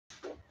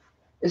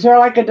Is there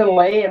like a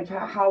delay in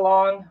how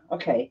long?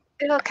 Okay.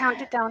 It'll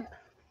count it down.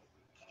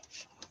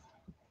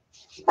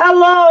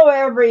 Hello,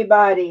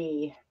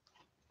 everybody.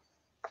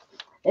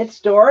 It's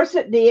Doris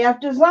at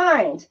DF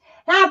Designs.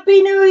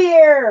 Happy New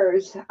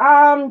Year's.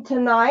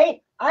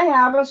 Tonight I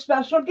have a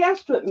special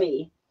guest with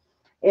me.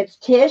 It's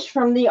Tish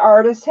from the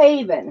Artist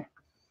Haven.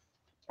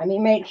 Let me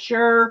make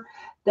sure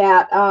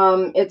that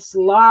it's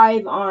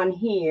live on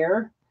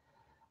here.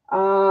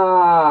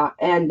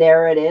 And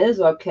there it is.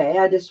 Okay,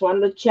 I just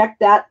wanted to check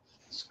that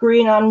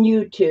screen on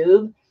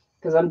YouTube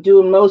because I'm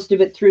doing most of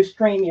it through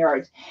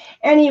StreamYards.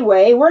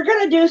 Anyway, we're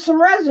going to do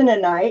some resin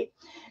tonight.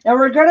 Now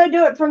we're going to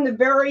do it from the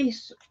very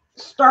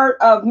start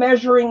of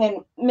measuring and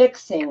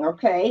mixing,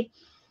 okay?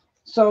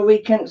 So we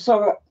can,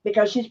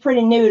 because she's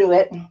pretty new to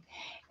it.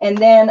 And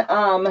then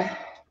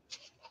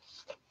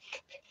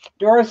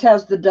Doris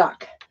has the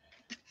duck.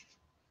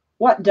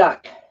 What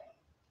duck?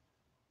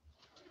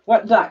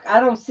 What duck? I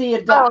don't see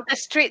a duck. Oh, the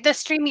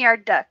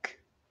StreamYard duck.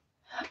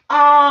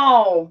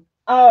 Oh,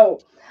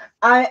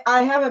 I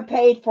haven't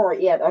paid for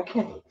it yet.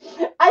 Okay.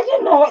 I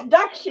didn't know what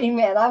duck she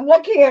meant. I'm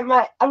looking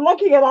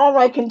at all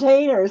my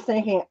containers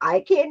thinking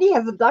eye candy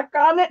has a duck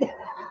on it.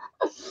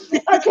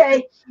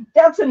 Okay,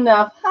 that's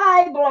enough.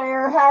 Hi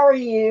Blair, how are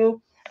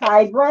you?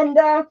 Hi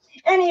Brenda.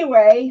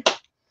 Anyway,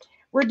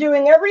 we're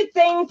doing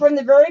everything from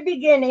the very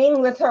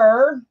beginning with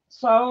her.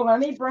 So let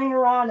me bring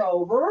her on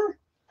over.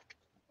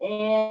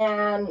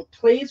 And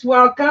please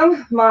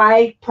welcome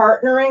my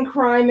partner in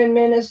crime in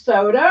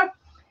Minnesota,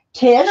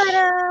 Tish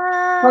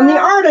from the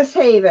Artist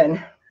Haven.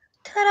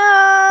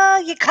 Ta-da!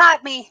 You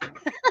caught me.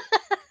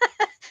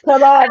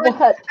 Ta-da!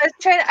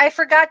 I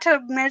forgot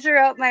to measure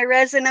out my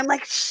resin. I'm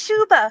like,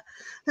 Shuba,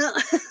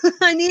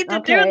 I need to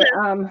do this.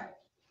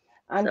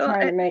 I'm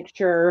trying to make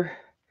sure.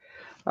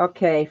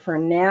 Okay, for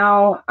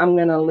now, I'm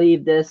going to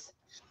leave this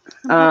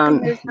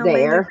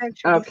there.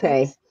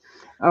 Okay.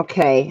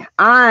 Okay.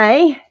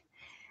 I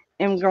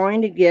am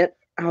going to get,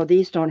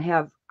 these don't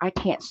have, I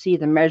can't see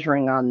the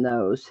measuring on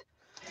those.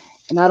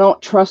 And I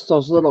don't trust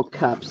those little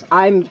cups.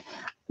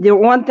 The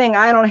one thing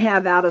I don't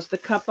have out is the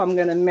cup I'm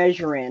going to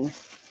measure in.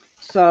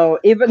 So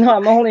even though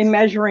I'm only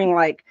measuring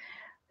like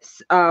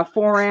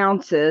 4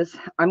 ounces,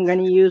 I'm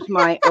going to use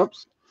my,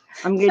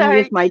 I'm going to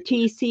use my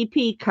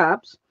TCP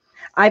cups.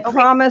 I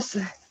promise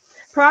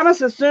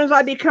as soon as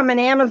I become an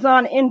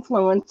Amazon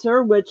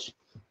influencer, which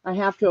I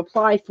have to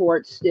apply for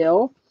it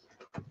still,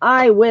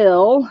 I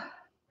will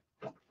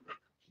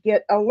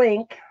get a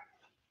link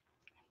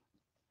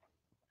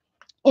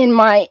in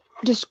my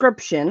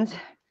descriptions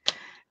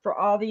for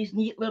all these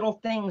neat little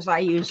things I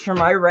use for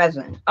my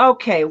resin.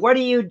 Okay, what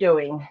are you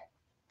doing,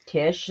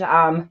 Tish?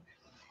 Do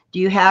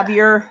you have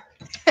your...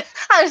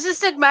 I was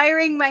just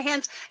admiring my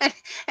hands, and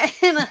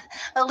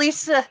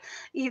Lisa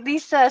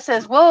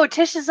says, "Whoa,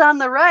 Tish is on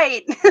the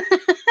right."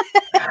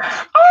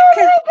 Oh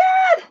my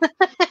God!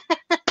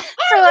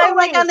 So I'm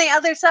like on the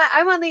other side.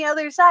 I'm on the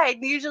other side.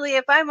 Usually,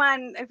 if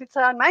it's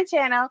on my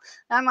channel,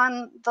 I'm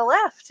on the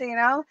left.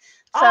 So.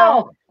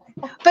 Oh. Okay.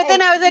 But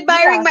then I was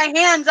admiring my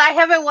hands. I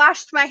haven't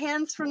washed my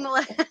hands from the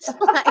last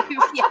live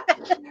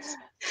yet.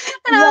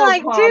 And I'm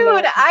like,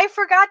 dude, I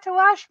forgot to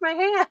wash my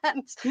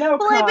hands.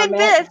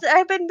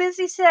 I've been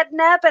busy setting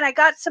up, and I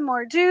got some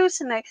more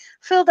juice, and I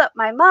filled up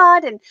my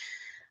mud, and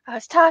I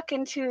was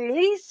talking to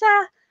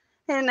Lisa,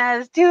 and I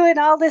was doing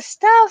all this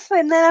stuff,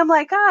 and then I'm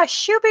like,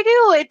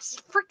 shooby-doo, it's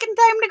freaking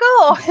time to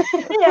go.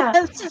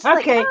 Yeah.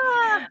 Okay.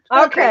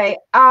 Okay.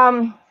 So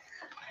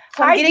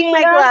I'm getting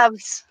my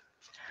gloves.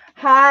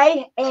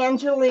 Hi,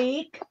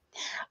 Angelique.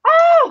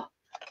 Oh,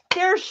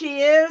 there she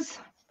is.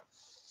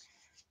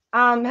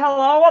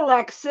 Hello,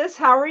 Alexis.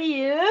 How are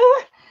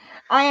you?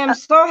 I am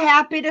so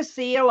happy to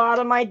see a lot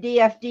of my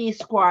DFD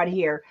squad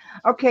here.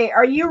 Okay,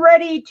 are you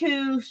ready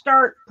to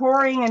start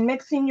pouring and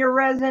mixing your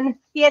resin?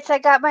 Yes, I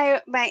got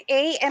my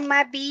A and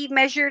my B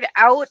measured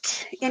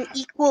out in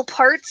equal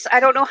parts. I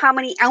don't know how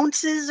many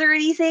ounces or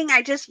anything.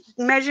 I just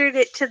measured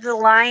it to the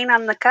line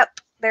on the cup.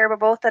 They were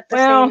both at the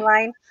same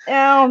line.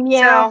 Yeah.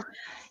 So,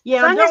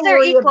 as long as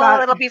they're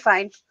equal, it'll be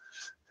fine.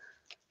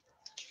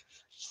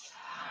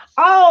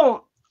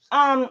 Oh,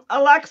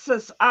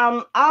 Alexis,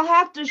 I'll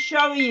have to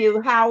show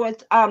you how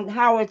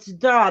it's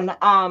done.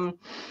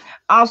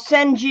 I'll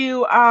send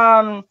you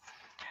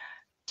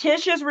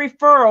Tish's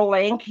referral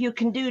link. You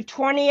can do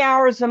 20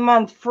 hours a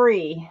month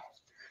free.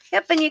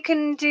 Yep, and you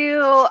can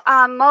do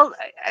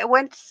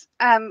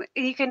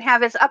you can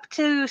have is up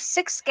to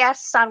 6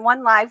 guests on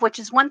one live, which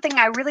is one thing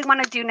I really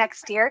want to do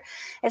next year,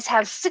 is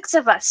have 6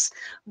 of us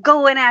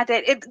going at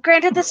it.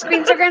 Granted, the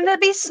screens are going to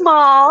be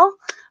small,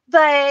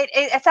 but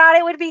I thought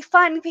it would be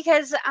fun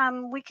because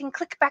we can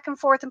click back and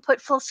forth and put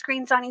full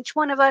screens on each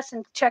one of us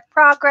and check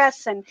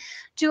progress and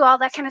do all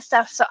that kind of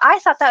stuff. So I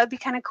thought that would be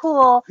kind of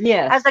cool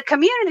as a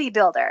community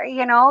builder,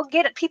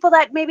 get people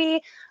that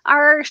maybe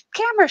are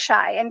camera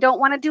shy and don't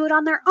want to do it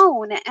on their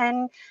own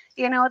and,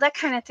 that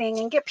kind of thing,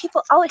 and get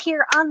people out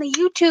here on the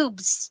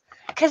YouTubes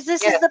because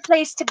this is the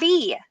place to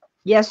be.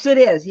 Yes, it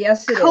is.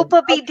 Yes, it is.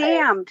 Copa be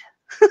damned.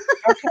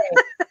 Okay.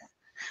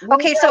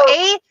 Okay, so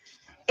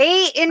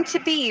A into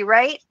B,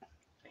 right?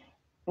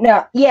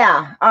 No,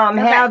 yeah.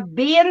 Have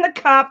B in the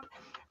cup,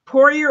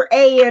 pour your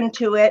A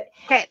into it.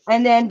 Okay.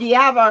 And then do you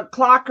have a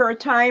clock or a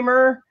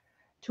timer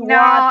to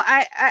watch?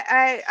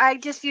 I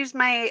just use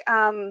my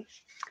I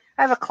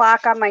have a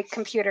clock on my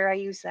computer. I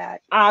use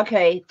that.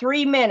 Okay,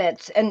 3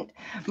 minutes. And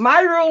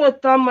my rule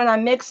of thumb when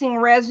I'm mixing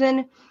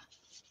resin,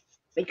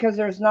 because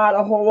there's not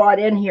a whole lot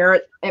in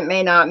here, it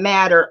may not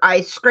matter.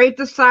 I scrape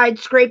the side,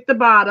 scrape the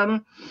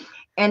bottom,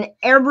 and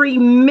every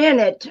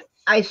minute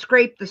I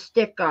scrape the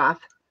stick off.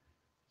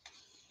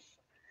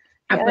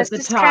 Yeah, that's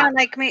just kind of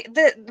like me.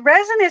 The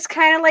resin is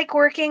kind of like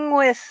working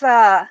with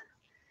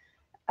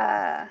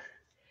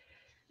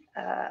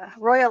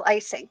royal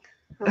icing.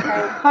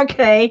 Okay.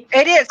 Okay.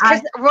 It is,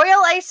 because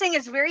royal icing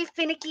is very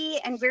finicky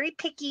and very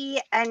picky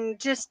and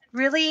just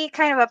really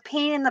kind of a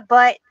pain in the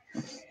butt.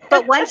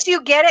 But once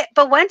you get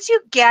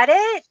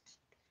it,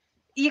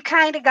 you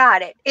kind of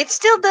got it. It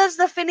still does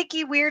the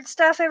finicky weird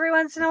stuff every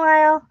once in a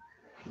while,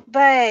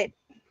 but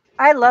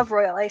I love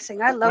royal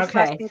icing. I love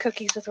frosting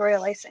cookies with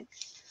royal icing.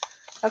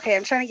 Okay,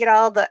 I'm trying to get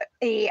all the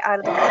A out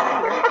of the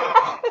cup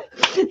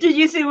here. Did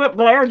you see what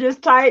Blair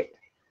just typed?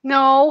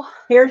 No.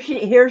 Here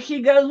she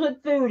goes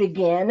with food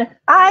again.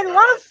 I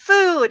love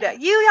food.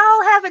 You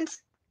all haven't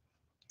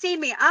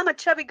seen me. I'm a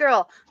chubby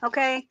girl,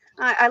 okay?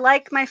 I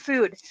like my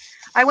food.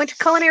 I went to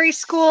culinary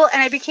school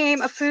and I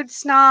became a food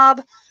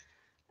snob.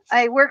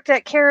 I worked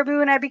at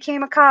Caribou and I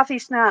became a coffee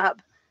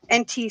snob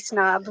and tea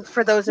snob,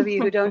 for those of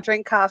you who don't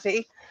drink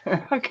coffee.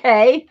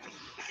 Okay.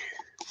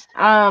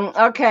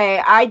 Okay,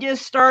 I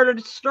just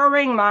started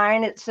stirring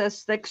mine. It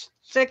says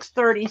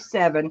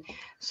 6:37.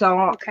 So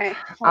okay,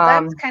 well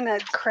that's kind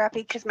of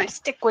crappy because my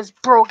stick was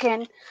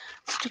broken.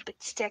 Stupid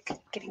stick.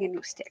 Getting a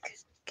new stick.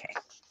 Okay,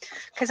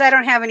 because I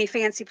don't have any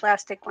fancy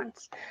plastic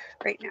ones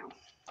right now.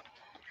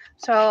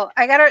 So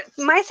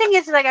my thing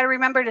is I gotta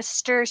remember to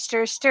stir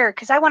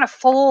because I want to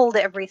fold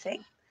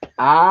everything.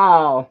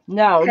 Oh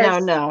no.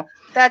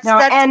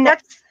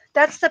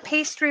 That's the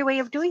pastry way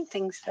of doing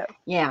things, though.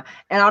 Yeah,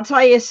 and I'll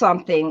tell you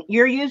something.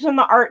 You're using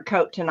the art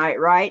coat tonight,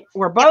 right?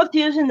 We're both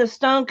using the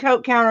Stone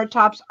Coat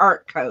Countertops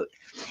art coat.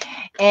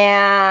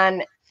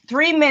 And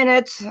 3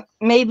 minutes,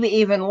 maybe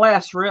even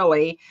less,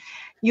 really.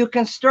 You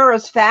can stir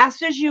as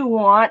fast as you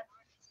want,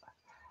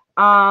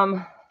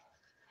 or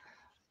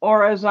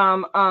as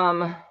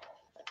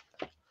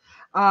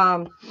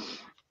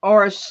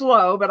or as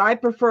slow. But I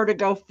prefer to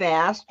go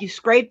fast. You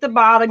scrape the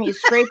bottom, you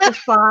scrape the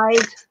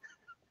sides.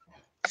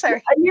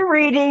 Sorry. Are you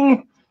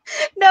reading?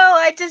 No,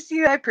 I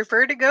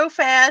prefer to go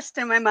fast,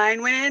 and my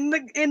mind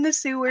went in the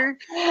sewer.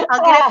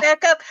 I'll get it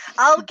back up.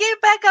 I'll get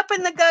it back up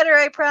in the gutter,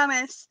 I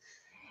promise.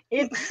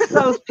 It's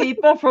those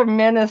people from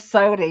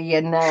Minnesota,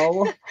 you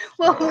know.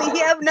 Well, we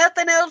have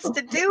nothing else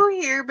to do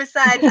here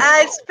besides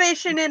ice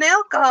fishing and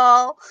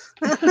alcohol.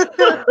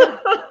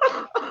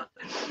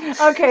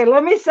 Okay,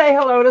 let me say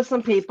hello to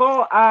some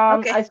people.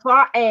 Okay. I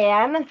saw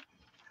Anne.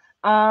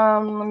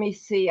 Let me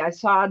see. I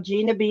saw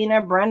Gina,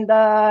 Bina,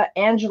 Brenda,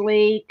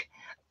 Angelique,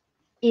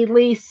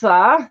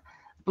 Elisa,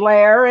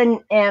 Blair,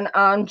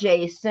 and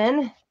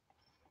Jason.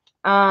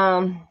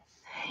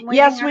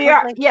 Yes, we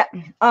are. Yeah.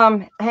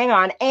 Hang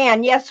on.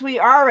 Anne, yes, we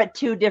are at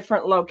 2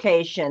 different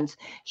locations.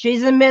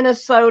 She's in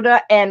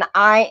Minnesota and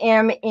I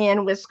am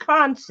in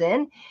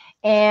Wisconsin,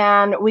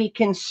 and we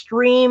can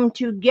stream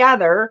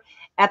together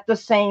at the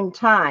same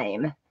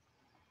time.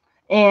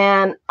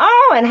 And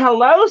and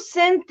hello,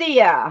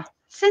 Cynthia.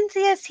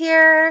 Cynthia's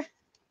here.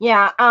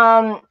 Yeah.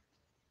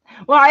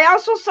 Well, I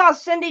also saw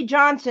Cindy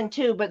Johnson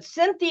too, but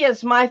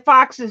Cynthia's my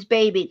Fox's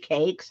Baby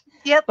Cakes.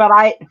 Yep. But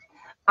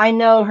I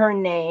know her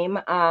name.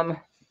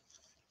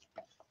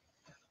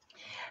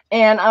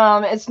 And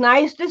it's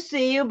nice to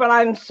see you, but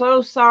I'm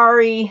so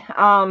sorry.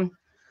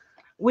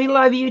 We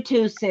love you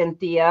too,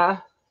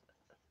 Cynthia.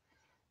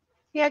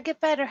 Yeah,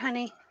 get better,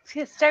 honey.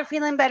 Start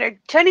feeling better.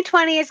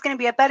 2020 is going to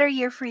be a better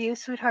year for you,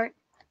 sweetheart.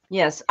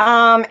 Yes.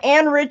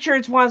 Ann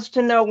Richards wants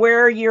to know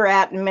where you're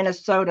at in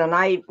Minnesota, and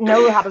I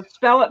know how to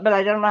spell it, but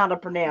I don't know how to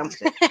pronounce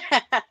it.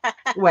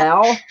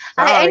 Well,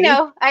 I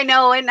know.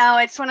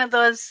 It's one of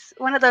those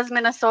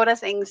Minnesota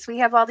things. We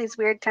have all these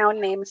weird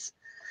town names.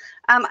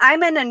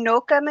 I'm in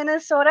Anoka,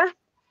 Minnesota,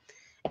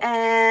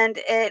 and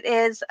it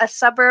is a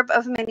suburb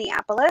of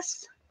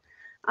Minneapolis.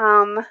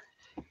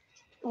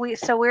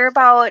 We're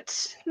about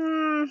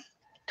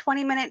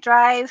 20-minute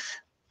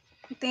drive,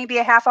 maybe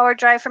a half-hour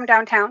drive from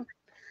downtown.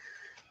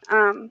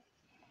 I'm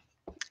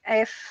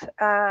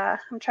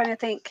trying to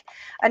think.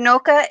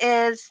 Anoka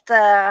is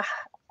the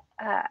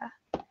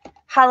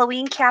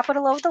Halloween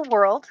capital of the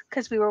world,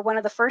 because we were one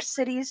of the first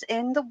cities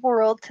in the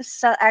world to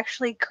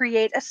actually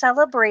create a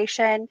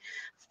celebration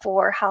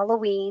for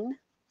Halloween,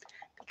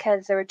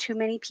 because there were too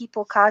many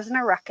people causing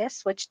a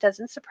ruckus, which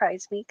doesn't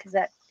surprise me because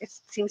it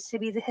seems to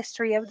be the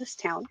history of this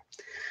town.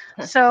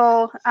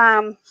 So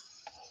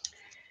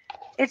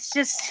it's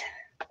just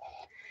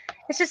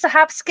a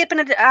hop, skip,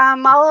 and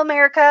Mall of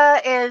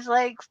America is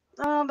like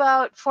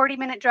about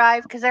 40-minute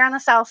drive, because they're on the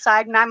south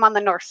side and I'm on the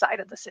north side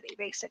of the city,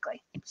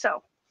 basically.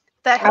 So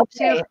that helps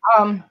you.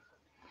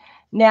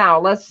 Now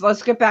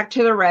let's get back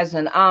to the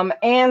resin.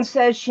 Anne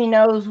says she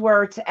knows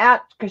where it's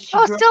at because she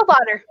drew still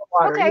water.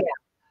 Water. Okay.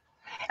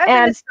 Yeah.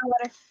 And still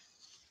water.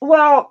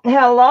 Well,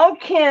 hello,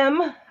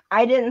 Kim.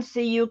 I didn't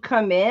see you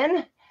come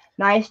in.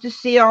 Nice to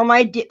see all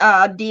my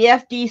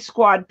DFD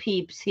squad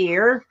peeps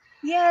here.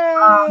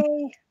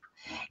 Yay!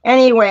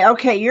 Anyway,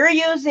 okay, you're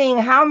using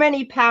how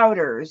many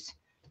powders?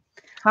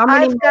 How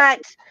many?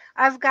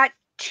 I've got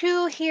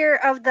 2 here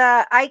of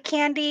the eye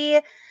candy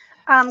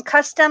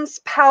customs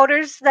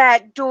powders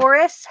that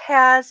Doris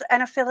has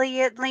an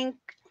affiliate link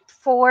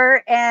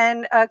for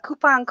and a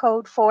coupon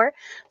code for.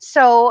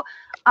 So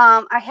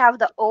I have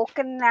the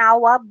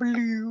Okinawa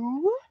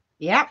blue.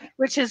 Yep.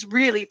 Which is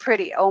really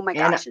pretty. Oh my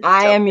gosh. And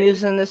I am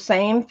using the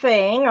same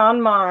thing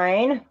on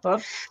mine.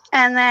 Whoops.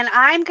 And then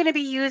I'm going to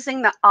be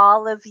using the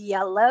olive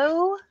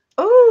yellow.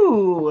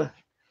 Ooh.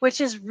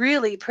 Which is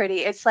really pretty.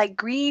 It's like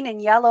green and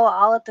yellow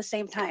all at the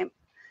same time.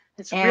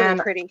 It's really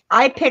pretty.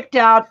 I picked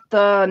out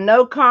the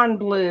No-Con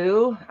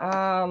blue.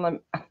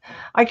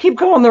 I keep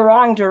going the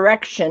wrong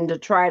direction to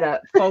try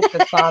to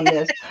focus on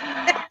this.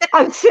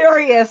 I'm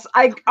serious.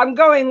 I'm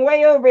going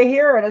way over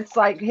here and it's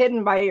like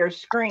hidden by your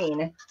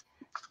screen.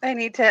 I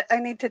need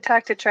to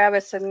talk to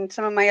Travis and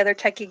some of my other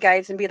techie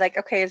guys and be like,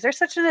 okay, is there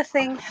such a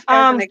thing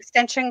as an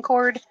extension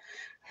cord?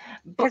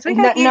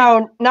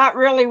 No, not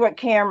really with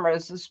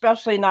cameras,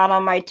 especially not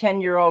on my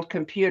 10-year-old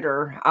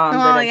computer.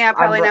 Yeah,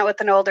 probably not with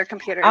an older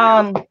computer.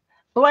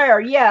 Blair,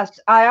 yes,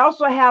 I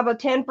also have a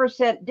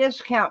 10%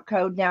 discount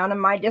code down in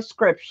my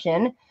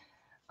description.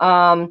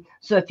 So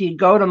if you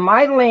go to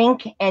my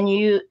link and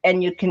you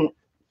can,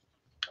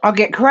 I'll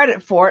get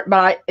credit for it.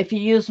 But if you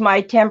use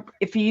my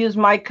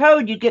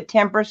code, you get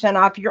 10%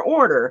 off your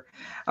order.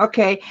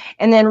 Okay,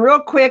 and then real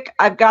quick,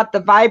 I've got the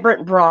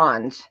vibrant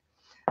bronze.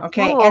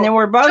 Okay, and then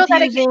we're both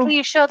using. Can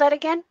you show that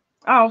again?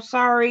 Oh,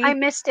 sorry. I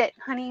missed it,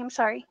 honey. I'm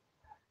sorry.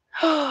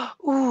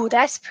 Ooh,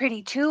 that's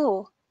pretty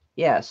too.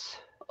 Yes.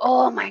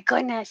 Oh my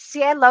goodness.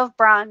 See, I love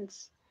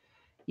bronze.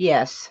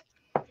 Yes.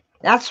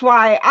 That's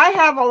why I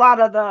have a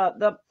lot of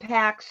the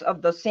packs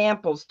of the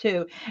samples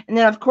too. And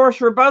then of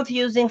course we're both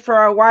using for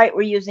our white,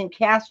 we're using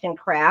Cast and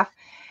Craft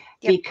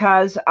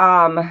because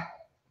we're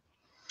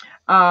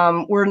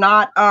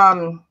not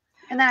and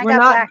then I got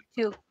black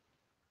too.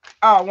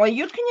 Oh, well,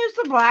 you can use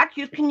the black.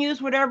 You can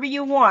use whatever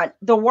you want.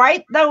 The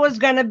white, though, is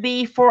going to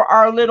be for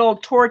our little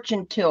torch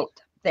and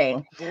tilt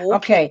thing.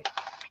 Okay.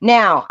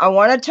 Now, I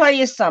want to tell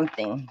you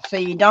something. So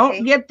you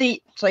don't get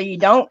the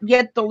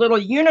little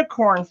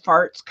unicorn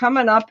farts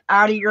coming up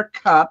out of your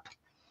cup.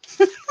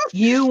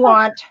 You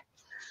want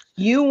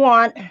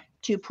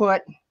to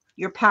put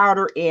your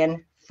powder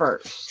in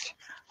first.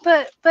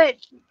 But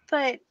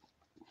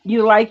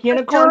you like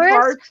unicorn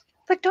farts?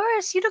 But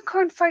Doris,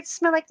 unicorn farts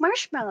smell like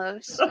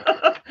marshmallows.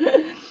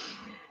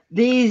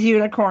 These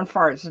unicorn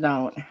farts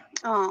don't.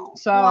 Oh,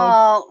 so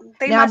well,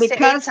 they must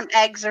have ate some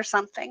eggs or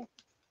something.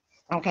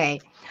 Okay,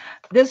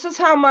 this is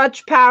how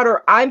much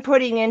powder I'm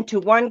putting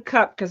into 1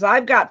 cup because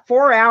I've got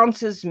 4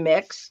 ounces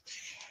mixed,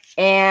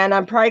 and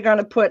I'm probably going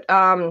to put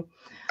a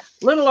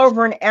little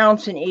over an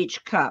ounce in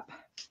each cup.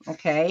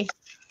 Okay,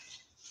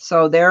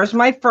 so there's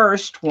my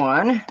first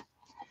one.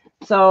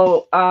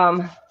 So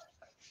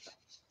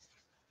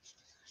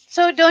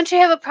So don't you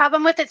have a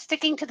problem with it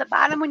sticking to the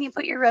bottom when you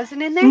put your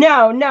resin in there?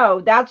 No,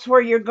 that's where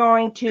you're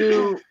going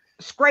to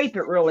scrape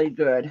it really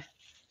good.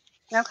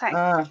 Okay.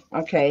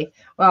 Okay.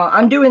 Well,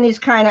 I'm doing these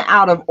kind of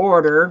out of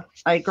order.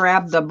 I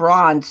grabbed the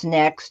bronze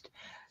next.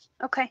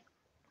 Okay.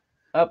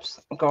 Oops,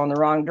 I'm going the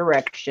wrong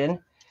direction.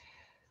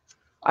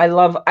 I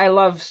love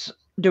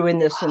doing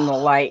this in the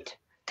light.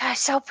 That's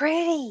so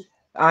pretty.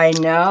 I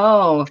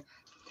know.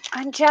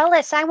 I'm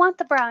jealous. I want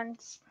the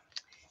bronze.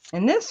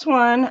 And this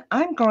one,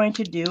 I'm going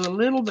to do a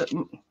little bit,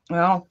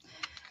 well,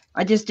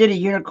 I just did a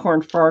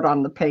unicorn fart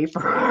on the paper.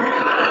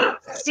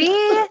 See?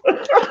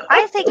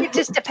 I think it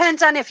just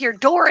depends on if you're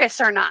Doris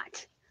or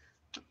not.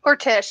 Or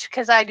Tish,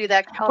 because I do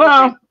that all the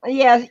time.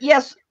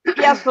 Yes,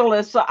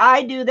 Alyssa,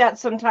 I do that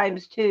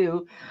sometimes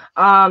too.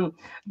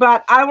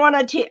 But I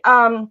want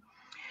to,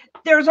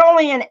 there's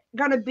only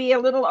going to be a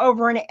little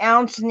over an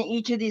ounce in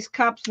each of these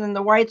cups, and then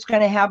the white's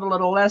going to have a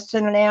little less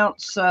than an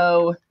ounce,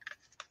 so...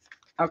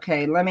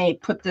 Okay, let me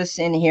put this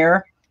in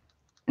here.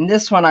 And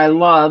this one I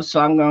love, so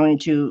I'm going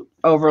to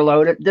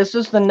overload it. This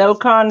is the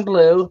No-Con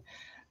blue.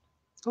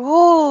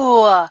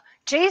 Ooh,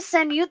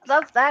 Jason, you'd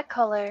love that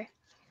color.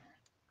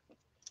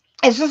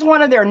 This is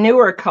one of their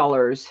newer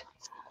colors.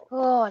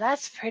 Oh,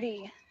 that's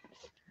pretty.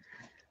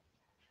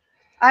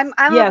 I'm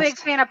a big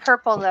fan of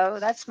purple, though.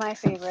 That's my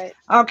favorite.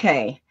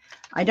 Okay,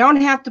 I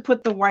don't have to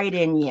put the white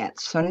in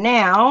yet. So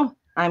now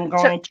I'm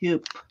going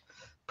to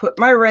put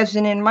my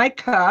resin in my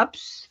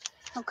cups.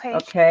 Okay.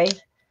 Okay.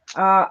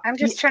 I'm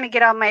just trying to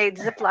get all my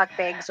Ziploc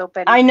bags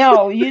open. I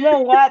know. You know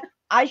what?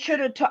 I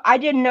should have. I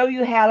didn't know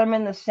you had them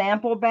in the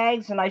sample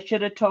bags, and I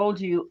should have told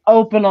you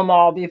open them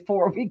all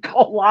before we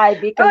go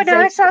live. Because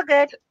no, it's all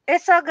good.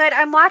 It's all good.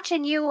 I'm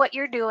watching you. What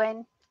you're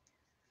doing.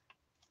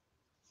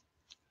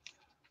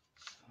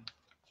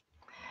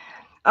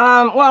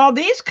 Well,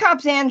 these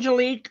cups,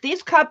 Angelique,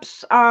 these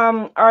cups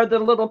are the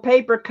little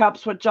paper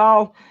cups, which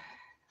I'll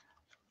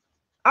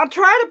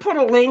try to put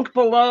a link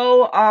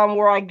below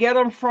where I get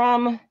them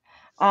from.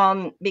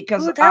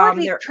 Because Ooh, that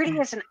would be pretty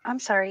as an. I'm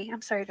sorry,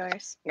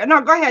 Doris.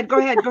 No, go ahead.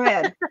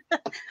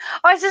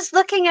 I was just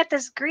looking at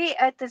this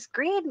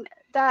green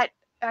that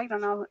I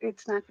don't know.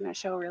 It's not going to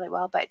show really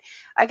well, but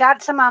I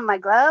got some on my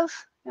glove.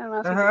 I don't know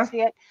if you can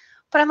see it,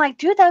 but I'm like,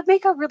 dude, that would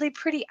make a really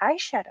pretty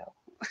eyeshadow.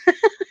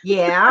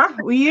 Yeah,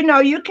 well,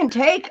 you can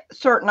take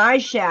certain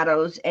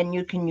eyeshadows and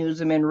you can use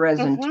them in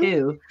resin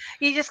too.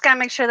 You just gotta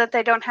make sure that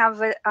they don't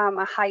have a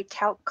high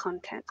talc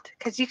content,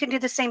 because you can do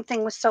the same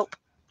thing with soap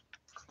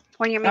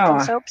when you're making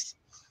soaps.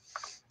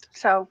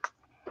 So,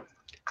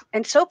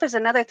 and soap is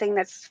another thing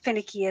that's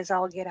finicky as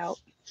all get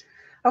out.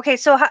 Okay,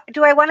 so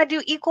do I want to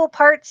do equal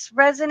parts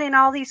resin in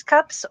all these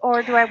cups,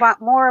 or do I want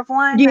more of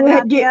one and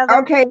not the other?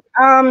 Okay,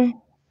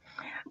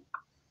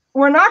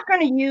 we're not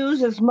going to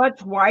use as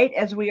much white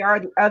as we are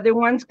the other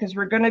ones because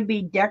we're going to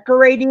be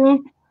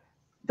decorating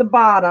the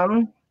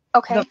bottom.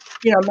 Okay.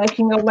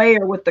 Making a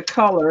layer with the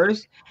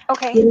colors.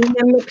 Okay. Getting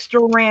them mixed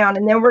around,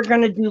 and then we're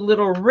going to do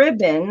little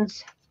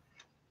ribbons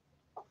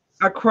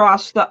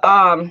across the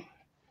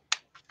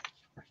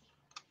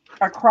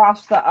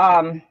across the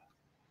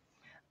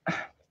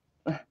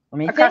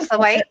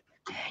white.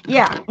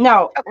 Yeah,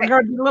 no, we're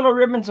going to do little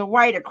ribbons of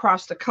white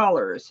across the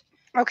colors.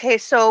 Okay,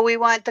 so we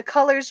want the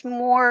colors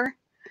more.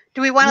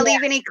 Do we want to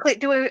leave any clear?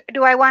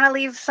 Do I want to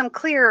leave some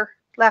clear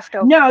left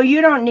over? No, you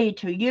don't need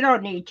to.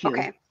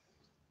 Okay.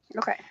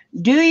 Okay.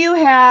 Do you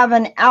have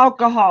an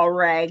alcohol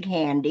rag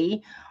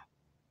handy?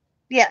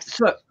 Yes.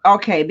 So,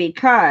 okay,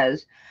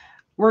 because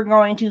we're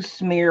going to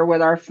smear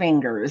with our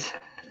fingers.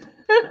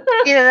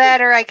 Either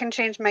that or I can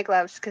change my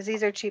gloves because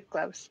these are cheap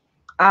gloves.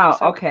 Oh,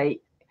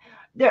 okay.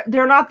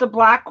 They're not the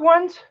black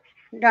ones?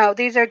 No,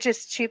 these are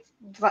just cheap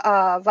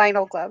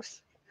vinyl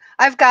gloves.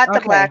 I've got the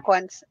black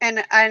ones,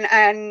 and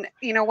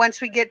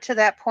once we get to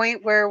that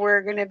point where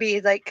we're gonna be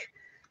like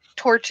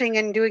torching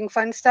and doing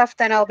fun stuff,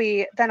 then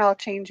I'll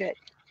change it.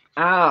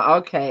 Oh,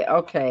 okay.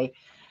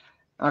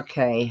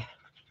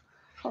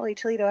 Holy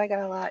Toledo, I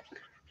got a lot.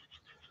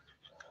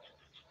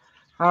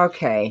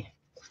 Okay.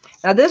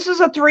 Now this is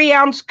a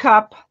 3-ounce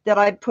cup that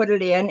I put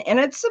it in, and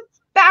it's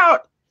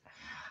about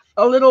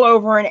a little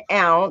over an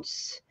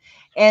ounce.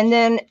 And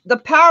then the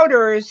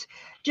powders,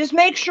 just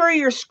make sure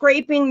you're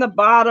scraping the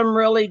bottom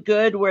really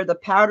good where the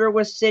powder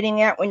was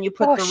sitting at when you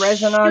put the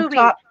resin on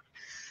top.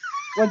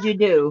 What'd you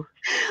do?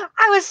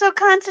 I was so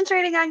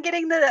concentrating on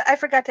getting I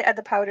forgot to add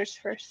the powders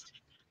first.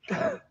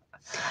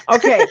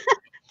 Okay.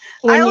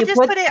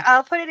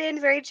 I'll put it in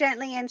very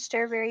gently and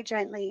stir very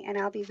gently, and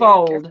I'll be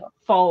very careful.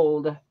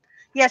 Fold.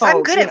 Yes,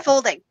 I'm good at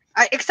folding.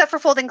 Except for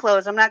folding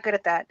clothes. I'm not good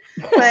at that.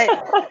 But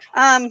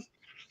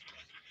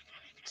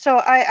so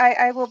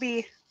I'll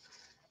be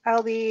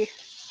good.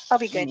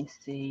 Let me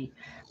see.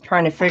 I'm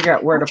trying to figure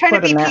out where to put them.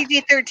 I'm trying to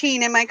be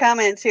PG-13 in my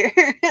comments here.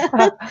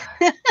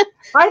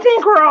 I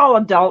think we're all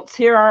adults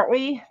here, aren't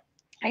we?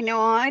 I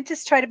know. I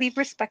just try to be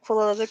respectful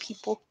of other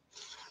people.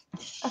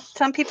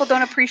 Some people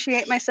don't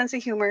appreciate my sense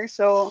of humor,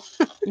 so.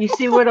 You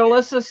see what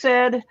Alyssa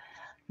said?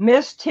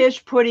 Miss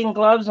Tish putting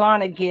gloves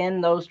on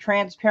again. Those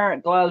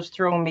transparent gloves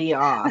throw me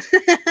off.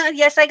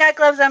 Yes, I got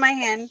gloves on my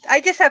hand.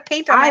 I just have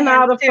paint on my hand.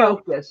 I'm out of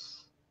focus.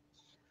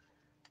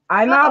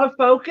 Out of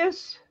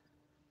focus?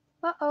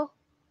 Uh-oh.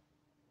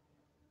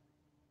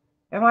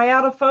 Am I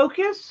out of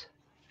focus?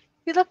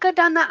 You look good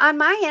on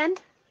my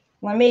end.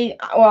 Let me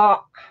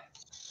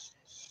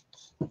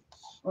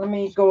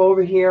go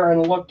over here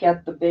and look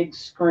at the big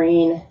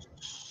screen.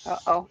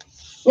 Uh-oh.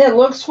 It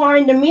looks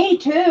fine to me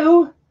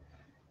too.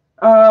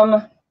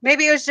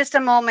 Maybe it was just a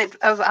moment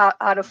of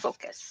out of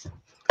focus.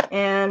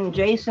 And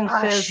Jason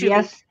says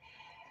yes.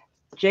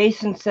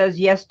 Jason says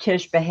yes,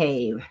 Tish,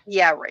 behave.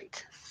 Yeah,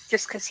 right.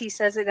 Just because he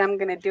says it, I'm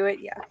gonna do it.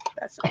 Yeah,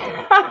 that's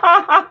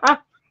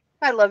not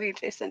I love you,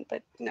 Jason,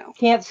 but no.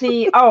 Can't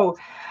see.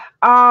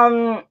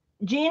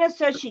 Gina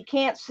says she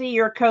can't see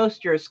your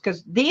coasters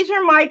because these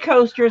are my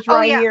coasters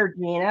here,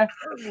 Gina.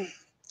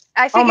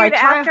 I figured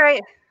after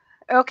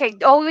okay.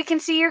 Oh, we can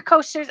see your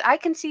coasters. I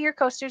can see your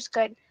coasters.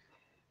 Good.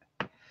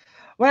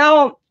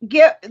 Well,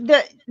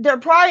 they're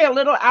probably a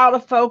little out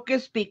of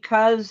focus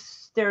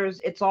because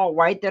it's all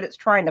white that it's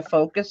trying to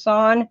focus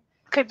on.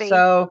 Could be.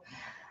 So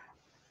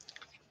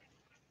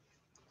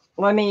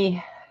let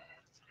me.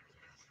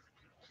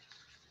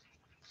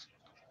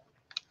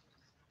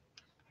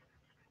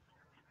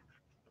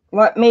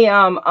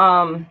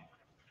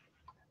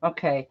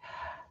 Okay.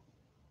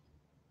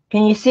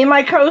 Can you see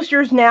my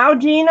coasters now,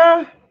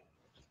 Gina?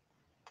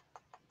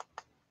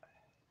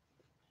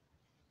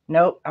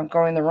 Nope, I'm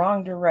going the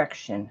wrong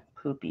direction.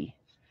 Poopy.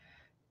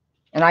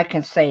 And I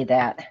can say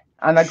that.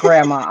 I'm a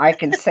grandma. I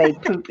can say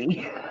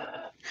poopy.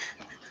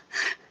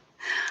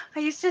 I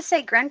used to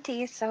say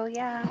grunty, so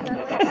yeah.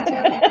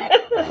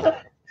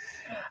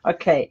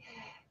 Okay.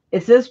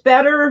 Is this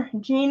better,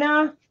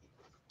 Gina?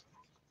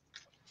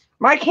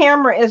 My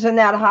camera isn't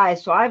that high,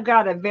 so I've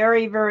got a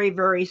very, very,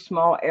 very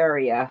small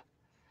area.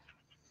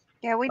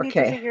 Yeah, we need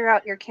to figure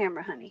out your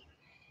camera, honey.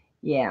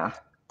 Yeah.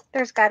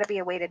 There's got to be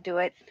a way to do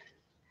it.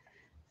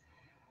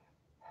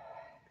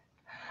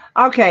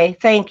 Okay,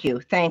 thank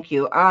you. Thank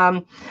you.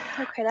 Okay,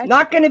 that's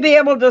not going to be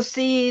able to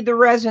see the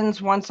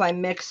resins once I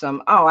mix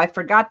them. Oh, I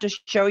forgot to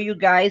show you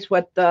guys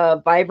what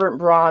the vibrant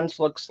bronze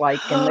looks like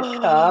in the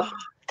cup.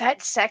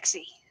 That's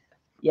sexy.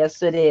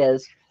 Yes, it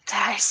is.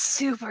 That's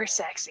super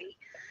sexy.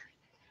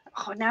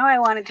 Oh, now I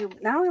want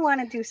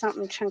to do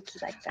something chunky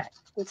like that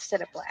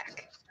instead of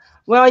black.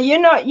 Well, you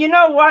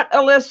know what,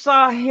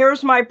 Alyssa?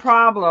 Here's my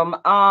problem.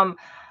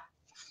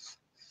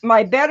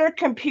 My better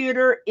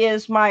computer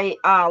is my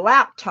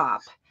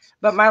laptop,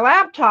 but my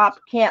laptop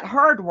can't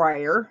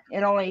hardwire.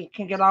 It only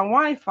can get on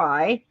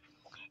Wi-Fi,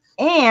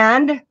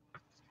 and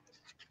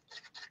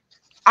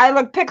I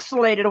look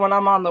pixelated when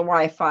I'm on the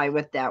Wi-Fi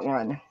with that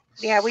one.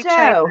 Yeah, we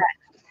tried that.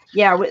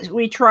 Yeah,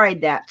 we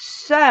tried that.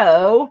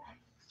 So,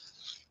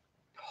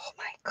 oh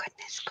my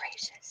goodness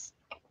gracious!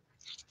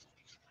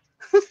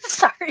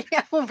 Sorry,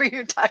 I'm over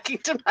here talking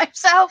to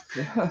myself.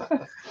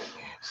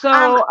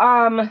 So,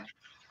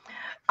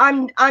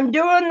 I'm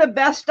doing the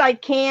best I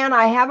can.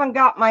 I haven't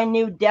got my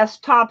new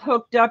desktop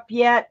hooked up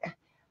yet.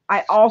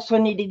 I also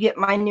need to get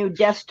my new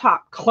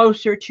desktop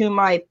closer to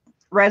my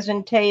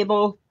resin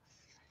table.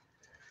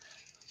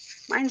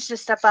 Mine's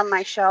just up on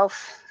my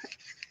shelf.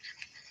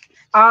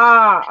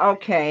 Ah,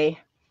 okay.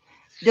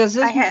 Does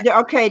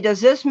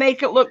this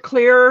make it look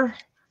clearer,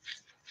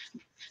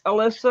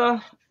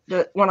 Alyssa?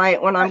 When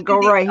I'm go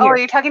right here. Oh,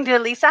 you're talking to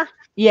Elisa?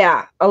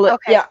 Yeah. Okay.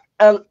 Yeah.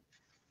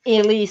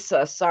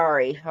 Elisa,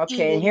 sorry.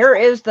 Okay, and here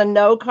is the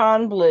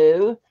No-Con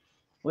blue,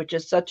 which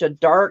is such a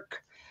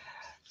dark.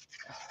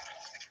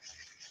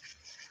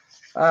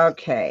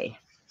 Okay.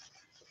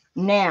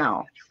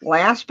 Now,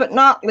 last but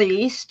not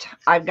least,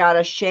 I've got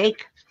to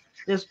shake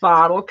this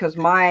bottle because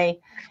my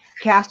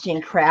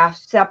casting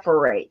craft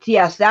separates.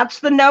 Yes, that's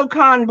the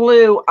No-Con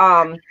blue,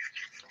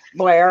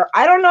 Blair.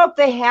 I don't know if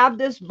they have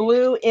this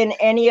blue in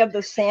any of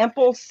the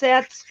sample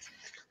sets.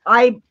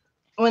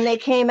 When they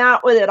came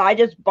out with it, I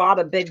just bought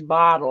a big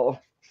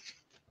bottle.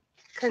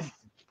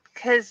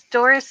 Because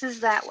Doris is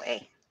that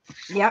way.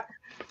 Yep.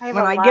 When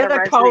I get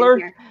a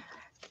color,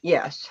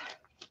 yes.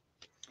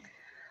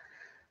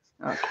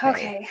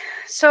 Okay.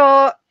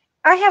 So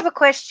I have a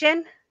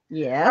question.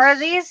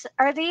 Yes.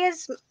 Are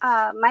these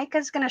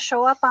micas going to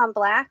show up on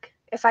black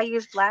if I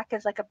use black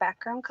as like a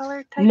background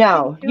color type?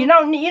 No, you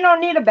don't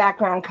need a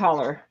background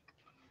color.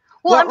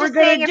 Well, I'm just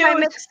saying, if I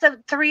mix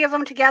the three of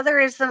them together,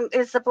 is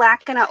the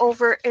black gonna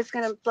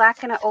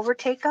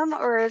overtake them,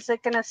 or is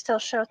it gonna still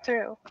show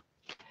through?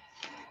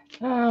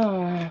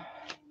 I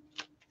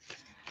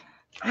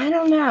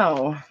don't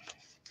know.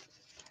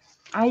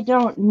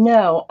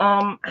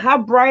 How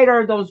bright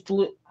are those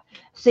blue?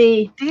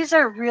 See, these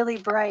are really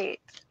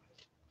bright.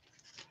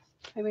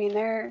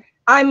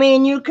 I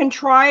mean, you can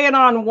try it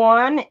on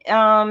one.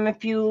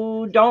 If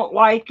you don't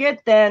like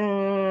it,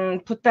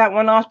 then put that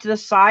one off to the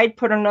side,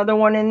 put another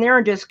one in there,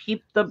 and just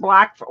keep the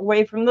black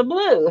away from the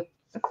blue.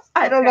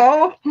 I don't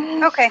know.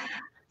 Okay.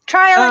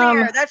 Trial and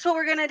error. That's what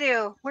we're going to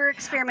do. We're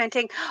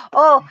experimenting.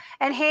 Oh,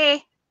 and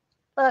hey,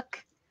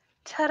 look.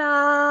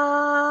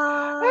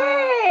 Ta-da!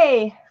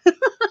 Hey!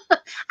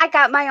 I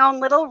got my own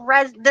little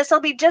this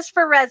will be just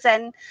for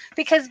resin,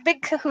 because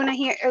Big Kahuna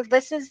here,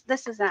 this is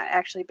not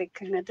actually Big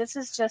Kahuna. This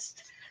is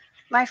just,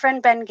 my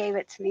friend Ben gave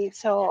it to me.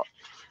 So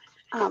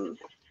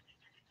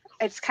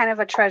it's kind of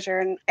a treasure,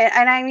 and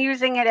I'm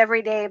using it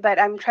every day, but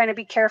I'm trying to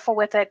be careful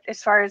with it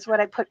as far as what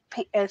I put,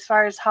 as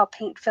far as how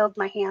paint filled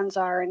my hands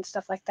are and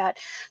stuff like that.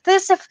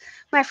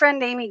 My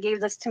friend Amy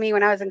gave this to me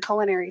when I was in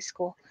culinary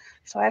school.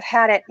 So I've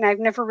had it and I've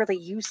never really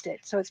used it.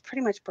 So it's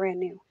pretty much brand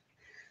new.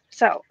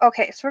 So,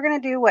 okay. So we're going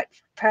to do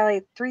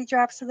probably 3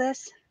 drops of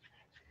this.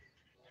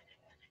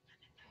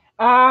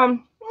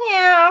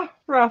 Yeah,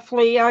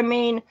 roughly.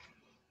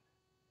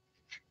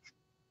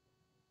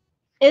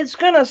 It's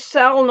going to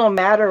sell no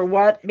matter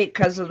what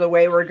because of the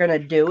way we're going to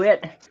do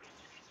it.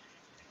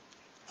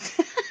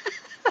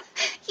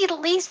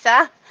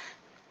 Lisa.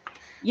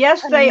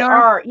 Yes, they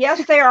are.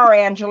 Yes, they are,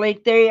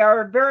 Angelique. They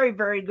are a very,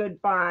 very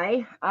good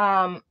buy.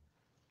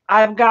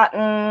 I've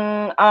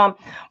gotten,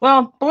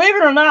 well, believe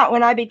it or not,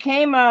 when I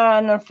became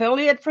an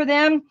affiliate for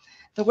them,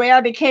 the way I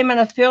became an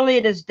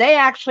affiliate is they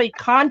actually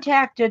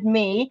contacted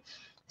me,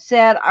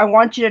 said, I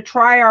want you to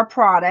try our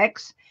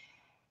products.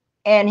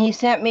 And he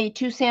sent me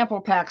 2 sample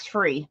packs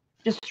free,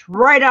 just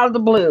right out of the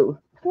blue.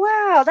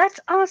 Wow, that's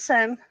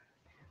awesome.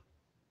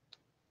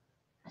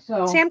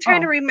 So, see, I'm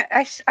trying to remember.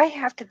 I'm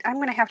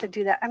going to have to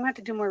do that. I'm going to have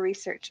to do more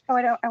research. Oh,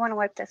 I want to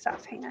wipe this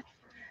off. Hang on.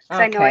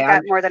 Okay, I know I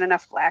got more than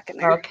enough black in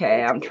there.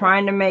 Okay, I'm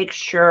trying to make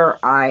sure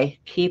I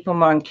keep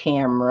them on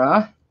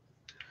camera.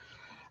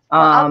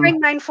 Well, I'll bring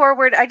mine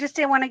forward. I just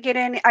didn't want to get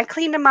any. I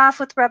cleaned them off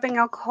with rubbing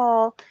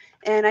alcohol,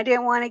 and I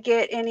didn't want to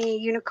get any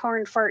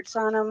unicorn farts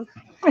on them.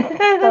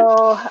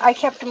 So I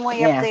kept them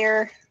way up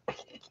there.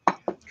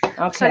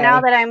 Okay. So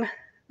now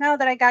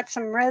that I got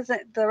some resin,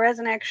 the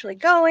resin actually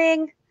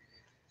going,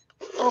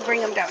 we'll bring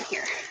them down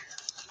here.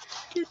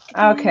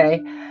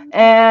 Okay,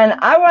 and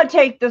I want to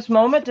take this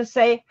moment to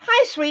say,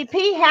 hi, Sweet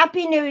Pea,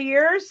 Happy New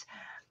Year's.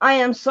 I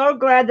am so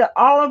glad that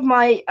all of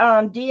my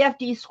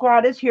DFD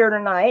squad is here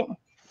tonight.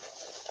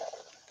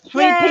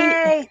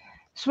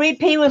 Sweet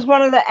Pea was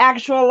one of the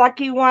actual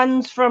lucky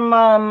ones from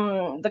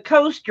the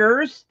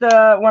coasters.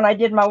 When I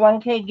did my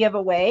 1K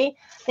giveaway,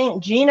 I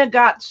think Gina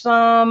got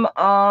some.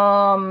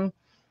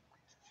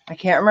 I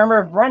can't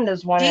remember if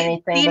Brenda's won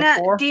anything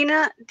before.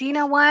 Dina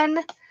won.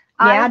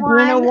 Yeah,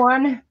 Dina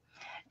won.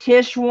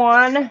 Tish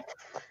won.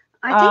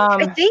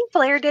 I think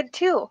Blair did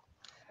too.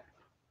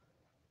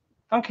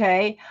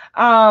 Okay.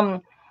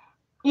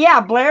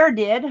 Yeah, Blair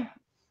did.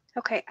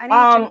 Okay.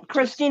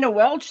 Christina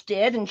Welch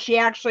did, and she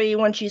actually,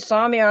 when she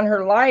saw me on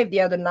her live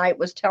the other night,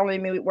 was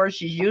telling me where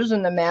she's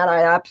using them at.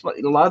 I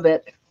absolutely love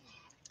it.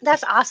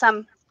 That's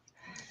awesome.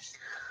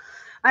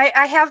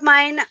 I have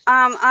mine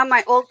on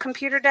my old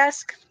computer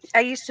desk. I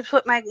used to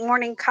put my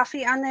morning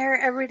coffee on there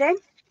every day,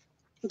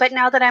 but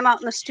now that I'm out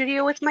in the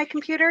studio with my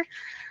computer,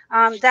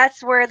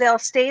 that's where they'll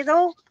stay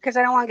though, because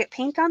I don't want to get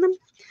paint on them.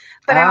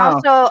 But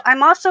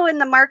I'm also in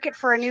the market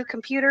for a new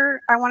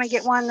computer. I want to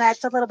get one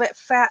that's a little bit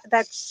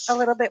that's a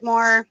little bit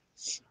more,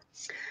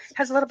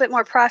 has a little bit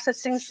more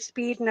processing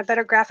speed and a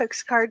better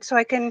graphics card, so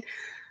I can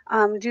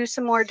do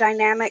some more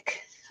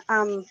dynamic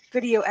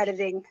video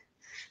editing,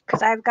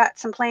 because I've got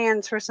some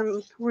plans for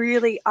some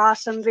really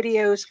awesome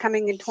videos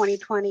coming in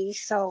 2020.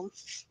 So.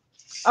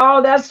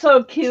 Oh, that's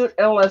so cute,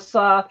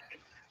 Alyssa.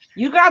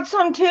 You got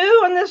some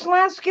too in this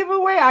last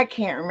giveaway? I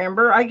can't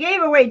remember. I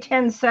gave away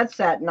 10 sets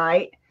that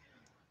night.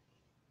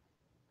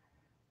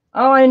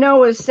 All I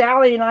know is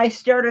Sally and I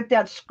stared at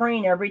that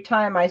screen every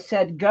time I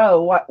said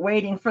go,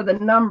 waiting for the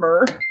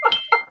number.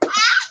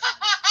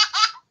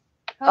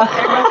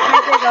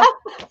 Oh,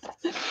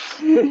 there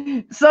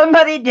goes.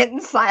 Somebody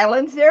didn't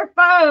silence their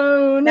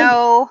phone.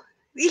 No.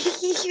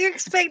 You're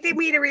expecting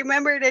me to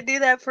remember to do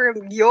that for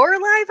your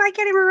life? I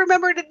can't even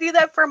remember to do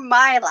that for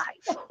my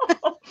life.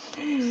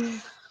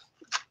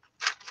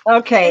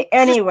 Okay,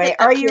 anyway,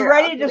 are you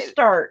ready to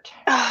start?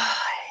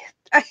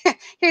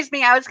 Here's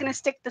me. I was going to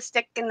stick the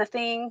stick in the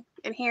thing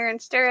in here and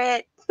stir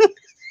it.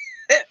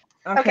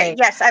 Okay,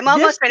 yes, I'm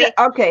almost ready.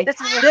 Okay.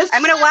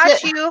 I'm going to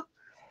watch you.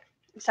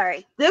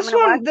 Sorry. This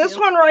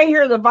one right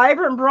here, the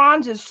vibrant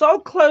bronze, is so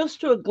close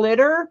to a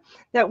glitter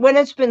that when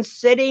it's been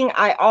sitting,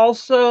 I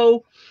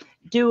also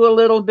do a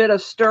little bit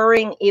of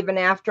stirring even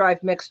after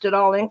I've mixed it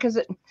all in, because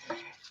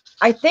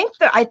I think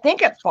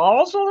it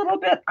falls a little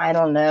bit. I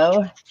don't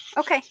know.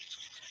 Okay.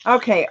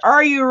 Okay,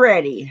 are you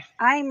ready?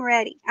 I'm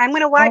ready. I'm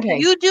going to watch. Okay.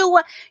 You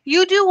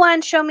do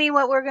one, show me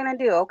what we're going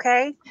to do,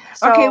 okay?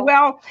 Okay,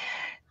 well,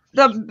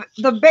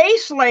 the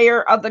base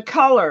layer of the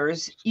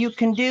colors, you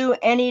can do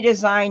any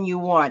design you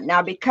want.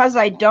 Now, because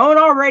I don't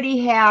already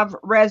have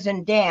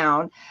resin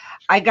down,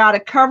 I got to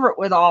cover it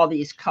with all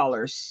these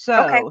colors.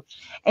 So,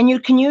 and you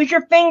can use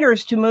your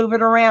fingers to move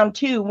it around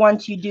too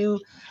once you do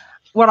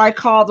what I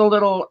call the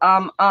little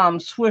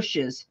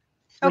swooshes.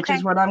 Which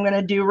is what I'm going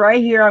to do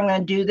right here. I'm going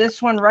to do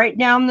this one right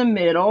down the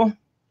middle.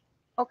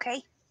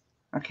 Okay.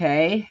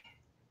 Okay.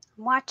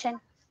 I'm watching.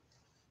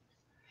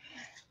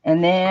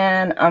 And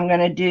then I'm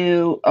going to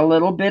do a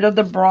little bit of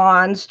the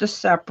bronze to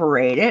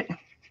separate it.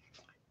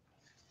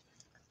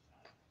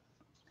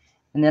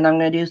 And then I'm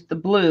going to do the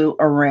blue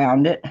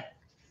around it.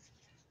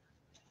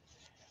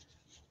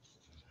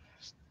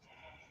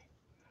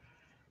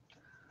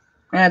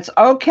 And it's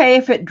okay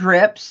if it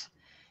drips,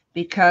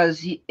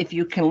 because if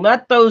you can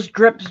let those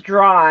drips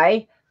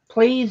dry,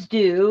 please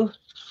do.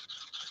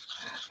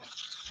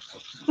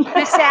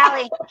 Miss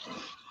Sally.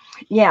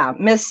 Yeah,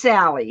 Miss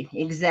Sally,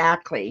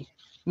 exactly.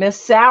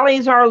 Miss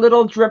Sally's our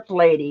little drip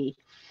lady.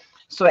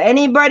 So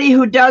anybody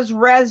who does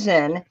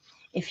resin,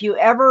 if you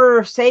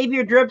ever save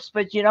your drips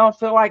but you don't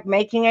feel like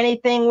making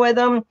anything with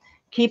them,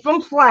 keep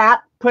them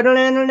flat, put it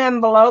in an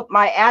envelope.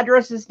 My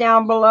address is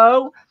down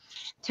below.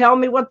 Tell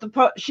me what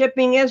the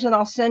shipping is, and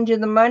I'll send you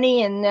the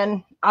money, and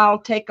then I'll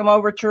take them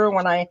over to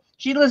her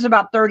she lives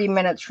about 30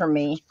 minutes from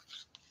me.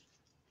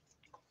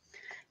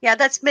 Yeah,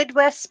 that's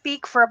Midwest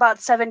speak for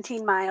about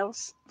 17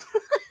 miles.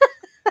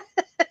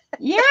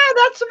 Yeah,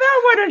 that's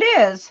about what it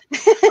is.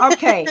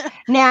 Okay,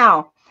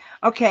 now,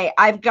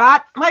 I've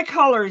got my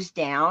colors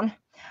down.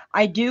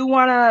 I do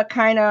want to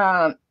kind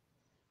of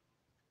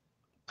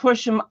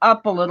push them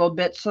up a little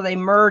bit so they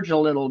merge a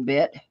little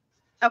bit.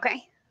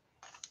 Okay.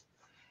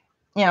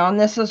 You know, and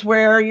this is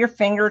where your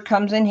finger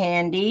comes in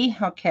handy.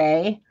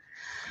 Okay.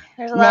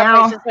 There's a lot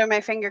of places where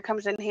my finger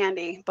comes in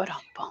handy, but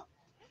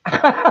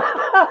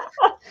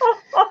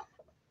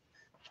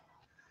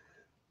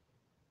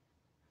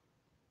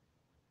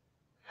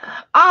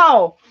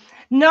oh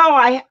no,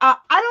 I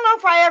don't know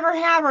if I ever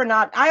have or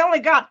not. I only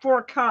got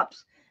 4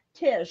 cups.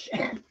 Tish.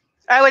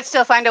 I would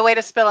still find a way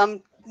to spill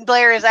them.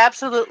 Blair is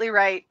absolutely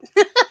right.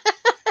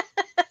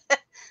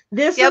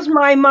 This is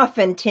my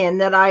muffin tin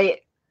that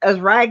as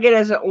ragged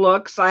as it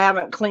looks, I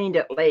haven't cleaned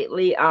it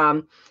lately.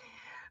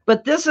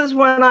 But this is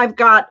when I've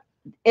got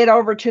it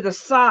over to the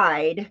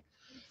side,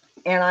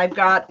 and I've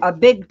got a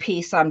big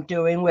piece I'm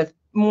doing with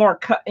more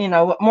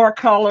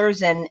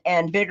colors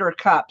and bigger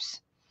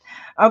cups.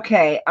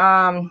 Okay,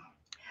 I'm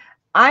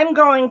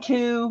going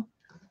to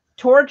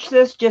torch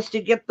this just to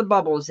get the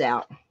bubbles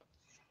out.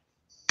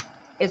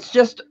 It's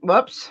just,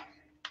 whoops.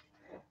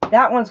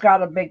 That one's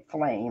got a big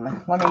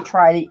flame. Let me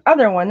try the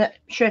other one that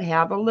should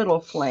have a little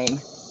flame.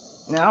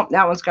 No,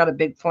 that one's got a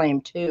big flame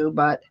too,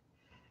 but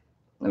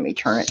let me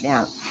turn it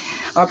down.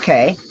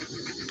 Okay.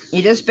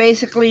 You just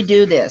basically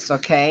do this,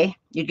 okay?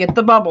 You get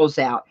the bubbles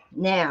out.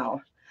 Now,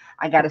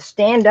 I got to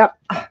stand up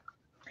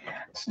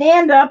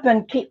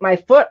and keep my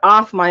foot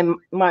off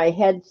my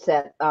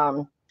headset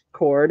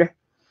cord.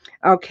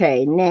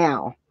 Okay,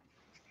 now,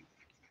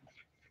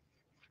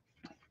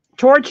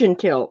 torch and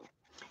tilt.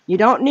 You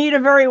don't need a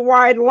very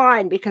wide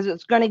line because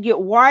it's going to get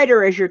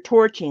wider as you're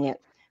torching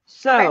it.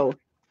 So, okay.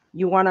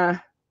 You want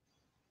to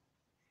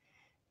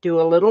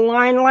do a little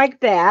line like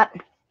that.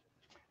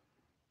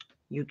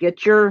 You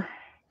get your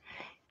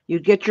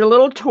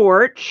little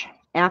torch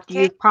after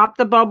you've popped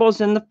the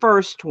bubbles in the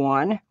first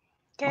one.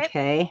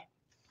 Okay.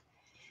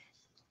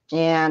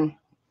 And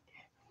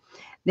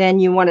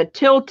then you want to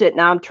tilt it.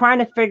 Now I'm trying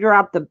to figure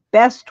out the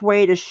best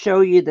way to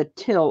show you the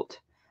tilt.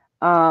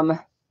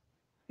 Are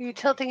you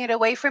tilting it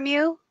away from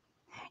you?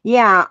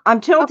 Yeah, I'm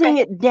tilting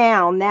it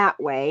down that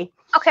way.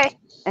 Okay.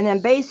 And then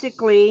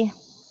basically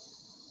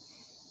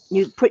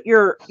you put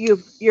your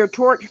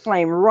torch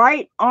flame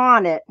right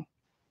on it.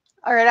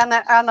 All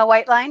right, on the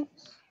white line?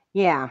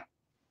 Yeah.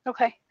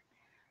 Okay.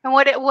 And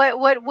what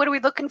are we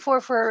looking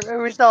for a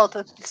result?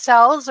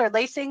 Cells or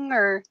lacing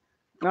or?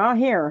 Oh,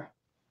 here.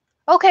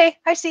 Okay,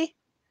 I see.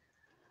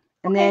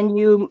 And then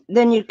you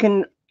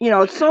can,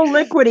 it's so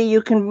liquidy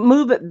you can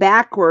move it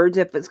backwards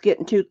if it's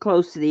getting too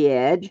close to the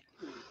edge.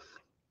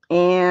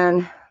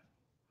 And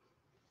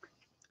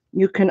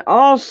you can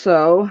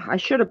also, I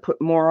should have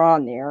put more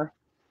on there.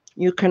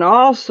 You can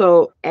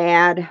also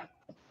add,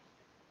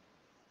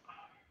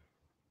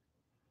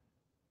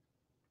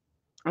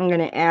 I'm going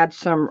to add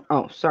some,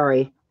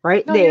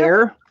 right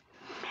there.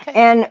 Okay.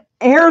 And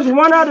here's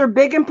one other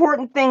big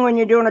important thing when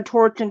you're doing a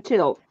torch and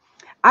tilt.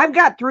 I've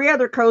got 3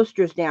 other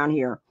coasters down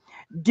here.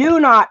 Do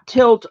not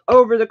tilt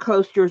over the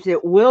coasters.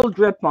 It will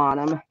drip on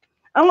them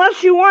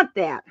unless you want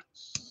that.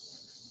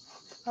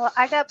 Well,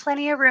 I got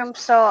plenty of room,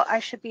 so I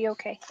should be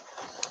okay.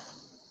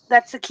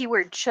 That's the key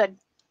word, should.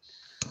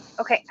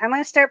 Okay, I'm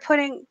going to start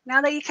putting,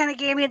 now that you kind of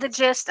gave me the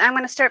gist, I'm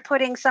going to start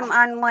putting some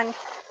on one,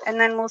 and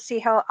then we'll see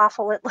how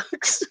awful it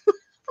looks.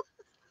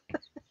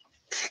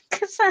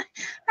 Because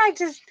I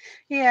just,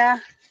 yeah.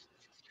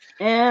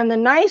 And the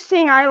nice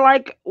thing I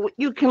like,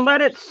 you can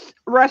let it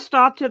rest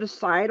off to the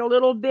side a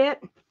little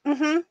bit.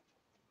 Mm-hmm.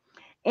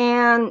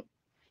 And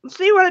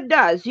see what it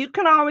does. You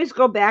can always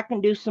go back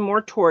and do some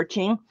more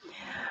torching.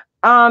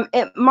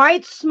 It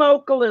might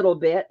smoke a little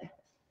bit.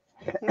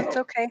 It's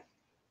okay.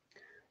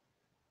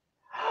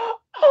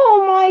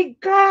 Oh my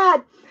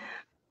God.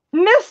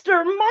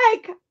 Mr.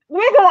 Mike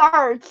Wiggle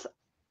Arts.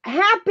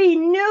 Happy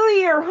New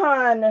Year,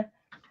 hon.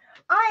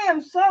 I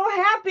am so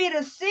happy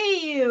to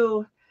see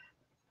you.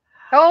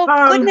 Oh,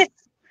 goodness.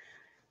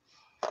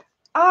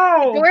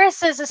 Oh.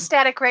 Doris is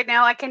ecstatic right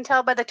now. I can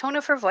tell by the tone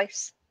of her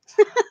voice.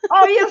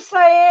 Oh, yes,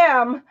 I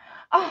am.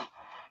 Oh,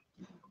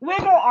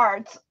 Wiggle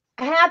Arts.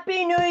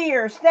 Happy New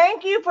Year's.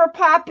 Thank you for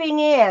popping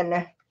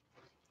in.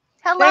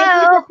 Hello.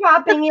 Thank you for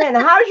popping in.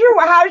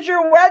 How's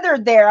your weather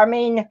there? I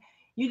mean,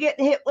 you get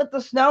hit with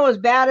the snow as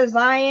bad as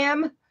I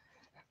am?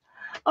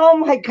 Oh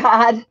my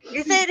God.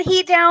 Isn't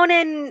he down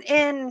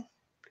in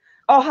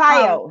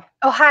Ohio?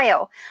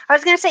 Ohio. I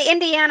was going to say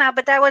Indiana,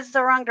 but that was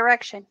the wrong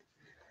direction.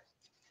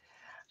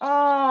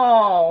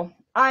 Oh,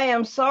 I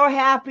am so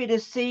happy to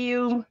see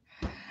you.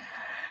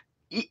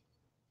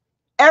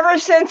 Ever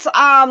since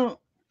I've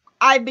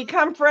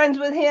become friends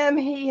with him,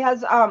 he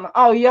has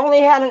you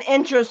only had an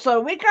inch or so.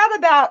 We got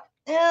about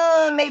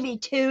maybe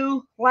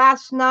 2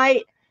 last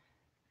night.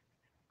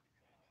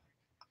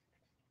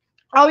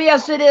 Oh,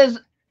 yes, it is.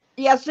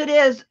 Yes, it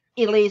is,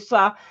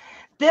 Elisa.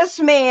 This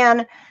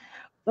man,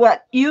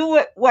 what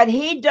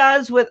he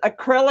does with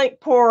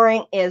acrylic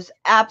pouring is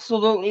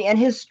absolutely, and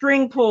his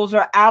string pulls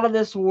are out of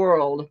this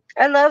world.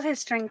 I love his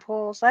string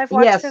pulls. I've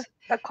watched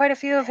quite a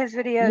few of his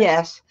videos.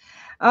 Yes.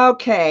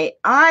 Okay,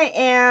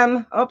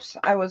 I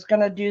was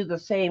going to do the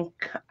same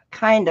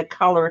kind of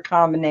color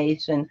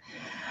combination.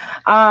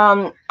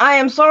 I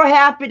am so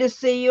happy to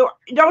see you.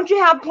 Don't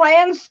you have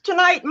plans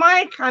tonight,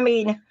 Mike? I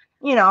mean,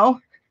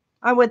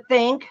 I would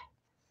think.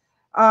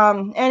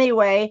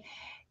 Anyway,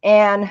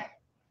 and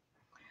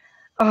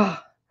I'm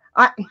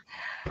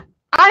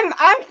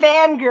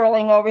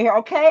fangirling over here,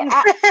 okay?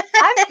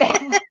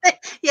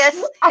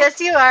 Yes,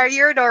 you are.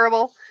 You're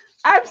adorable.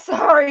 I'm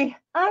sorry.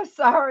 I'm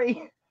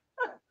sorry,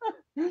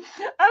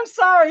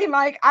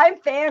 Mike. I'm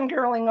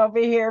fangirling over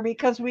here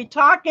because we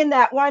talk in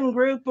that one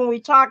group and we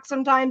talk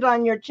sometimes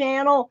on your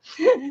channel.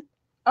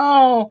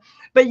 Oh,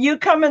 but you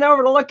coming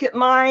over to look at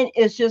mine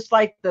is just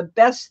like the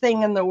best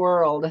thing in the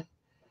world.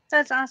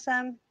 That's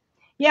awesome.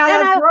 Yeah,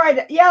 that's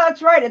right. Yeah,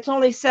 that's right. It's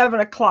only 7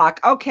 o'clock.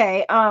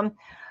 Okay.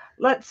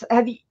 Let's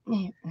have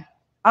you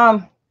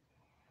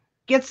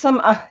get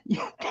some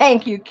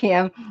thank you,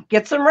 Kim.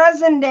 Get some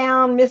resin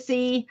down,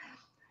 Missy.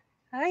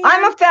 Oh, yeah.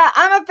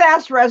 I'm a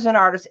fast resin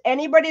artist.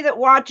 Anybody that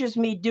watches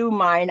me do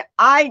mine,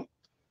 I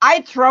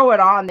throw it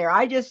on there.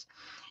 I just,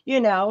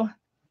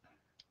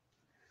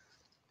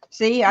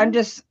 see, I'm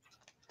just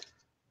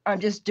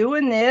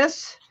doing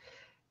this.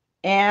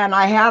 And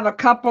I have a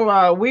couple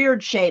of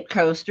weird shaped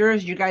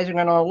coasters. You guys are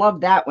going to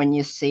love that when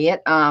you see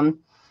it.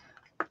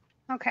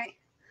 Okay.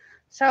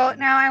 So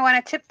now I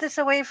want to tip this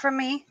away from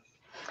me.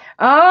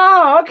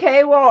 Oh,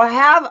 okay. Well,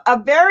 have a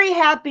very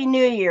happy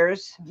New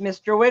Year's,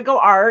 Mr. Wiggle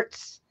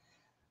Arts.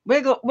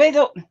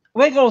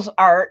 Wiggles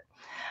Art.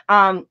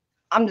 I'm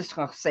just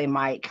going to say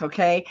Mike,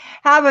 okay?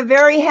 Have a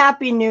very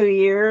happy New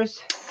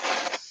Year's.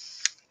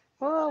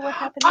 Whoa, what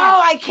happened there?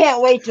 Oh, I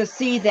can't wait to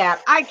see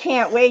that. I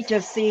can't wait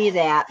to see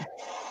that.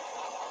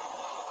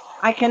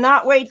 I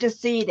cannot wait to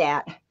see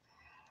that.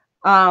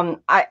 I'm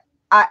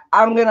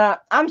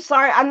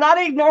sorry, I'm not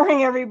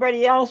ignoring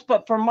everybody else,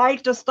 but for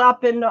Mike to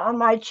stop in on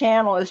my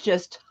channel is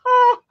just,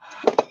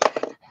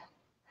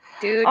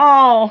 dude.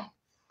 Oh,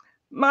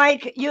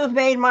 Mike, you have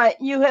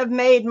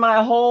made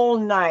my whole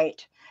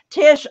night.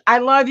 Tish, I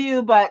love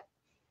you, but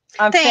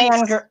I'm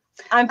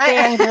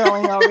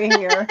fangirling over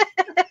here.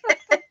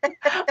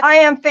 I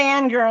am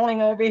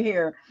fangirling over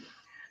here.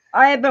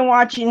 I have been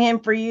watching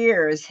him for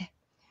years.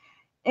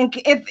 And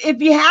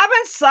if you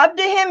haven't subbed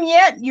to him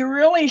yet, you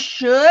really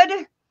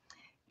should,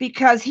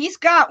 because he's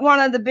got one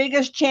of the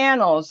biggest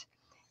channels.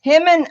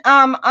 Him and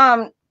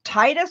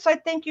Titus, I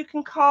think you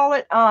can call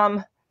it.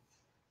 I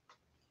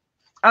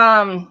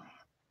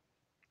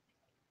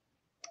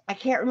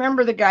can't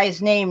remember the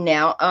guy's name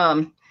now.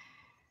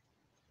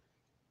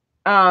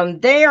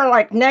 They are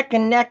like neck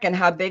and neck in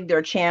how big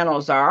their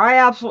channels are. I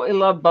absolutely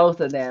love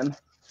both of them.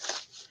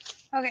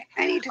 Okay,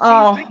 I need to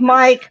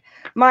change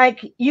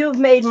Mike, you've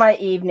made my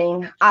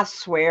evening, I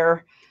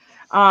swear.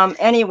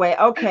 Anyway,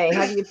 okay,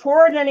 have you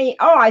poured any?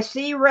 Oh, I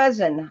see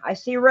resin. I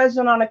see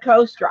resin on a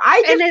coaster.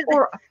 I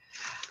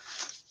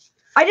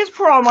just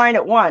pour all mine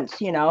at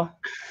once,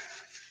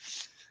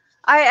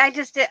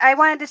 I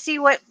wanted to see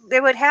what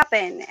it would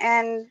happen,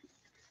 and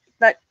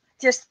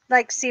just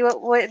like see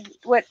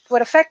what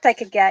effect I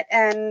could get,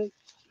 and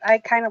I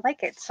kind of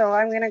like it, so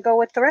I'm gonna go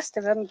with the rest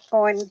of them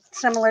going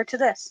similar to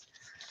this.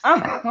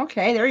 Oh,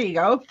 okay, there you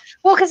go.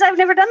 Well, because I've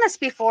never done this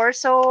before,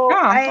 so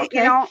I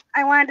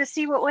wanted to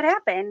see what would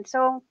happen,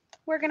 so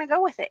we're gonna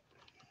go with it.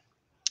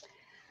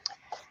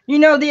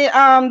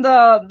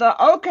 The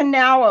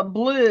Okinawa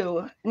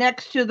blue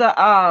next to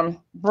the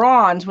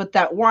bronze with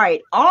that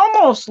white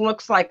almost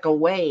looks like a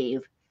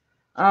wave.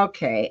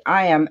 Okay,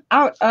 I am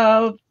out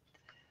of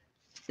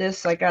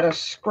this. I gotta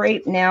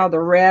scrape now the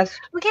rest.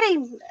 We're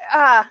getting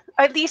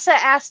Lisa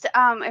asked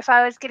if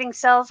I was getting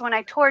cells when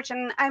I torch,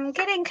 and I'm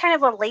getting kind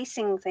of a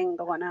lacing thing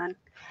going on.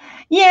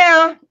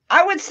 Yeah,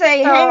 I would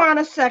say hang on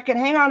a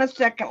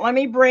second. Let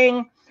me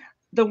bring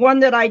the one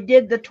that I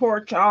did the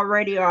torch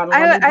already on.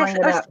 Let me bring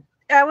it up.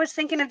 I was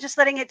thinking of just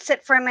letting it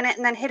sit for a minute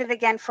and then hit it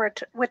again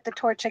with the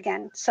torch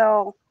again.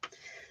 So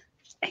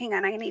hang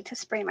on, I need to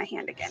spray my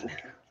hand again.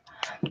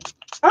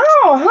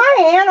 Oh,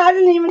 hi, Ann. I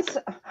didn't even.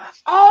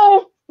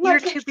 Oh, you're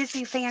too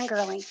busy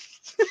fangirling.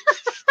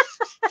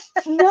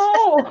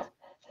 No.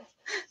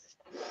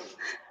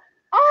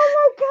 Oh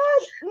my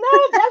God! No,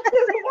 that's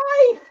his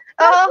wife.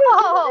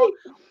 Oh.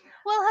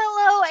 Well,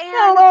 hello, Ann.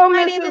 Hello,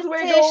 my Mrs. name is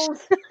Wiggles.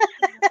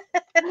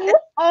 Tish.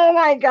 Oh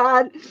my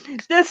God,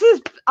 this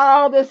is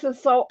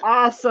so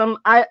awesome.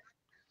 A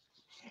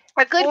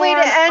good way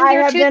to end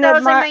your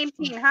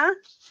 2019, huh?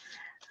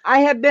 I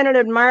have been an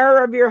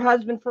admirer of your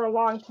husband for a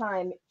long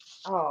time.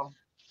 Oh,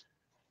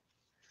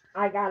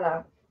 I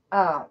gotta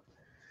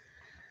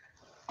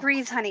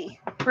breathe, honey.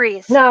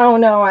 Breathe.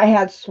 No, I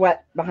had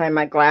sweat behind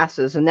my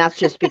glasses, and that's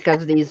just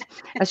because of these.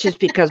 That's just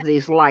because of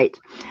these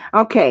lights.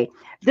 Okay,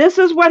 this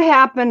is what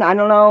happened. I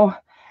don't know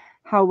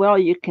how well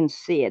you can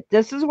see it.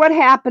 This is what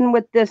happened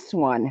with this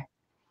one.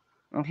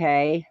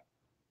 Okay.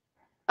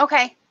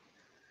 Okay.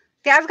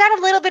 Yeah, I've got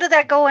a little bit of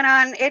that going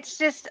on. It's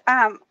just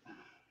I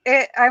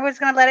was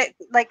gonna let it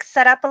like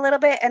set up a little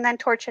bit and then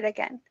torch it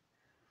again.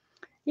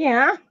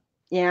 Yeah.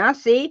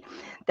 See,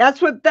 that's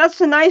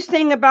the nice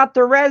thing about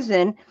the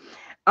resin.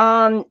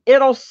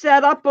 It'll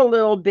set up a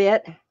little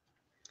bit,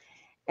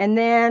 and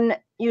then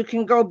you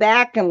can go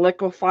back and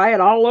liquefy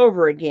it all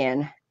over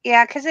again.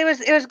 Yeah, because it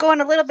was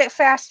going a little bit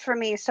fast for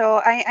me,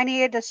 so I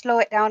needed to slow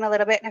it down a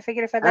little bit, and I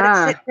figured if I let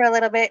it sit for a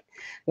little bit,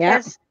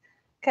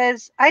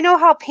 because I know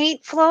how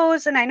paint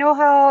flows, and I know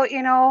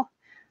how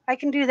I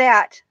can do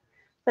that,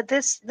 but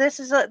this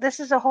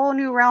is a whole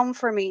new realm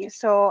for me,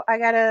 so I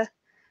gotta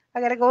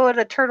go at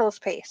a turtle's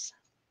pace.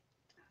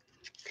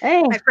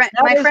 Hey,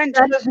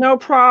 that is no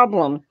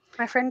problem.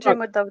 My friend Jim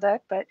would love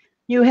that, but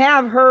you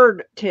have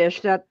heard,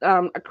 Tish, that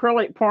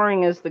acrylic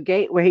pouring is the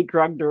gateway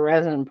drug to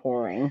resin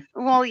pouring.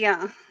 Well,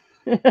 yeah.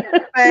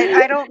 But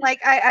I don't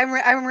like.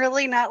 I'm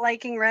really not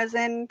liking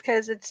resin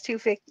because it's too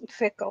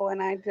fickle,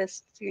 and I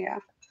just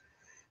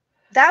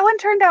That one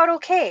turned out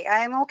okay.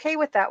 I'm okay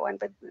with that one,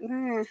 but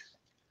I'm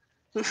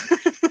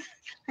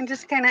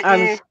just kind of.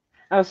 I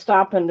was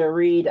stopping to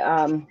read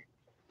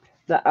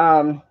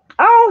the.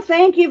 Oh,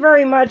 thank you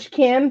very much,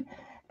 Kim.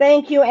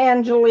 Thank you,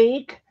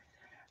 Angelique.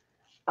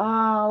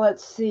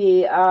 Let's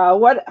see.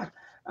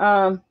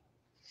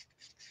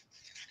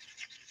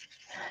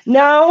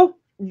 No,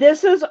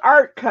 this is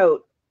Art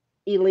Coat,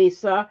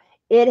 Elisa.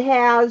 It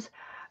has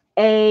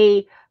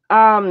a,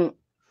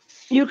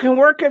 you can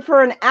work it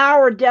for an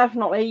hour,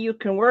 definitely. You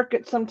can work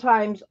it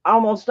sometimes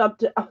almost up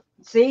to,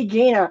 see,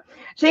 Gina.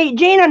 See,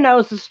 Gina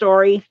knows the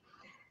story.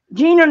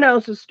 Gina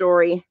knows the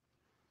story.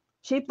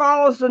 She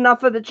follows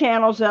enough of the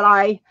channels that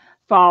I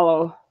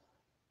follow.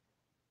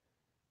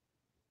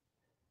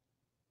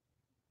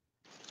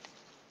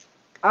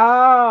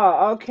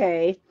 Oh,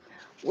 okay.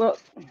 Well,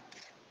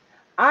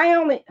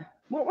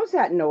 what was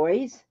that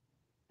noise?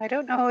 I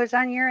don't know. It was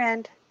on your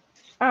end.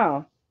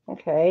 Oh,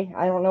 okay.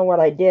 I don't know what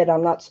I did.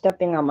 I'm not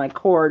stepping on my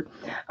cord.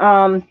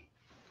 Because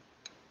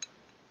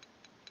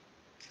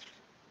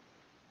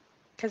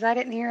I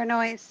didn't hear a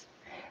noise.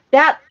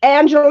 That,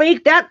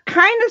 Angelique, that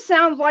kind of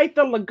sounds like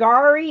the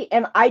Ligari,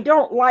 and I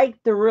don't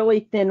like the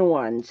really thin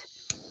ones.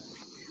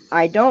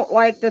 I don't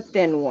like the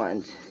thin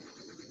ones.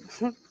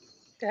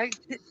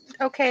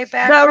 Okay,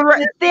 back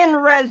the thin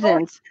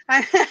resins.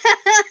 I'm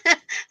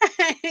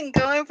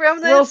going from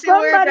the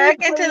sewer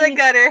back into the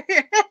gutter.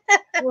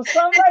 Will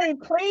somebody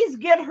please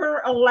get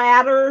her a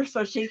ladder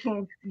so she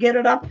can get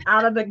it up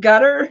out of the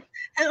gutter?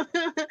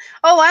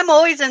 Oh, I'm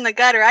always in the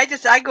gutter.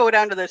 I go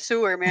down to the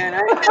sewer, man.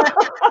 I'm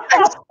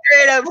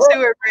straight up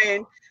sewer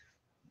brain.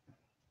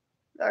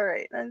 All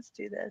right, let's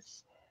do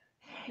this.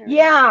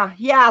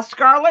 Yeah.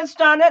 Scarlett's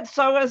done it.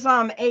 So is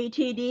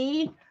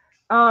ATD.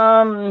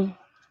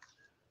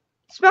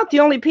 It's about the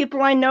only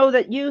people I know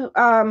that you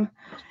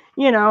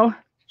know.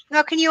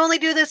 Now, can you only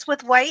do this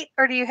with white,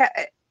 or do you have?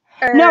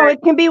 No,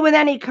 it can be with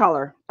any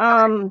color.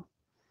 I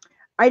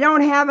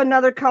don't have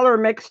another color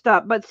mixed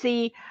up, but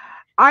see,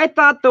 I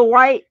thought the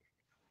white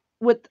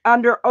with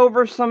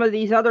over some of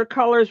these other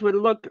colors would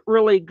look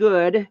really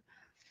good.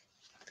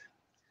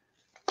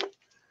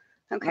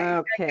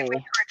 Okay. Get my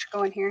torch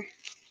going here.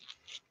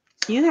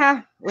 You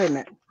have, wait a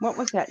minute, what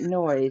was that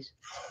noise?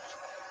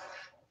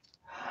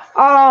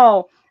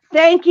 Oh,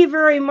 thank you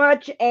very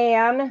much,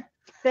 Anne.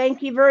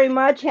 Thank you very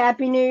much.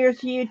 Happy New Year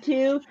to you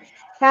too.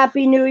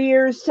 Happy New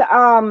Year's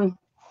to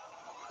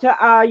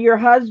your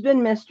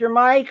husband, Mr.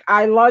 Mike.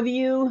 I love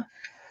you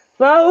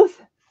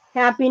both.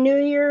 Happy New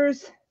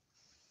Year's.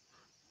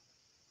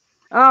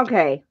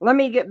 Okay, let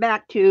me get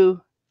back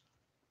to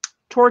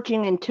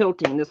torching and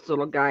tilting this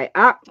little guy.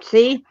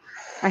 See,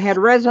 I had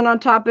resin on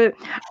top of it.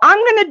 I'm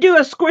going to do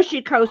a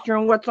squishy coaster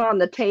on what's on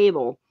the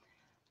table.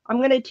 I'm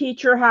going to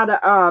teach her how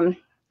to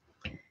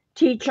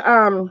teach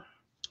her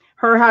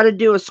how to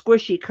do a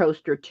squishy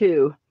coaster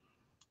too.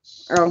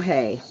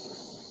 Okay.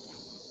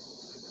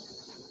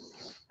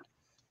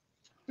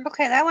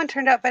 Okay, that one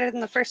turned out better than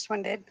the first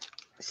one did.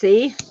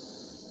 See?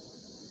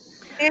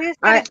 I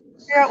just gotta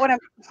figure out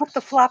what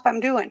the flop I'm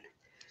doing.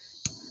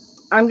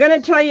 I'm going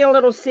to tell you a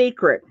little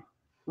secret.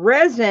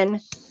 Resin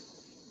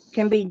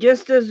can be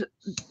just as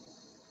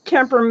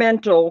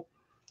temperamental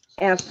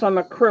as some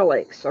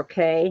acrylics,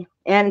 okay?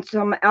 And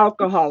some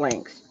alcohol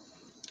inks.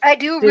 I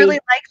do really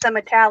like the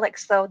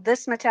metallics though.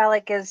 This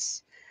metallic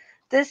is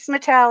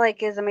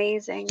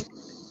amazing.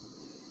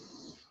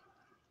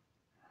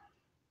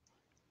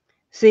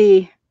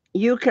 See,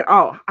 you can,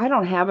 I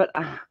don't have it.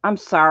 I'm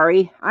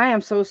sorry. I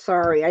am so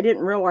sorry. I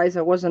didn't realize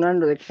I wasn't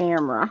under the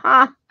camera.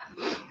 Ha.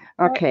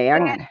 Okay,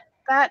 I'm gonna.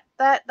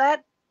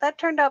 That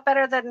turned out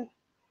better than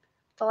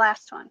the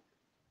last one.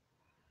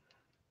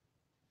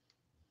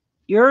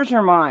 Yours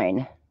or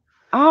mine?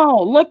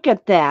 Oh, look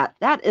at that.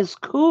 That is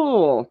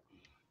cool.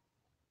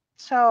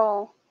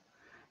 So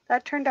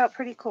that turned out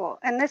pretty cool.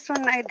 And this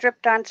one I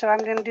dripped on, so I'm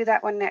going to do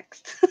that one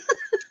next.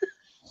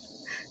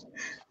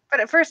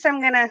 But at first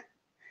I'm going to,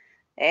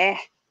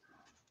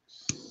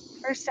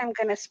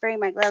 spray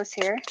my gloves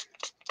here.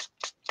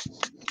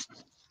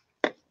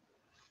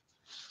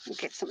 And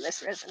get some of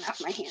this resin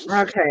off my hands.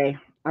 Okay,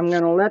 I'm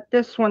going to let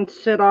this one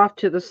sit off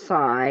to the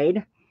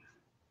side.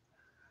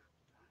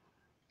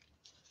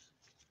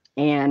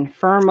 And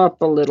firm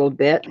up a little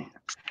bit.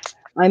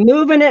 I'm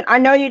moving it. I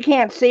know you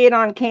can't see it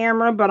on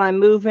camera, but I'm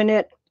moving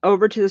it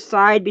over to the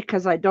side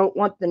because I don't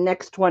want the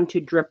next one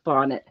to drip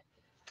on it.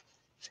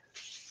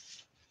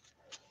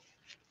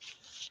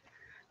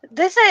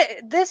 This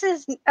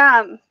is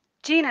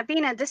Gina,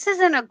 Bina, this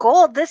isn't a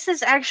gold. This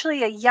is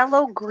actually a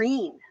yellow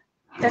green.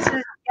 This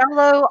is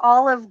yellow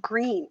olive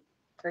green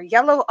or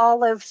yellow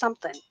olive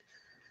something.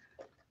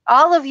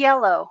 Olive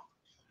yellow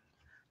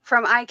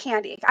from Eye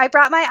Candy. I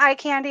brought my eye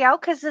candy out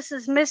because this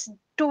is Miss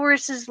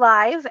Doris's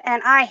live,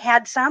 and I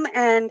had some.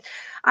 And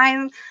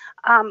I'm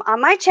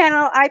on my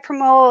channel. I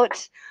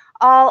promote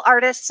all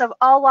artists of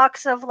all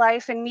walks of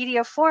life and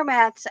media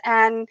formats,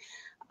 and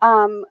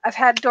I've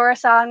had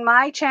Doris on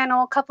my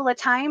channel a couple of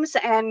times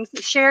and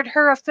shared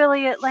her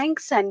affiliate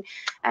links, and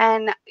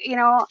you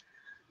know,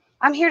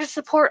 I'm here to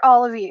support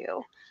all of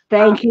you.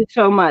 Thank you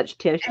so much,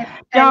 Tish.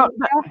 I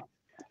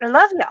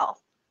love y'all.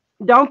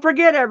 Don't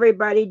forget,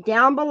 everybody,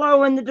 down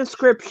below in the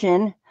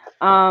description,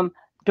 doink,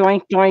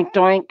 doink,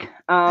 doink.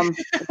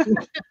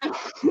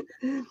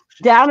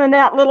 Down in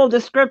that little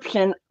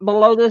description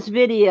below this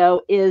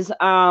video is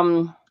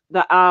the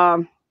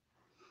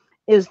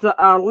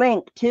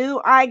link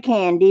to eye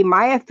candy,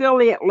 my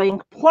affiliate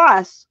link,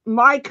 plus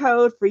my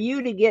code for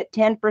you to get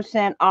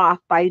 10% off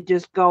by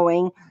just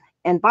going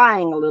and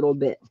buying a little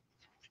bit.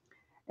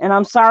 And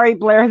I'm sorry,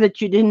 Blair,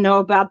 that you didn't know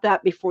about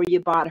that before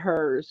you bought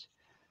hers.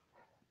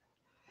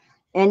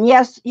 And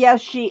yes,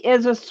 she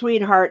is a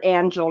sweetheart,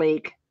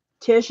 Angelique.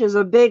 Tish is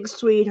a big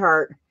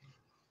sweetheart.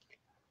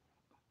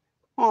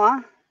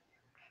 Aw,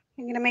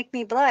 you're going to make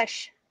me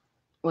blush.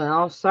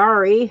 Well,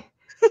 sorry.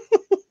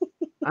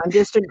 I'm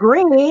just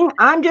agreeing,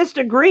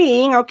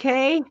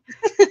 okay?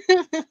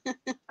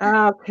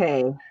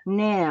 Okay,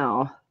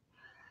 now,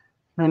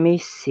 let me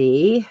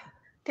see.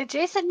 Did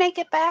Jason make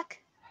it back?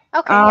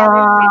 Okay,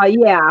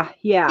 yeah.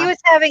 Yeah. He was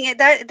having it.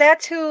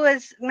 That's who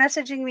was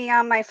messaging me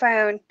on my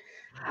phone.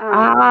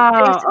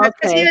 Okay.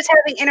 Because he was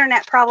having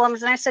internet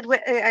problems, and I said,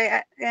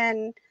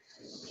 and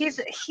he's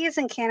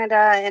in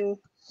Canada, and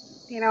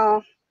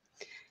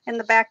in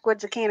the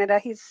backwoods of Canada.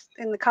 He's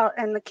in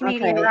the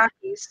Canadian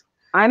Rockies.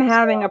 I'm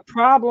having a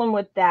problem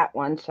with that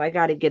one, so I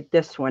got to get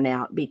this one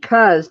out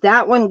because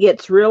that one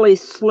gets really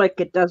slick.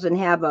 It doesn't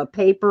have a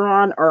paper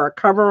on or a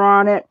cover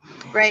on it.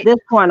 Right. This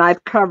one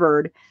I've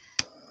covered.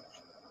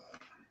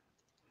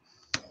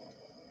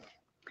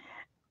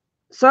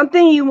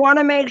 Something you want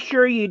to make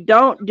sure you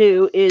don't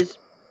do is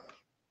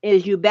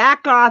you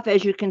back off.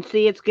 As you can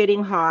see, it's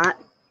getting hot.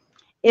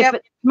 If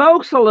it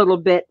smokes a little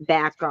bit,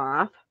 back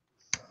off.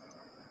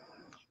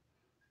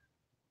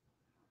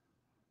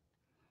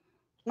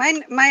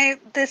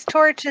 This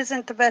torch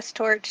isn't the best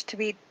torch to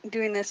be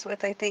doing this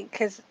with, I think,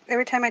 because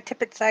every time I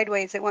tip it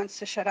sideways, it wants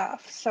to shut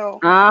off. So.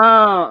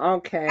 Oh,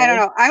 okay. I don't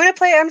know. I'm gonna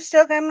play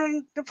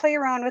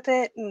around with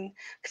it, and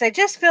because I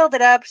just filled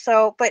it up.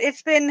 So, but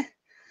it's been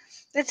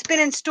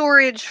in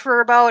storage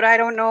for about, I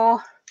don't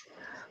know,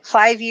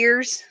 5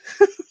 years.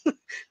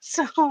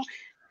 So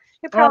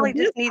it probably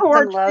just needs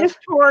some love. This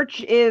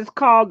torch is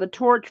called the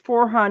Torch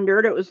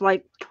 400. It was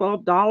like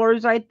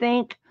 $12, I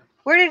think.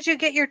 Where did you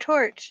get your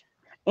torch?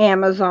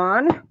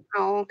 Amazon.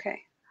 Oh, okay.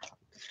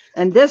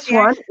 And this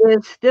one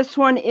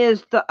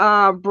is the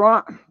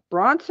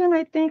Bronson,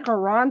 I think, or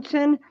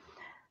Ronson.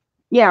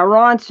 Yeah,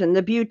 Ronson,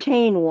 the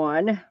butane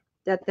one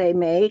that they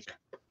make.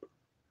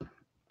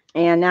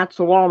 And that's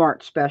a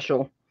Walmart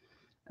special.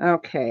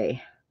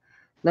 Okay.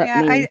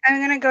 I'm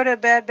going to go to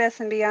Bed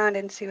Bath & Beyond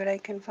and see what I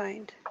can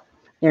find.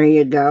 There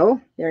you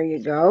go.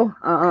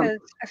 Because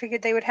I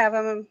figured they would have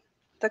them,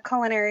 the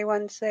culinary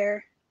ones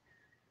there.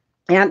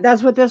 And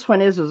that's what this one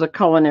is a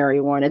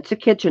culinary one. It's a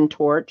kitchen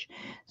torch.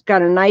 It's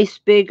got a nice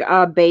big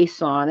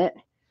base on it.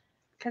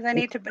 Because I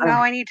need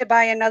to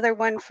buy another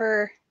one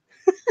for...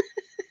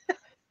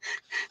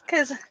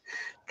 Because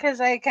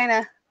I kind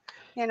of,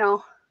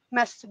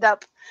 messed it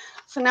up.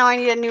 So now I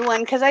need a new one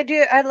because I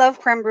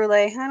love creme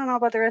brulee. I don't know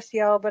about the rest of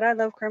y'all, but I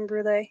love creme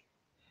brulee.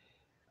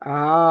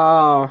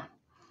 Oh.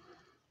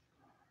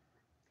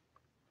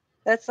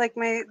 I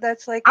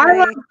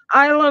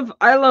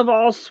love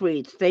all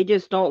sweets. They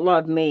just don't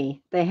love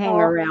me. They hang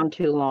around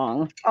too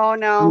long. Oh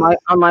no.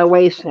 On my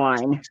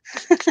waistline.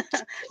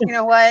 You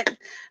know what?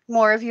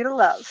 More of you to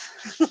love.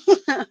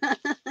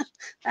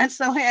 That's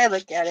the way I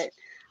look at it.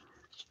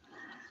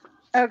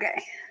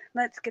 Okay.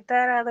 Let's get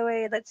that out of the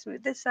way. Let's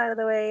move this out of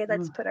the way.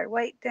 Let's put our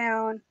white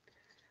down.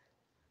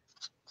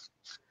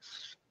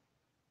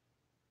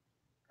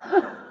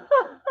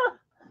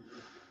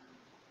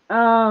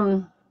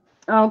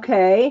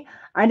 Okay.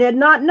 I did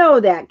not know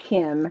that,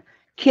 Kim.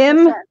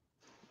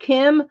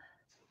 Kim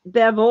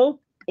Bevel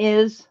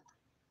is,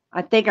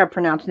 I think I'm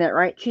pronouncing that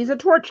right. She's a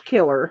torch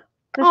killer.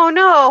 Oh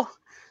no.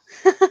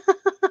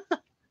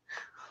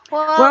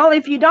 Well,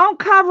 if you don't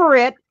cover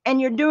it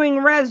and you're doing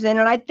resin,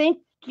 and I think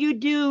you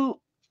do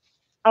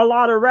a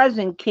lot of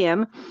resin,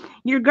 Kim,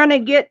 you're gonna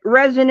get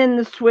resin in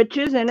the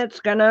switches, and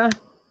it's gonna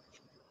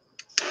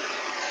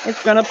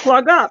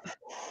plug up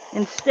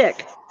and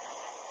stick.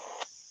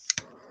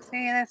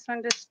 See, this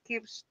one just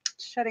keeps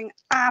shutting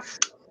off.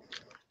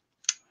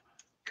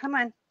 Come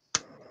on.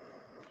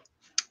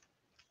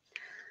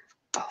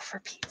 Oh, for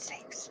Pete's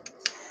sakes.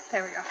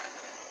 There we go.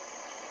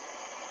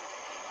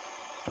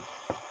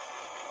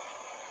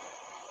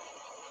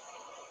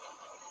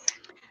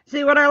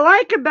 See, what I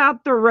like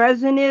about the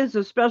resin is,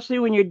 especially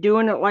when you're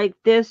doing it like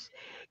this,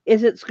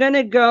 is it's going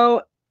to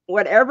go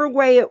whatever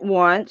way it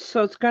wants.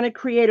 So it's going to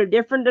create a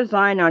different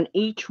design on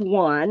each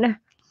one.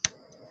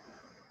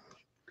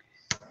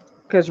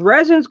 Because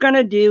resin's going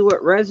to do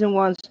what resin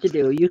wants to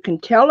do. You can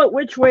tell it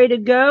which way to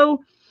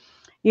go.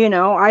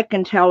 I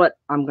can tell it,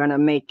 I'm going to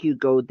make you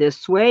go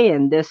this way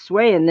and this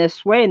way and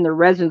this way. And the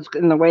resin's,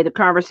 and the way the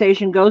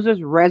conversation goes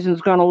is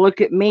resin's going to look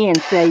at me and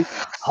say,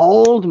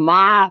 hold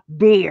my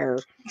beer.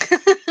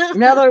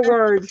 In other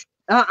words,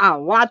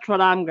 watch what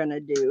I'm going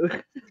to do.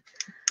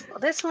 Well,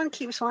 this one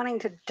keeps wanting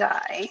to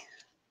die.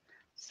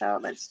 So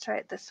let's try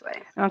it this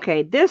way.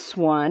 Okay, this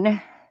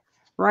one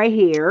right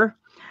here,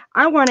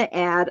 I want to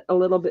add a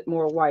little bit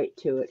more white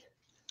to it.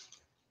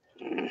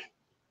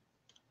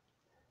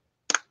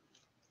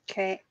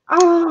 Okay.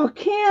 Oh,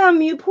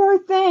 Kim, you poor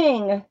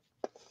thing.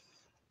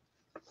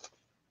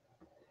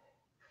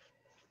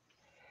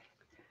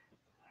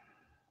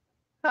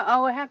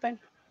 Uh-oh, what happened?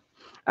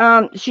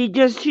 She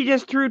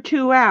just threw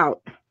 2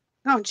 out.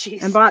 Oh,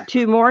 jeez. And bought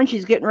 2 more, and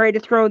she's getting ready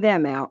to throw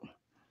them out.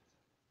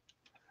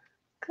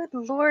 Good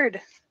Lord.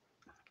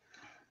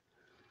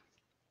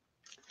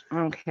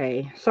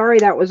 Okay. Sorry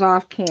that was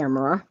off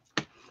camera.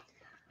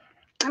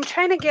 I'm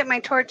trying to get my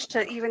torch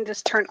to even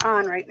just turn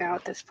on right now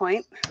at this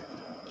point.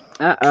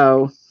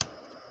 Uh-oh.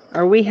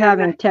 Are we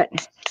having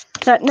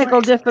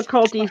technical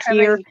difficulties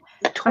here?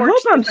 I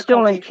hope I'm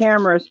still in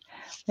cameras.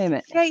 Wait a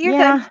minute. Yeah, you're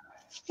good.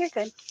 You're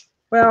good.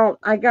 Well,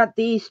 I got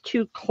these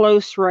 2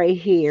 close right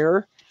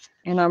here,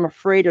 and I'm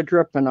afraid of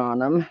dripping on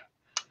them.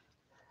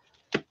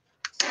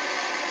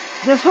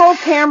 This whole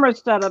camera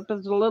setup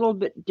is a little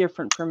bit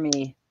different for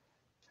me.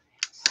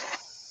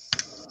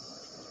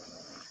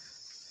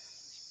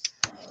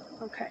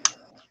 Okay.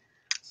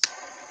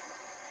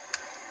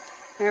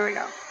 There we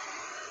go.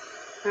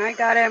 I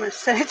got it. I'm going to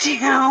set it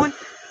down.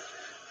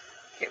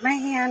 Get my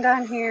hand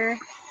on here.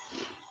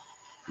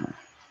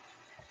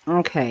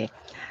 Okay.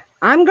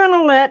 I'm going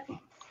to let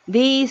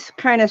these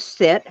kind of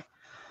sit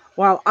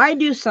while I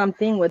do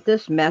something with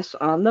this mess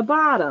on the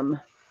bottom.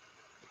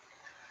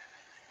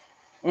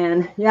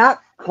 And, yep,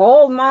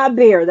 hold my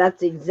beer.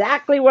 That's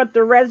exactly what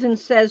the resin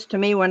says to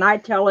me when I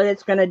tell it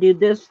it's going to do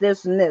this,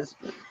 this, and this.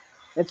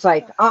 It's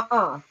like,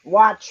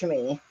 watch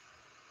me.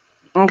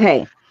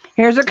 Okay,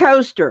 here's a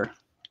coaster.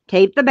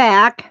 Tape the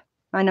back.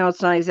 I know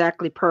it's not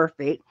exactly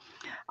perfect.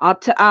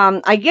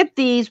 I get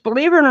these,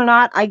 believe it or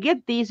not, I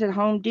get these at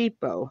Home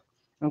Depot.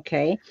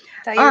 Okay.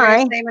 Thought you were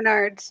going to say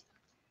Menards.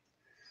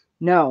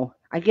 No,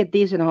 I get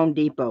these at Home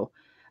Depot.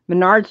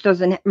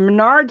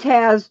 Menards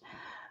has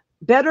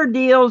better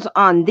deals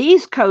on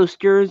these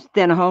coasters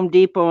than Home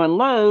Depot and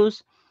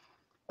Lowe's,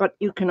 but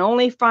you can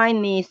only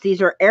find these.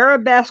 These are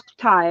arabesque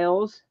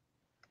tiles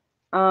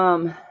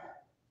that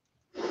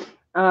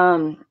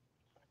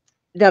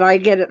I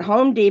get at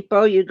Home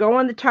Depot. You go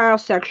in the tile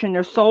section.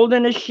 They're sold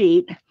in a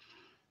sheet.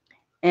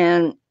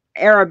 And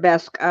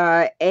arabesque,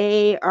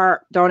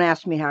 don't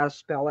ask me how to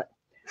spell it.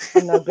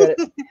 I'm not good at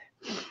it.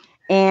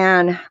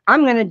 And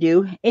I'm going to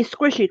do a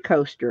squishy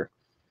coaster.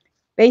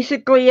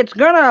 Basically, it's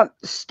going to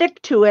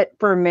stick to it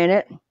for a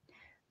minute,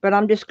 but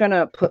I'm just going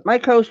to put my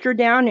coaster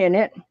down in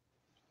it.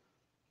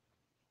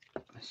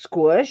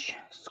 Squish,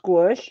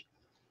 squish,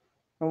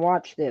 and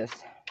watch this.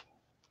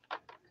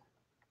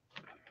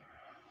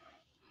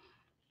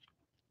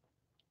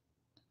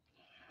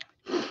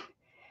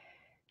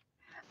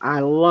 I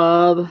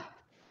love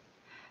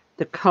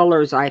the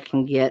colors I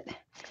can get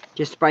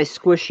just by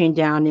squishing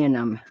down in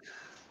them.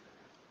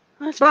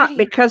 But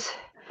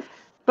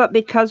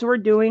because we're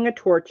doing a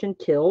torch and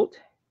tilt,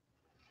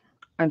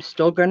 I'm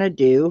still going to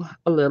do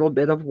a little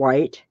bit of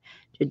white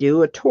to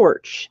do a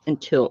torch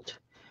and tilt.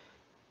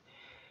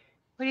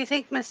 What do you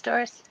think, Miss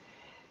Doris?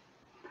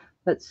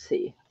 Let's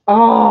see.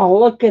 Oh,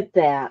 look at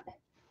that.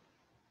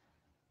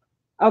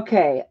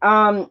 Okay.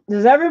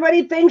 Does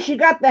everybody think she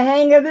got the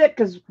hang of it?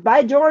 Because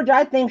by George,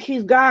 I think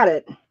she's got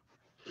it.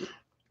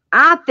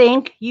 I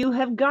think you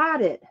have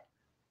got it.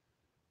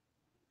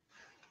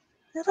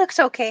 It looks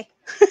okay.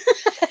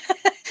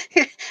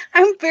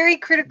 I'm very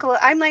critical.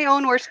 I'm my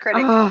own worst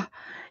critic.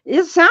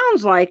 It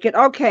sounds like it.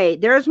 Okay,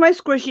 there's my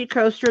squishy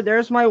coaster.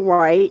 There's my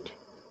white.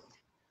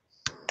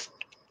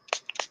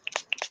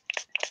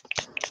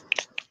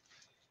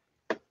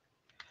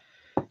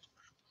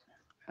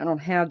 I don't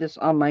have this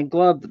on my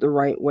glove the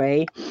right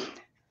way.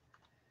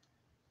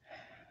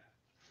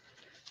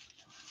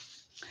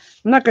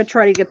 I'm not going to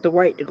try to get the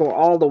white to go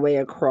all the way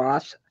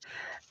across.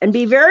 And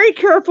be very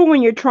careful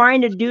when you're trying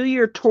to do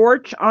your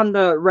torch on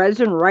the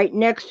resin right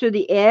next to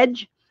the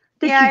edge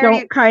that you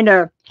don't kind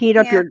of heat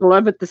up your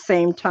glove at the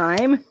same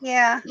time.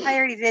 Yeah, I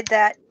already did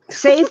that.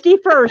 Safety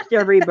first,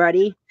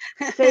 everybody.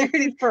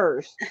 Safety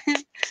first.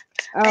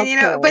 Okay.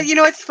 And but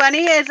what's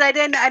funny is I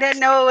didn't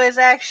know it was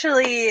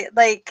actually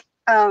like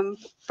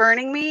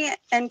burning me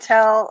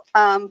until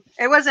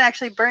it wasn't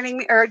actually burning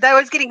me, or that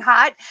was getting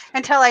hot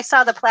until I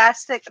saw the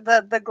plastic,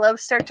 the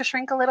gloves start to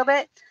shrink a little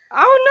bit.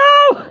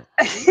 Oh no!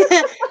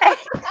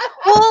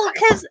 Well,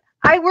 because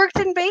I worked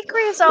in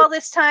bakeries all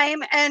this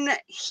time, and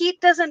heat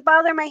doesn't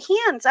bother my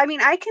hands. I mean,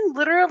 I can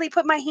literally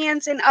put my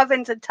hands in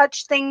ovens and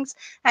touch things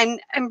and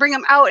bring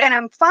them out, and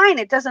I'm fine.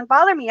 It doesn't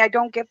bother me. I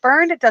don't get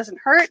burned. It doesn't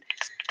hurt.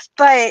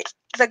 But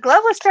the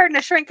glove was starting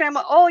to shrink, and I'm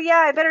like, oh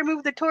yeah, I better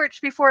move the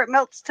torch before it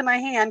melts to my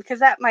hand, because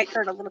that might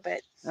hurt a little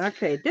bit.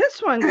 Okay,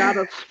 this one got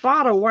a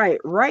spot of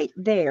white right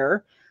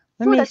there.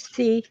 Let me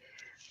see.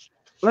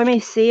 Let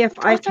me see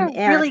if I can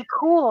add. Really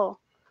cool.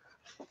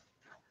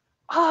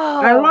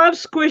 Oh, I love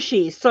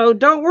squishies, so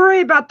don't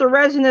worry about the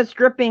resin that's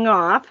dripping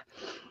off,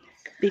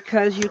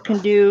 because you can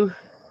do.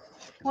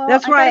 Well,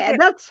 that's why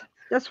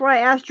I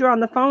asked you on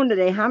the phone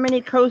today. How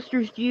many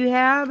coasters do you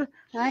have?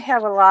 I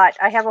have a lot.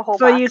 I have a whole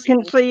box.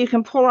 So you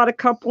can pull out a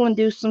couple and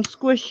do some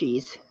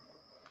squishies.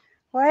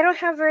 Well, I don't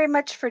have very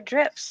much for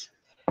drips.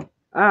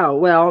 Oh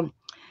well,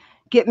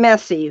 get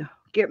messy.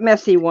 Get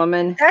messy,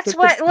 woman. That's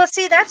what. Well,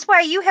 see, that's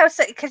why you have,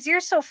 because you're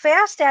so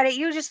fast at it.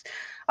 You just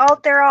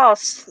out there all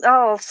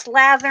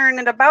slathering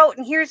it about,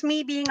 and here's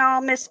me being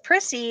all Miss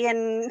Prissy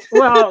and.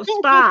 Well,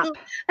 stop.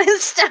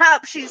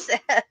 Stop, she says.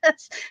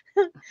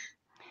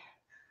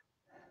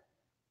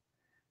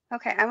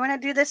 Okay, I'm gonna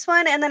do this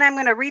one, and then I'm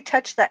gonna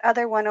retouch that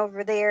other one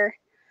over there.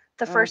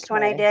 The first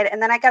one I did, and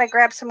then I gotta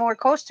grab some more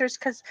coasters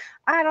because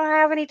I don't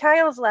have any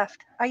tiles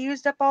left. I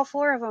used up all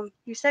 4 of them.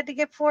 You said to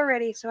get 4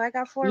 ready, so I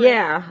got 4 ready.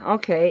 Yeah,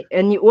 okay.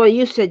 And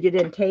you said you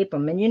didn't tape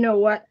them, and you know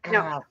what?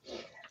 No.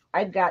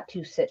 I've got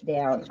to sit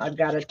down. I've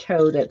got a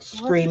toe that's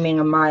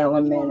screaming a mile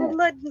a minute.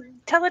 Well,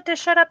 tell it to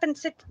shut up and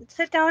sit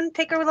down,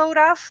 take her load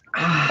off.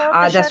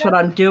 That's what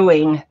I'm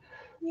doing.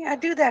 Yeah,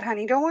 do that,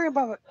 honey. Don't worry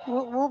about it.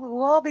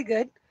 We'll all be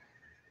good.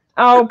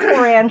 Oh,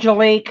 poor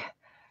Angelique.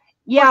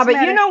 Yeah, but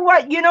you know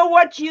what? You know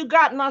what you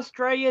got in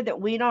Australia that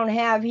we don't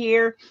have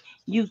here?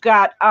 You've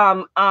got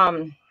Color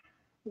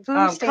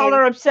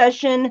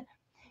Obsession.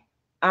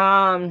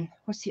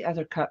 What's the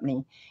other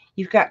company?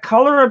 You've got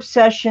Color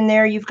Obsession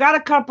there. You've got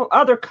a couple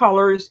other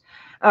color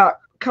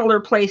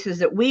places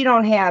that we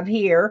don't have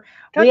here.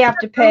 We have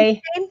to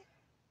pay.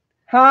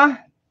 Huh?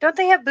 Don't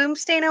they have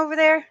Boomstain over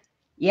there?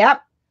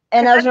 Yep.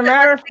 And as a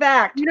matter of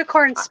fact,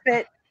 unicorn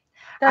spit.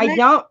 I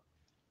don't.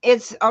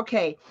 It's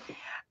okay.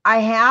 I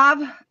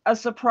have a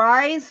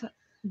surprise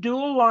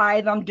dual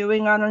live I'm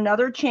doing on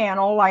another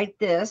channel like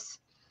this,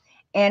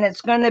 and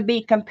it's going to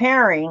be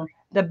comparing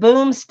the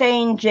Boom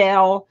Stain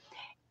gel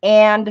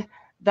and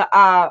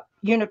the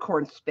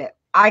unicorn spit.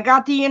 I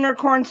got the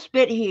unicorn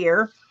spit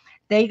here.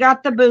 They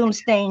got the Boom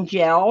Stain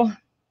gel.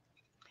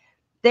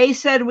 They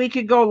said we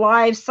could go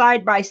live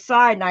side by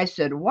side, and I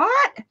said,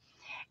 what?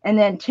 And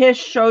then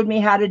Tish showed me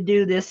how to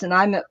do this, and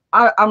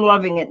I'm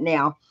loving it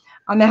now.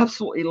 I'm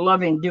absolutely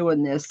loving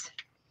doing this.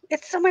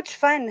 It's so much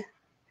fun.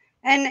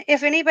 And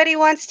if anybody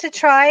wants to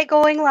try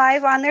going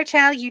live on their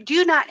channel, you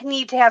do not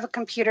need to have a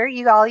computer.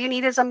 All you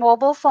need is a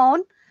mobile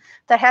phone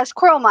that has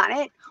Chrome on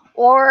it.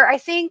 Or I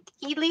think,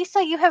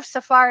 Elisa, you have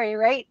Safari,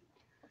 right?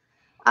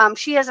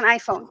 She has an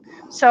iPhone.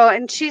 So,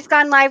 and she's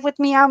gone live with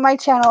me on my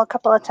channel a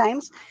couple of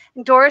times.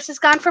 And Doris has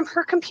gone from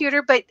her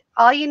computer, but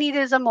all you need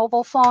is a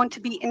mobile phone to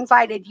be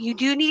invited. You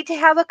do need to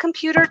have a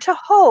computer to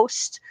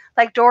host,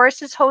 like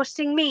Doris is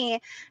hosting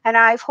me, and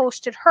I've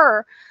hosted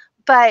her.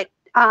 But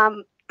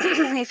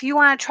if you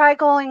want to try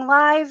going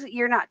live,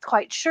 you're not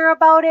quite sure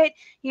about it,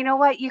 you know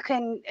what? You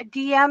can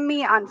DM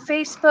me on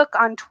Facebook,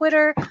 on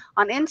Twitter,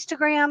 on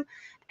Instagram,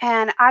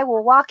 and I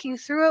will walk you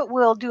through it.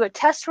 We'll do a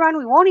test run.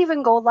 We won't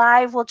even go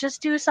live. We'll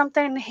just do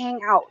something and hang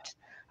out.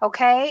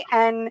 Okay.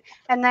 And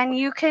then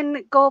you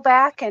can go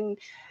back and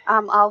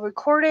I'll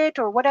record it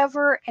or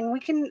whatever. And we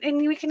can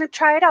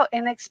try it out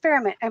and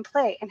experiment and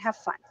play and have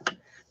fun,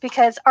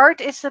 because art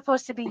is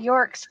supposed to be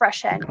your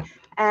expression,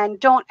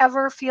 and don't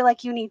ever feel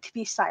like you need to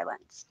be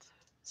silenced.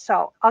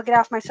 So I'll get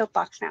off my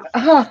soapbox now.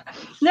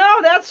 No,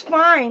 that's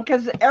fine,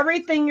 because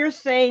everything you're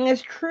saying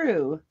is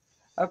true.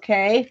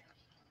 Okay.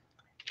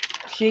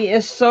 She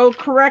is so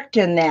correct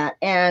in that.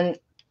 And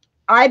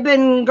I've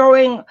been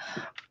going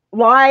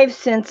live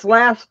since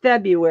last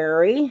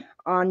February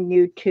on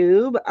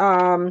YouTube.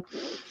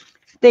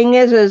 Thing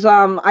is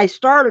I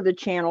started the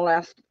channel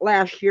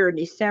last year in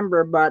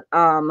December, but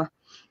I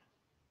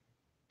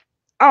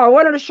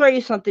wanted to show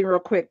you something real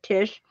quick,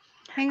 Tish.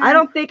 I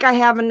don't think I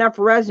have enough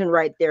resin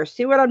right there.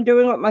 See what I'm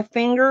doing with my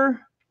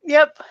finger?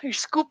 Yep, you're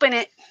scooping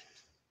it.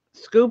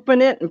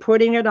 Scooping it and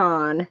putting it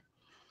on.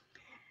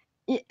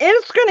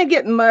 It's going to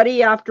get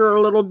muddy after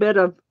a little bit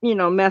of,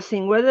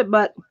 messing with it,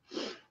 but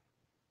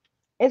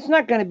it's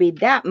not going to be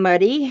that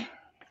muddy.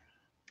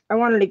 I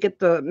wanted to get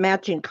the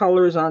matching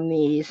colors on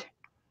these.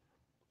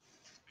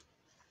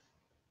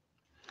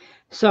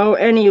 So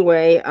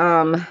anyway,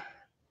 I'm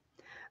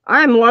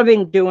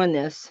loving doing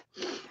this.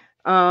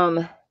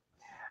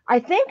 I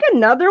think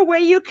another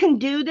way you can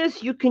do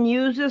this, you can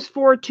use this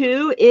for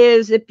too,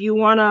 is if you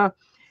want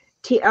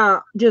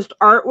to just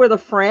art with a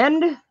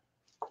friend.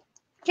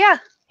 Yeah.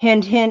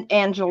 Hint, hint,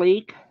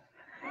 Angelique.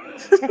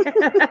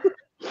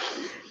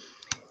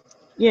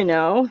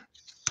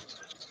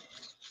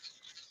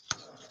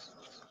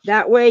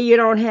 That way you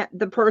don't have,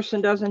 the person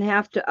doesn't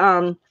have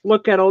to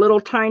look at a little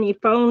tiny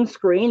phone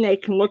screen. They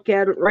can look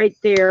at it right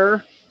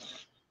there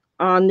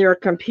on their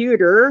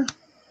computer.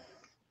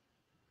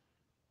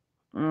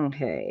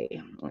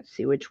 Okay, let's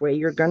see which way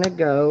you're going to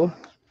go.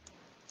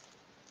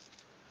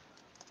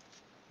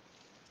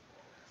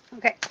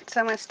 Okay, so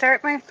I'm going to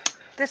start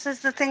this is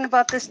the thing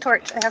about this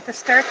torch. I have to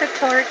start the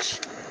torch.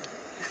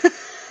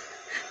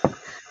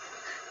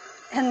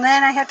 And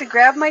then I have to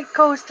grab my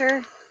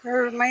coaster,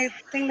 or my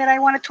thing that I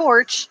want to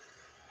torch.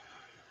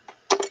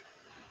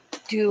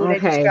 Dude, okay. I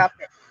just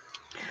dropped it.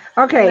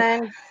 Okay.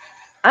 Then,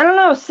 I don't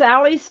know if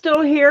Sally's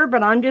still here,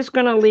 but I'm just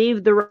going to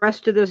leave the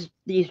rest of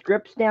these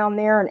drips down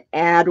there and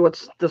add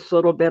this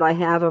little bit I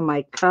have in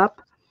my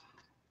cup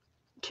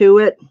to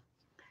it.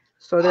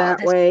 So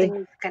that way. This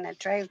thing's going to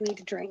drive me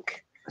to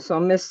drink. So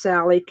Miss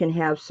Sally can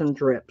have some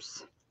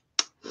drips.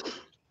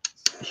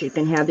 She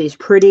can have these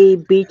pretty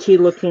beachy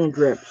looking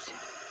drips.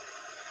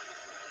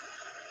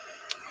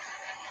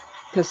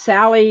 Because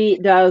Sally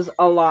does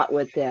a lot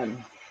with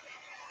them.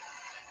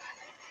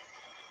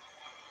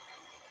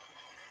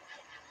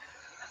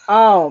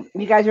 Oh,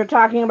 you guys are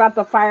talking about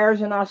the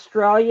fires in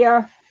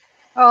Australia?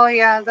 Oh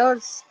yeah,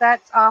 that's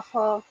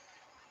awful.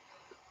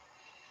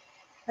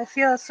 I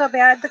feel so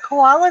bad. The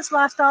koalas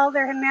lost all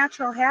their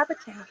natural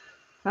habitat.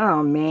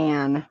 Oh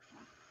man.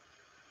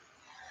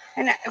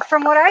 And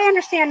from what I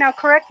understand now,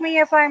 correct me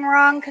if I'm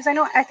wrong, because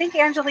I think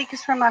Angelique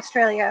is from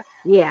Australia.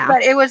 Yeah.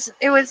 But it was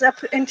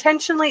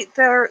intentionally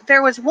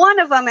there was one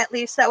of them at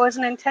least that was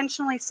an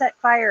intentionally set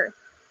fire,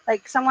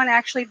 like someone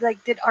actually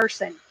like did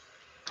arson.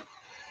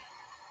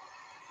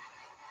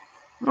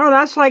 Well,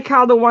 that's like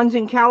how the ones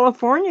in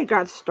California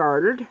got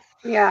started.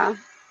 Yeah,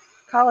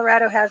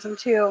 Colorado has them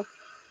too.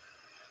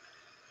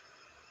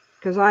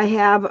 Because I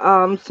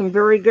have some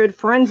very good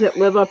friends that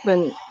live up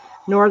in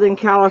Northern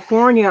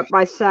California, up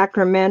by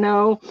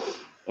Sacramento,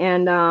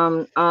 and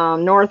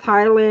North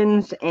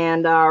Highlands,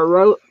 and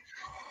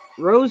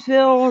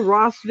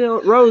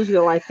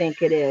Roseville, I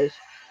think it is.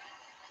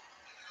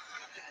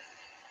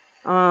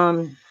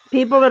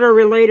 People that are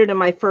related to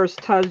my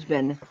first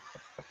husband,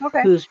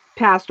 Okay. who's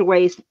passed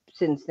away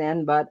since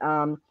then, but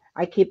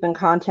I keep in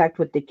contact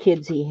with the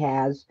kids he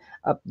has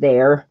up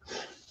there.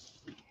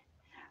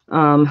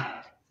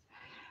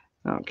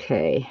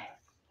 Okay.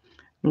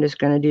 I'm just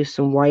going to do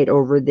some white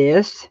over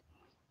this.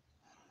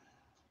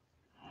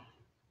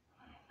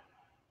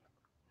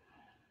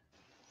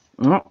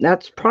 Oh,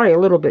 that's probably a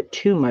little bit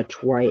too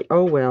much white.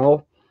 Oh,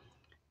 well.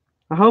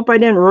 I hope I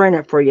didn't ruin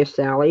it for you,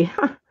 Sally.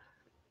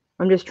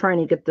 I'm just trying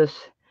to get this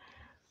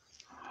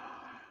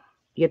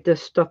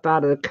stuff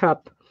out of the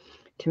cup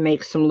to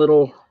make some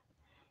little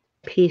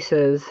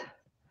pieces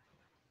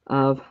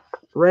of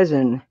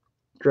resin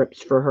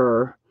drips for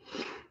her.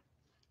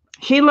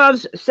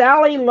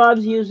 Sally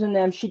loves using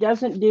them. She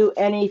doesn't do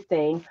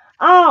anything.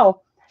 Oh,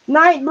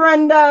 night,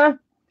 Brenda.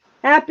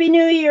 Happy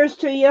New Year's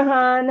to you,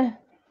 hon.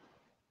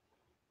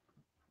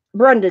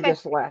 Brenda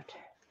just left.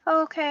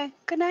 Okay.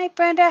 Good night,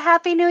 Brenda.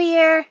 Happy New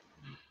Year.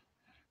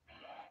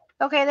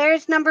 Okay,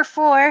 there's number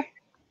 4.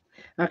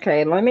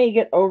 Okay, let me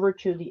get over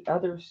to the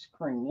other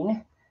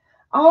screen.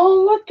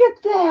 Oh, look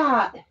at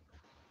that.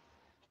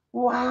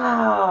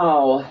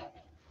 Wow.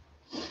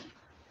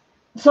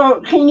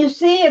 So can you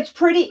see it's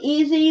pretty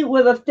easy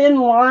with a thin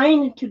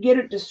line to get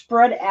it to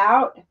spread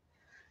out?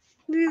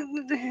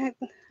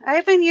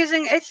 I've been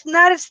using, it's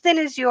not as thin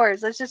as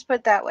yours. Let's just put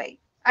it that way.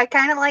 I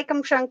kind of like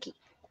them chunky.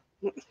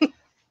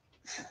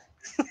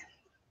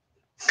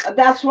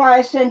 That's why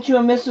I sent you a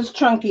Mrs.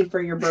 Chunky for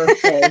your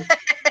birthday.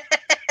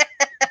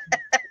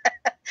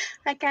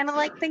 I kind of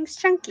like things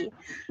chunky.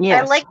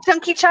 Yes. I like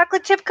chunky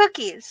chocolate chip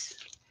cookies.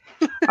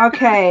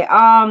 Okay.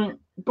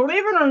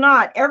 Believe it or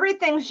not,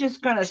 everything's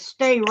just going to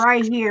stay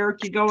right here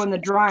to go in the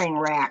drying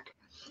rack.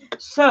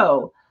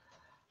 So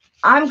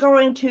I'm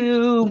going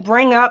to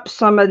bring up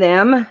some of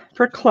them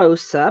for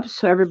close-up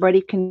so everybody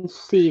can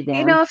see them.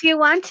 You know, if you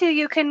want to,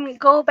 you can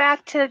go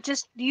back to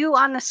just you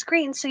on the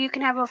screen so you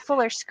can have a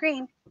fuller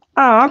screen.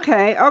 Oh,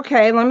 okay.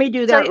 Okay, let me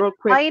do that real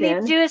quick. All you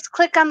need to do is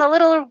click on the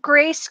little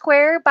gray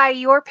square by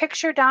your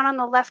picture down on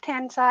the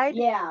left-hand side.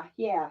 Yeah,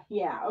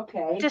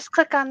 okay. Just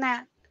click on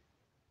that.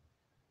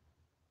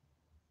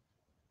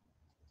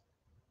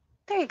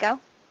 There you go.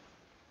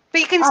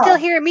 But you can still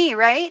hear me,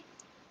 right?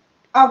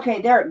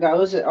 Okay, there it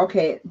goes.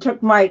 Okay, it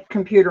took my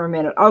computer a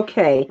minute.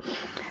 Okay,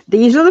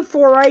 these are the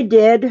 4 I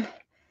did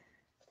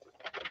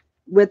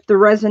with the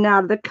resin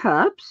out of the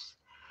cups.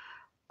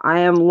 I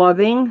am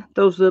loving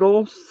those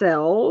little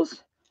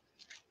cells.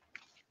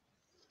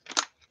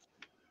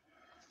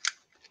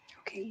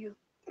 Okay,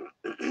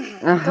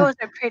 those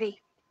are pretty.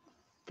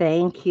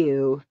 Thank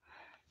you.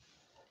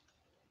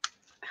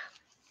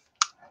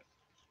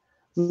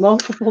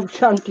 Multiple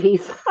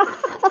chunkies.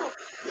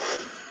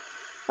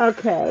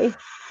 Okay.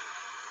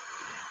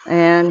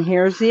 And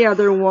here's the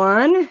other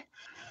one.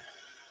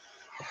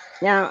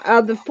 Now,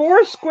 of the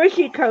 4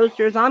 squishy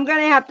coasters, I'm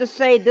going to have to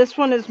say this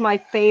one is my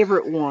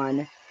favorite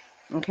one.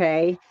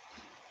 Okay.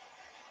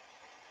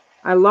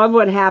 I love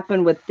what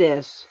happened with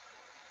this.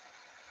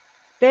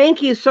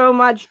 Thank you so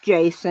much,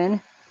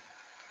 Jason.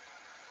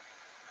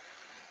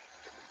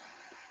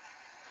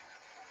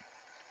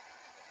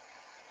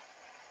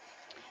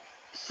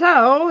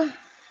 So,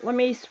 let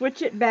me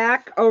switch it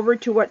back over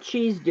to what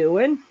she's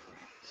doing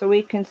so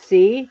we can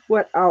see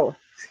what,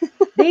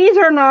 these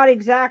are not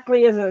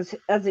exactly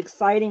as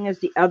exciting as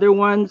the other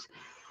ones,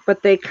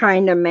 but they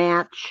kind of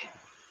match.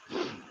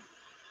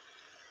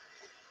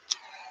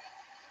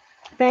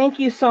 Thank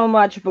you so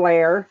much,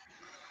 Blair.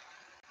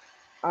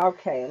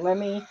 Okay, let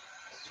me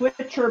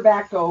switch her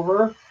back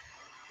over.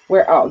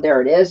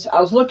 There it is. I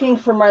was looking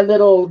for my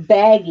little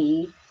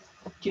baggie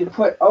to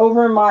put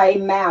over my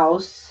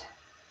mouse.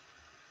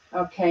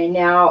 Okay,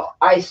 now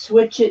I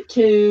switch it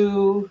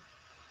to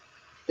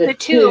the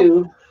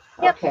 2.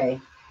 Yep.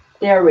 Okay,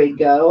 there we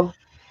go.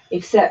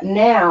 Except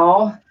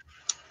now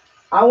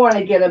I want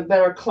to get a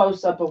better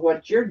close-up of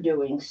what you're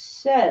doing.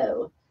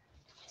 So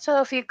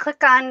if you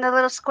click on the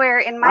little square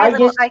in my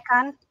little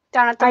icon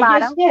down at the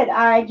bottom.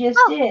 I just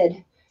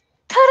did.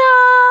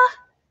 Ta-da!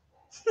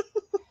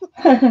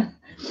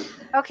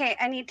 Okay,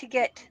 I need to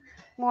get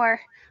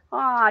more.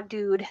 Aw,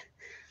 dude.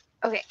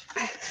 Okay.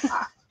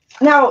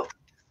 Now,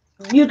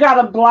 you got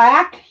a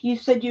black. You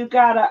said you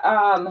got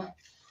a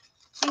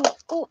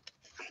Ooh.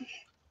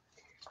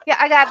 Yeah,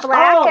 I got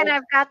black and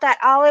I've got that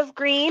olive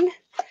green,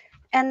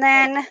 and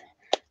then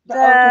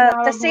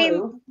the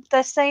same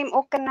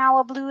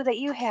Okinawa blue that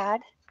you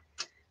had.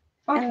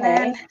 Okay. And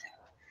then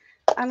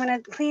I'm gonna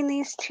clean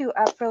these two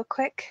up real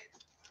quick.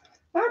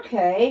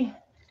 Okay.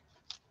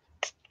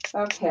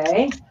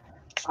 Okay.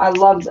 I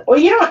love that. Well,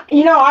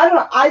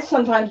 I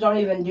sometimes don't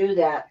even do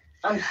that.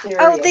 I'm serious.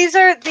 Oh, these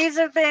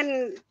have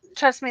been,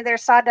 trust me, they're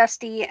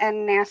sawdusty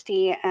and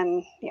nasty,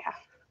 and yeah,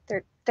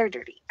 they're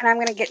dirty. And I'm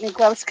gonna get new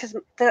gloves because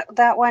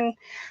that one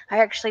I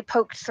actually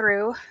poked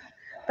through,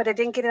 but I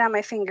didn't get it on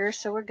my fingers,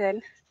 so we're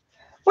good.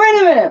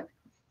 Wait a minute.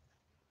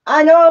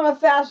 I know I'm a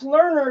fast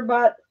learner,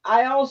 but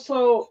I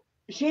also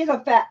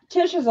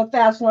Tish is a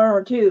fast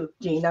learner too,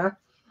 Gina.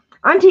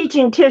 I'm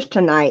teaching Tish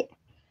tonight.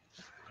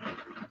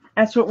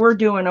 That's what we're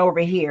doing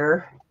over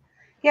here.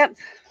 Yep.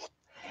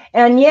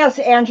 And yes,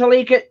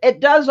 Angelique,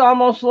 it does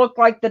almost look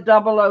like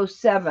the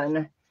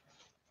 007.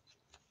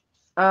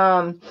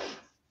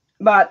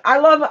 But I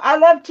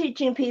love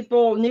teaching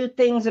people new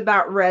things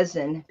about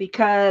resin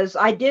because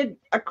I did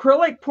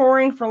acrylic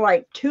pouring for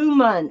like 2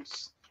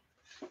 months.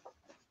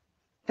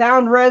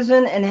 Found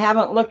resin and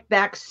haven't looked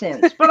back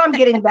since. But I'm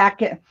getting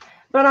back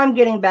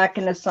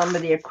into some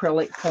of the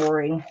acrylic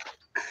pouring.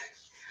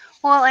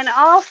 Well, in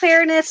all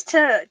fairness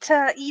to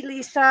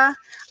Elisa,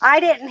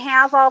 I didn't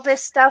have all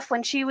this stuff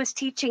when she was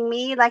teaching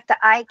me, like the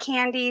eye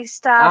candy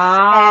stuff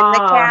and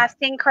the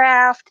casting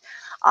craft.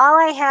 All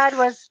I had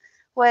was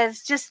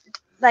just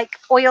like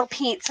oil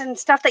paints and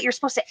stuff that you're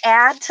supposed to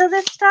add to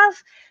this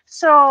stuff.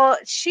 So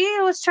she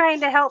was trying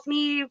to help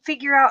me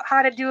figure out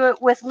how to do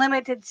it with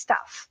limited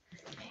stuff.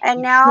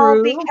 And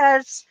now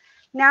because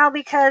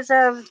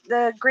of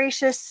the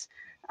gracious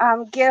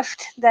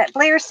gift that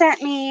Blair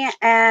sent me,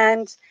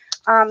 and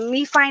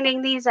me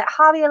finding these at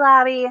Hobby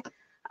Lobby,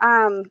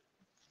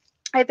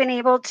 I've been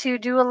able to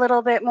do a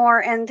little bit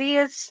more, and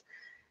these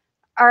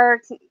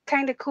are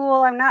kind of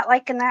cool. I'm not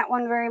liking that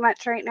one very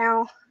much right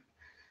now,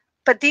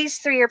 but these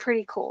three are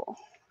pretty cool.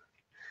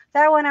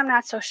 That one I'm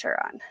not so sure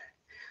on.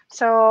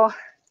 So,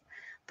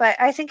 but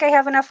I think I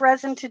have enough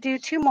resin to do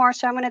 2 more,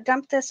 so I'm going to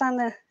dump this on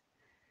this.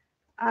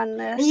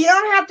 And you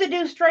don't have to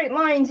do straight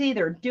lines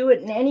either. Do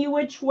it in any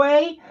which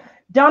way.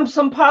 Dump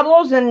some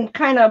puddles and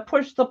kind of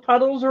push the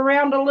puddles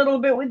around a little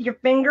bit with your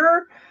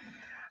finger.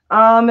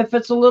 If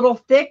it's a little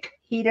thick,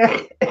 heat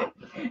it.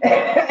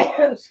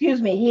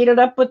 Excuse me. Heat it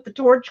up with the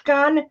torch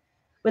gun,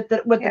 with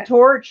the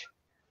torch.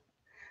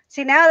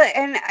 See, now that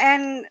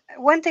and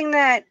one thing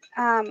that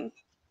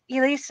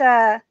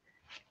Elisa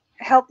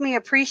helped me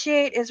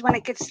appreciate is when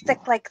it gets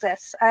thick like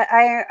this.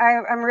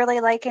 I'm really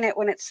liking it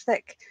when it's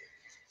thick.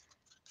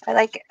 I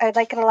like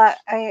it a lot.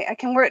 I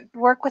can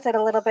work with it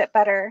a little bit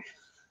better.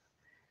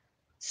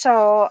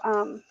 So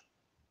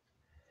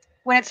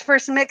when it's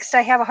first mixed,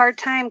 I have a hard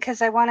time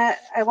because I wanna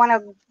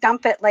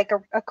dump it like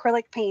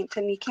acrylic paint,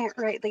 and you can't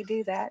rightly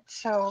do that.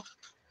 So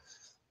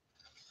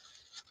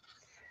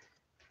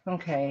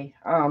okay.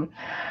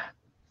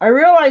 I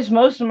realize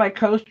most of my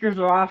coasters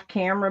are off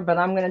camera, but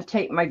I'm going to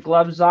take my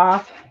gloves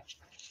off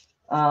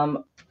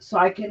so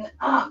I can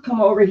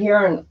come over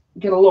here and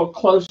get a little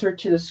closer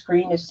to the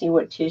screen to see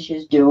what Tish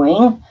is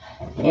doing.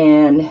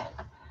 And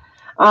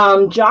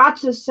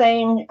Jots is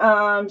saying,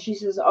 she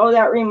says, oh,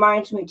 that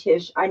reminds me,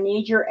 Tish, I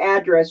need your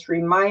address.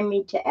 Remind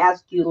me to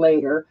ask you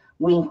later.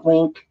 Wink,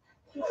 wink.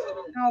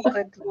 Oh,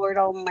 good Lord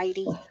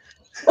almighty.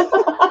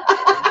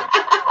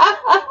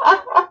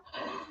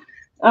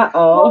 Uh-oh.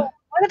 Well,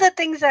 one of the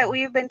things that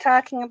we've been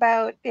talking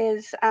about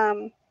is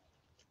when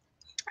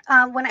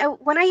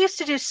I used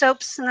to do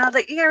soaps. Now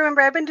that you gotta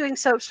remember, I've been doing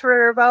soaps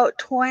for about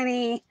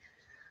 22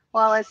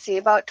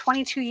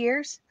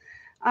 years.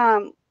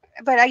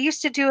 But I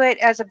used to do it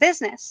as a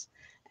business.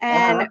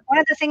 And one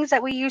of the things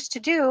that we used to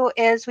do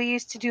is we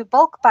used to do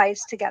bulk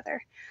buys together.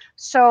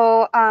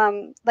 So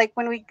like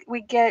when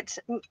we get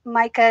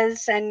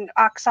micas and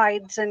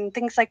oxides and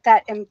things like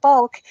that in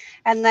bulk,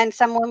 and then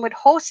someone would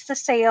host the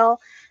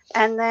sale,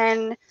 and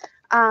then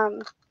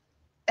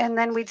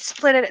we'd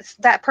split it.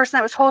 That person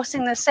that was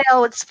hosting the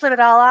sale would split it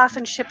all off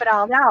and ship it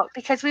all out,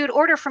 because we would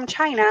order from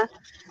China.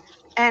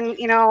 And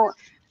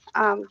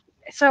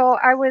so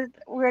I was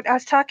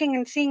talking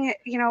and seeing,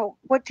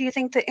 what do you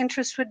think the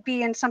interest would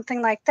be in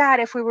something like that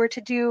if we were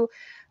to do,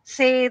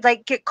 say,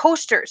 like get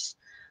coasters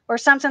or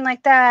something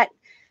like that,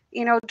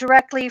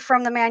 directly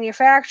from the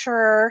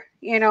manufacturer,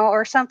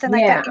 or something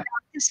like that.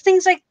 Just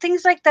things like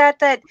that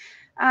that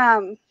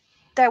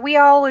we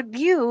all would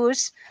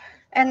use,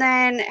 and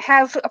then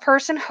have a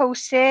person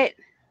host it,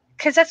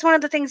 because that's one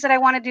of the things that I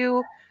want to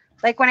do.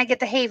 Like when I get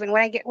the Haven,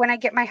 when I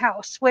get my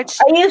house, which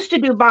I used to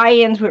do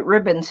buy-ins with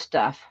ribbon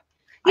stuff.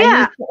 Yeah. I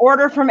used to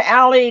order from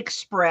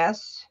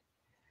AliExpress.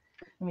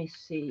 Let me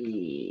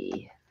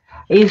see.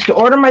 I used to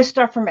order my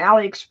stuff from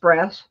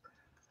AliExpress,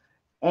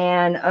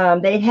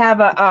 and they'd have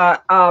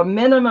a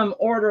minimum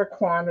order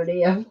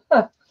quantity of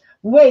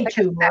way like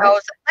too much.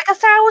 1,000. Like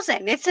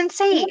 1,000. It's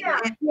insane. Yeah.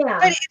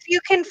 But if you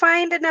can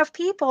find enough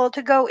people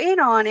to go in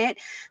on it,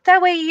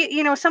 that way,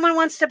 you know, someone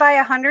wants to buy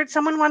 100,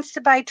 someone wants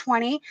to buy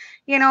 20,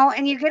 you know,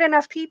 and you get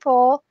enough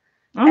people,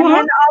 and then all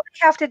they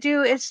have to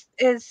do is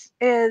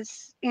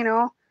you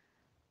know,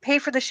 pay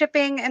for the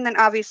shipping and then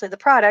obviously the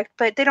product,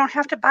 but they don't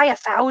have to buy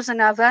 1,000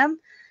 of them,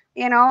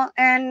 you know.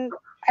 And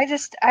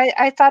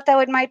I thought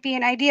that might be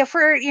an idea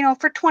for, you know,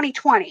 for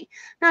 2020.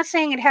 Not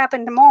saying it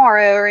happened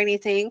tomorrow or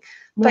anything,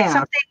 but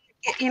something,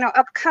 you know,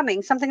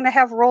 upcoming, something to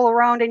have roll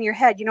around in your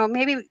head, you know.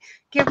 Maybe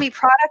give me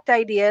product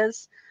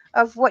ideas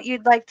of what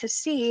you'd like to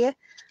see,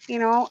 you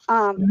know,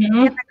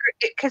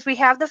 because we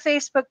have the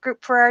Facebook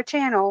group for our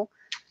channel.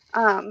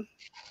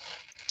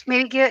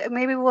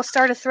 Maybe we'll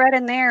start a thread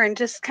in there and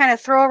just kind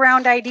of throw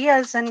around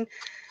ideas, and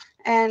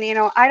you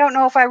know, I don't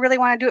know if I really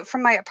want to do it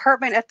from my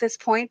apartment at this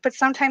point, but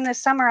sometime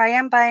this summer I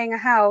am buying a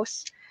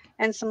house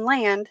and some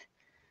land.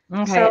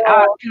 Okay. So,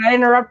 can I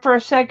interrupt for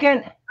a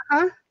second?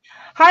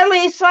 Hi,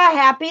 Lisa.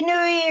 Happy New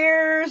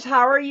Year's.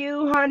 How are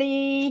you,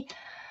 honey?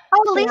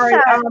 Oh,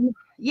 Lisa.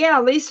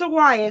 Yeah, Lisa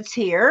Wyatt's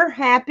here.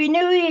 Happy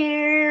New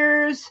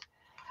Year's.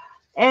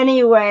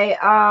 Anyway,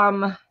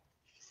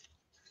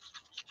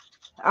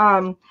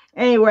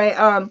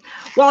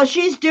 while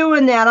she's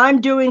doing that,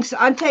 I'm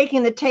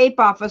taking the tape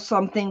off of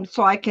something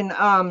so I can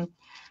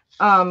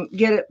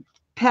get it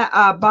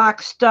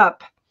boxed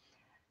up.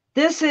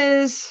 This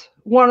is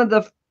one of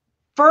the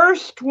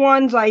first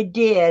ones I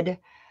did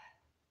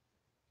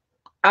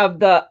of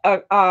the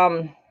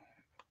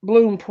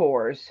bloom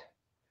pores.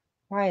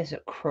 Why does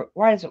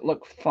it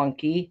look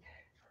funky?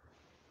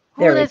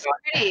 There we go.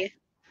 Pretty.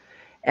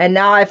 And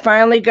now I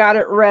finally got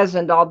it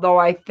resined, although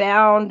I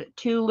found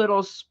 2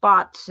 little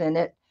spots in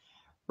it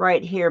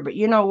right here. But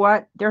you know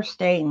what? They're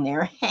staying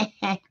there.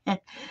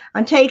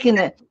 I'm taking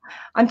the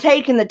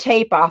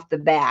tape off the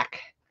back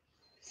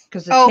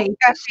because the tape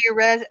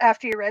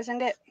after you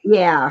resined it.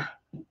 Yeah.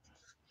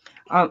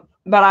 But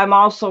I'm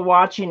also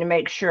watching to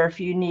make sure if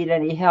you need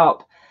any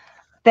help.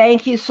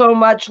 Thank you so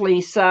much,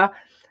 Lisa.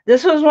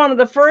 This was one of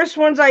the first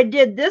ones I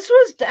did. This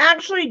was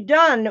actually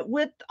done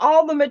with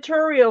all the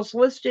materials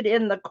listed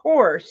in the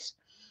course.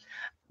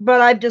 But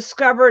I've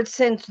discovered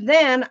since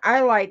then,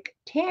 I like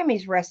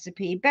Tammy's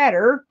recipe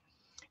better.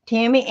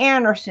 Tammy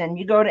Anderson.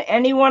 You go to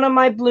any one of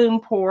my bloom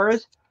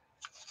pores.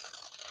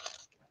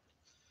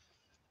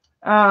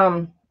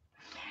 And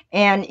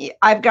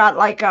I've got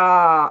like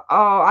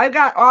I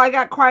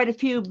got quite a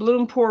few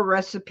bloom pour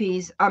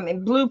recipes.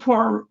 Bloom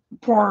pour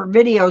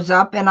videos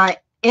up, and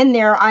in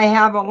there I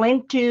have a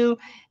link to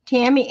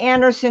Tammy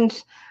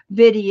Anderson's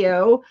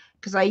video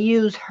because I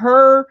use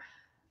her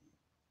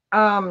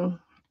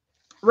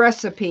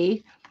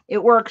recipe.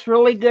 It works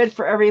really good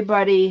for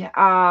everybody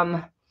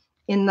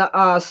in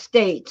the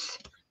States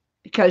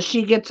because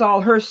she gets all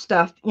her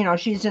stuff. You know,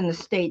 she's in the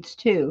States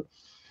too.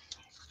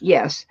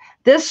 Yes,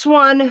 this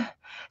one.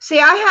 See,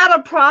 I had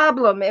a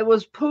problem. It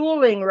was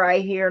pooling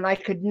right here, and I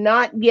could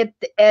not get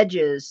the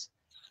edges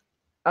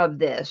of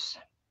this.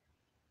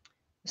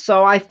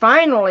 So I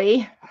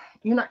finally,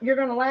 you're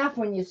going to laugh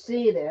when you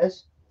see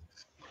this.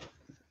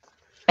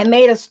 I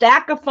made a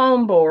stack of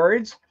foam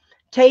boards,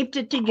 taped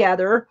it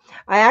together.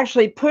 I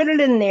actually put it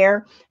in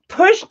there,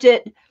 pushed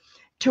it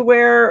to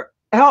where,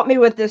 help me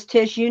with this,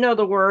 Tish, you know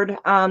the word,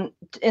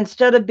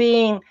 instead of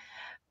being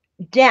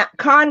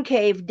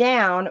concave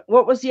down,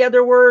 what was the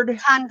other word?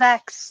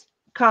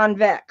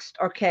 Convexed.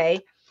 Okay.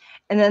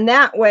 And then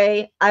that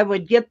way I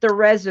would get the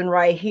resin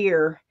right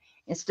here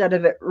instead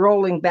of it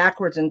rolling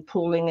backwards and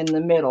pooling in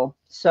the middle.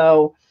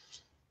 So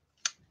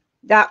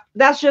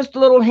that's just a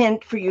little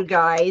hint for you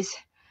guys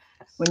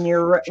when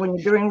you're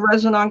doing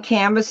resin on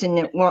canvas and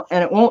it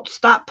won't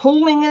stop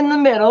pooling in the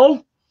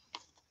middle.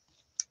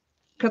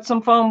 Cut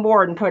some foam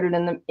board and put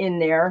it in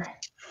there.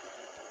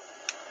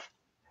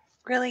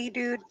 Really,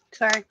 dude?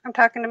 Sorry, I'm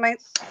talking to my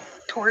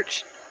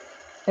torch.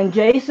 And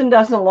Jason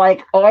doesn't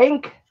like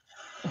oink.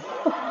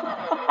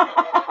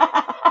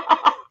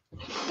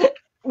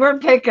 We're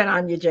picking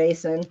on you,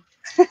 Jason.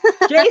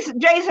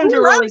 Jason's a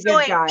really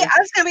good guy. Yeah, I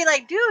was gonna be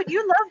like, dude, you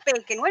love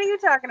bacon. What are you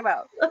talking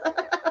about?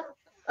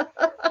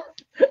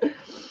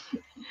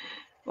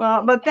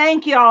 Well, but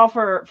thank you all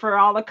for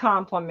all the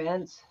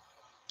compliments.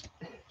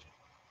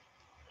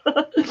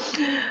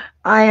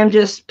 I am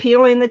just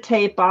peeling the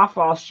tape off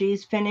while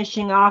she's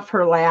finishing off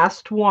her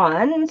last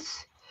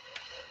ones.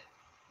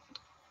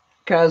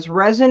 Because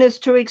resin is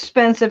too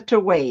expensive to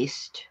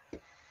waste.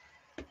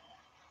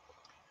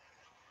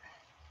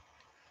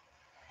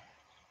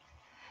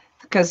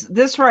 Because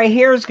this right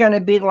here is going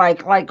to be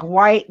like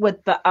white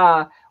with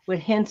the with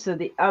hints of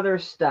the other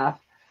stuff.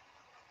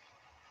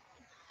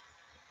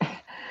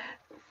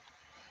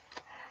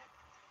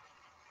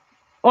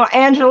 Well,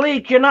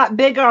 Angelique, you're not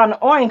big on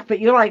oink,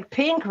 but you like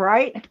pink,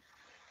 right?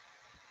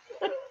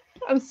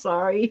 I'm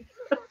sorry.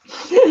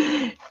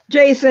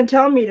 Jason,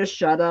 tell me to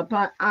shut up.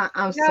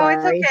 I'm sorry.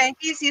 No, it's okay.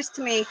 He's used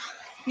to me.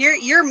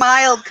 You're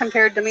mild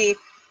compared to me.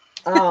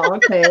 Oh,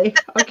 okay.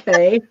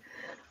 Okay.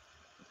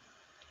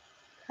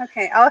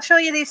 Okay, I'll show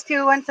you these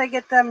two once I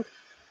get them.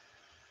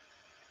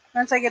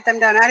 Once I get them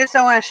done, I just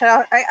don't want to shut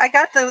out. I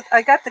got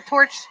the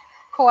torch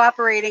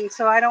cooperating,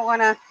 so I don't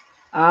want to.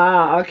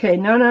 Ah, okay.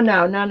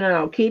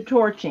 No. Keep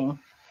torching.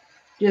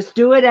 Just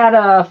do it at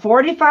a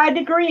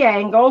 45-degree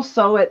angle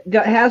so it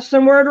has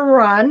somewhere to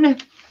run.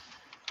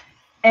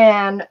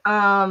 And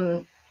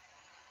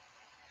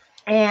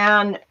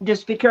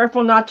just be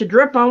careful not to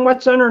drip on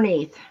what's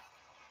underneath.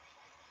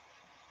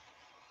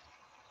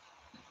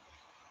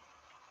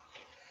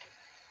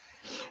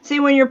 See,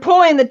 when you're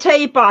pulling the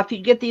tape off, you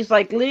get these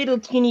like little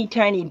teeny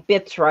tiny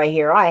bits right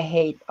here. I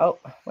hate, oh,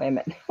 wait a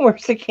minute.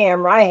 Where's the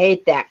camera? I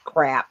hate that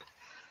crap.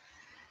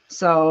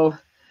 So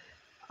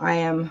I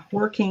am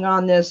working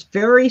on this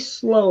very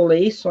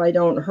slowly so I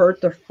don't hurt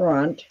the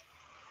front.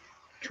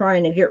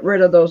 Trying to get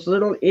rid of those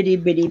little itty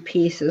bitty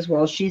pieces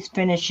while she's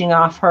finishing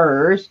off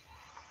hers.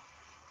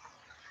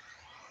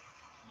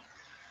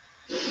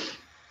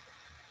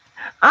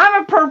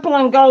 I'm a purple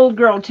and gold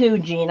girl too,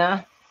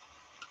 Gina.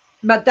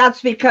 But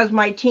that's because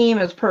my team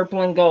is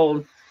purple and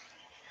gold.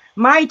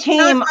 My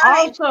team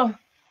also...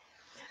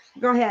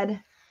 Go ahead.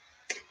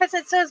 I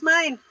said, so is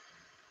mine.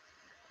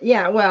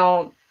 Yeah,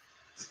 well,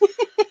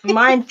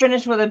 mine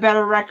finished with a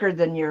better record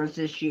than yours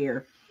this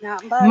year.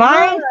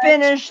 Mine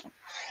finished...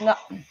 No.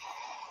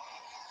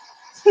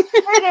 Wait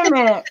a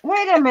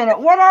minute.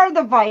 What are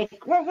the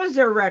Vikings? What was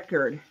their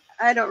record?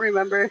 I don't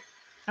remember.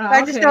 Oh,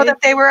 I just know that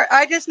they were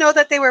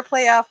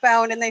playoff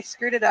bound and they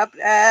screwed it up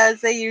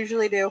as they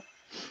usually do.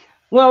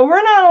 Well,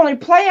 we're not only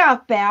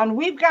playoff bound,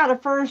 we've got a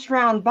first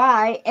round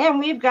bye and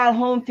we've got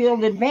home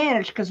field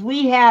advantage because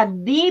we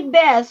had the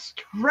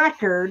best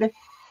record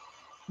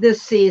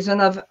this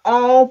season of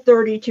all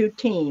 32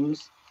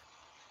 teams.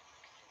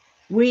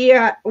 We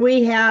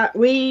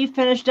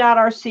finished out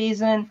our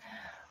season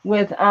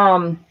with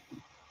oh,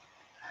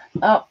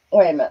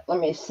 wait a minute, let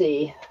me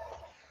see.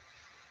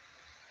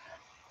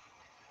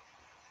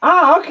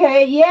 Oh,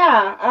 okay,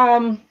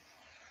 yeah.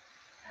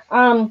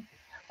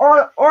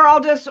 Or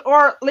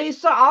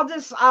Lisa, I'll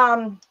just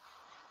I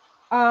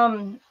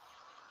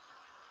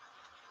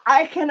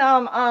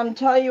can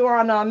tell you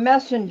on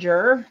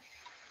Messenger.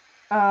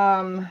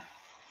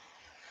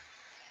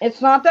 It's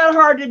not that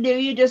hard to do.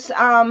 You just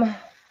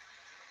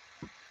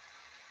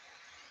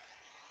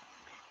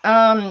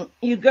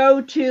you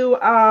go to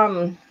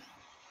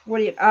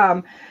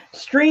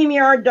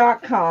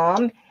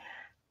StreamYard.com.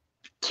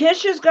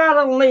 Tish has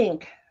got a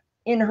link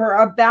in her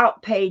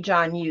about page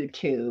on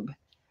YouTube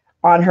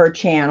on her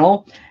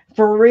channel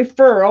for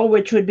referral,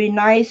 which would be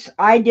nice.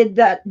 I did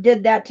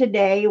that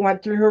today,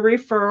 went through her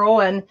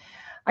referral and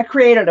I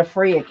created a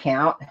free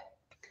account.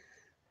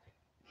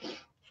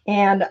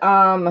 And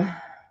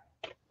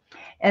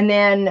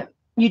then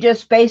you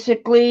just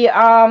basically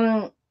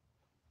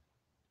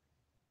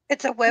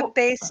it's a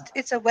web-based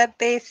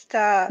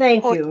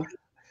thank you.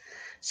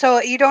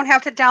 So you don't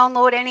have to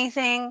download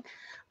anything.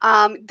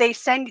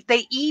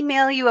 They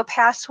email you a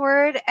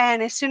password,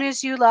 and as soon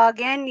as you log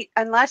in,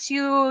 unless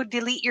you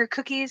delete your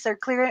cookies or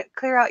clear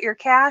out your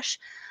cache,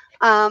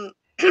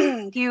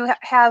 you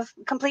have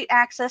complete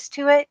access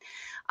to it.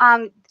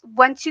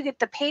 Once you get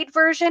the paid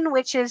version,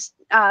 which is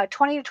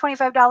 $20 to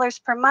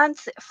 $25 per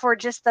month for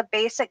just the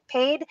basic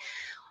paid,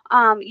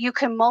 you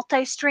can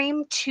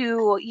multi-stream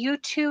to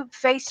YouTube,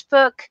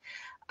 Facebook,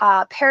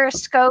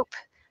 Periscope,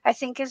 I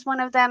think is one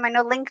of them. I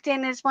know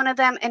LinkedIn is one of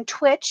them, and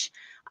Twitch.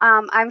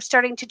 I'm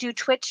starting to do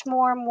Twitch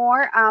more and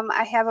more.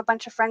 I have a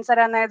bunch of friends that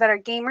are on there that are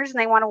gamers and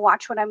they want to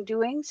watch what I'm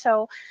doing.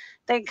 So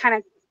they kind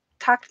of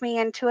talked me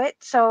into it.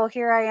 So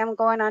here I am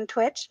going on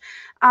Twitch.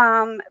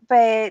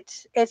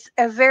 But it's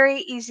a very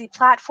easy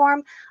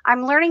platform.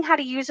 I'm learning how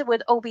to use it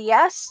with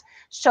OBS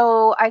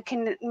so I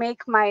can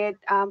make my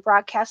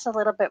broadcast a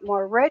little bit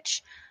more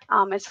rich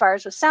as far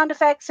as with sound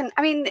effects. And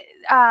I mean,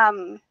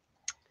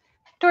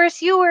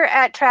 Doris, you were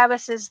at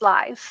Travis's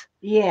live.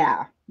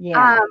 Yeah.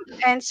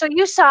 And so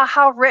you saw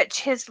how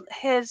rich he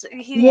has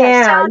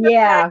sound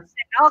effects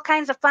and all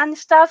kinds of fun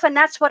stuff, and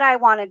that's what I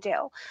want to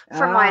do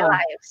for my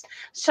lives.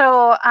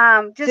 So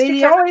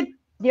the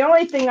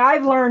only thing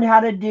I've learned how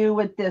to do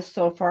with this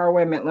so far.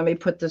 Wait a minute, let me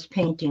put this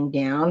painting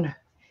down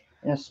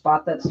in a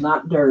spot that's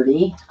not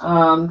dirty.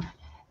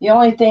 The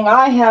only thing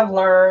I have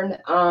learned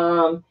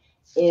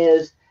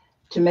is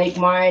to make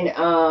mine.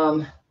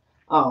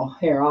 Oh,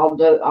 here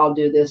I'll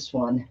do this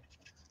one.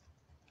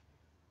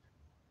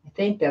 I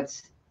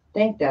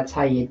think that's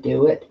how you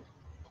do it.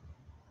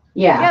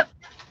 Yeah. Yep.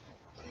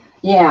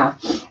 Yeah.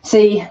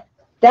 See,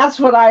 that's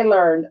what I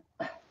learned.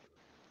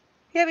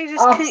 Yeah,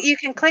 you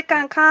can click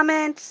on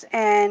comments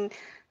and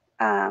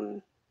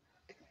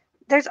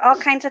there's all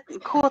kinds of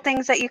cool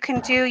things that you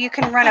can do. You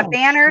can run a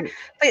banner,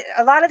 but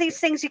a lot of these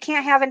things you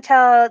can't have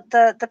until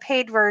the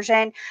paid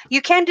version.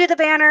 You can do the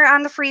banner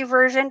on the free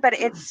version, but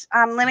it's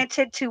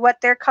limited to what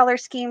their color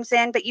scheme's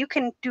in, but you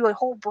can do a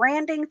whole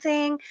branding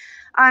thing.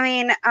 I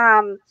mean,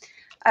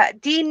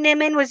 Dean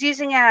Niman was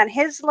using it on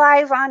his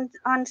live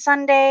on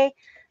Sunday.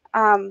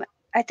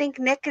 I think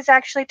Nick is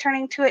actually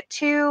turning to it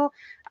too.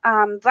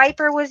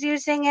 Viper was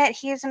using it.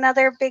 He's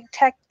another big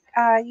tech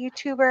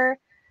YouTuber.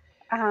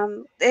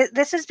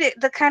 This is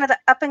the kind of the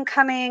up and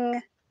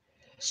coming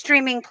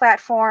streaming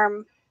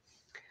platform,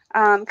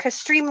 because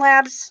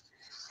Streamlabs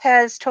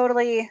has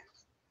totally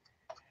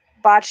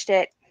botched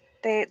it.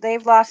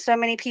 They've lost so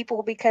many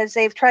people because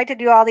they've tried to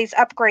do all these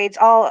upgrades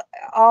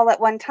all at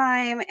one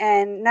time,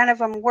 and none of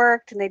them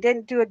worked, and they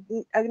didn't do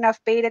enough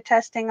beta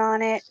testing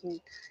on it.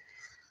 And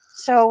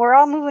so we're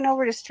all moving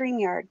over to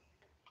StreamYard.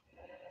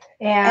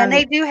 And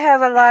they do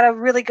have a lot of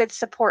really good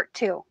support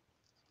too.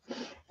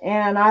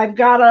 And I've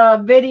got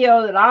a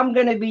video that I'm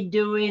going to be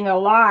doing a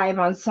live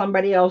on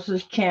somebody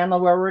else's channel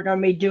where we're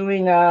going to be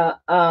doing a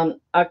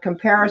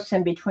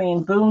comparison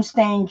between boom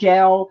stain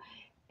gel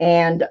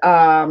and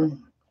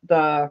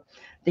the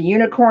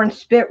unicorn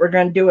spit. We're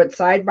going to do it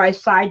side by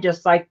side,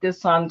 just like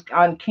this on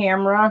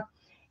camera.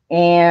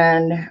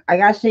 And I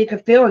got to sneak a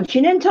feel. And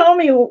she didn't tell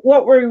me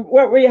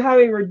how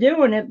we were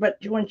doing it, but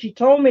when she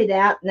told me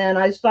that, and then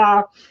I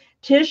saw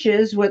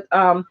Tish's with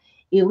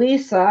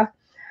Elisa,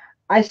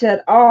 I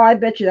said, oh, I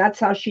bet you that's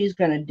how she's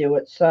going to do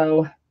it.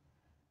 So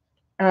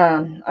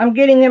I'm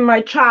getting in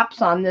my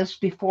chops on this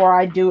before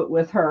I do it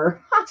with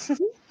her.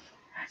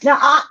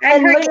 Now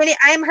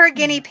I'm her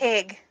guinea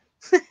pig.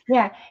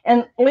 Yeah,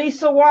 and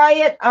Lisa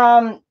Wyatt,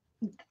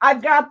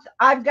 I've got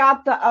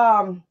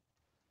the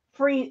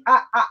free.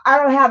 I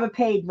don't have a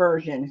paid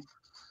version,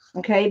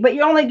 okay, but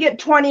you only get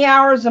 20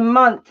 hours a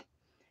month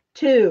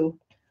too.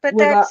 But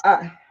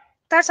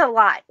that's a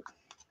lot.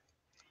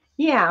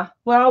 Yeah,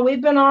 well,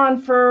 we've been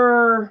on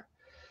for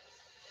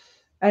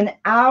an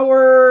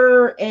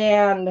hour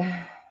and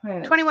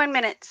 21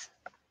 minutes.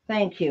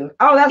 Thank you.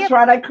 Oh, that's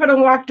right. I could have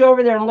walked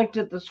over there and looked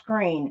at the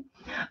screen.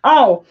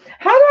 Oh,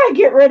 how do I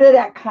get rid of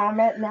that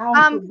comment now?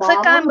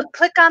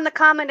 Click on the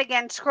comment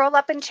again. Scroll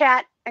up in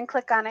chat and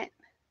click on it.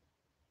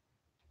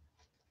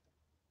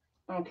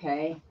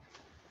 Okay.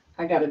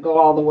 I got to go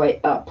all the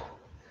way up.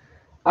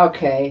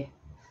 Okay.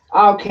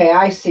 Okay,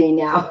 I see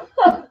now.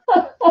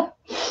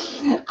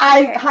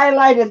 I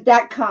highlighted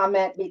that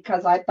comment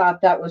because I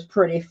thought that was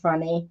pretty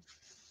funny.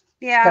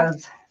 Yeah.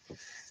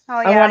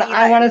 Oh yeah.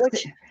 I want to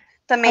see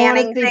the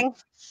Manning thing.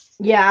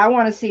 Yeah, I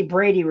want to see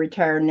Brady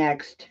retire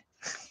next.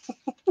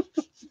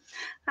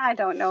 I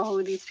don't know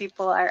who these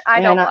people are.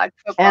 I don't watch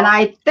football. And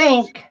I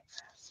think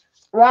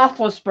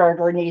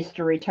Roethlisberger needs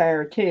to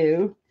retire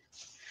too.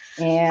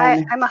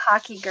 And I'm a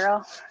hockey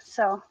girl,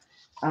 so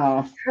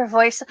her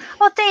voice.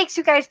 Well, thanks,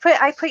 you guys.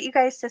 I put you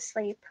guys to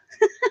sleep.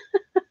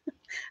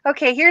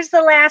 Okay, here's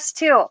the last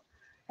two.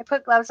 I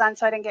put gloves on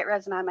so I didn't get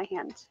resin on my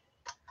hands.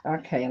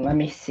 Okay, let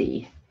me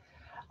see.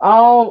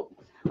 Oh,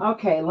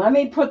 okay. Let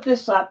me put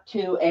this up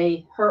to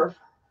her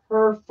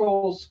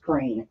full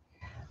screen.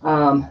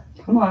 Come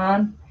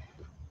on.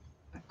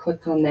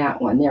 Click on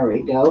that one. There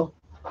we go.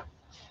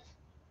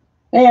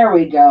 There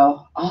we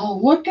go. Oh,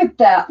 look at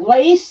that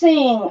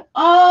lacing.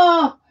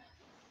 Oh.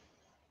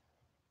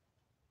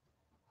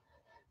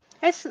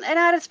 It's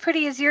not as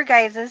pretty as your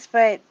guys's,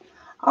 but.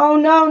 Oh,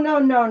 no.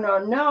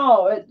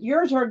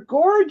 Yours are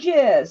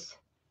gorgeous.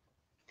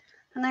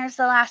 And there's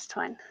the last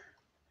one.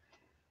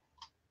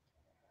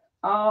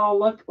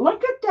 Oh,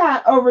 look at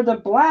that over the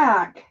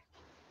black.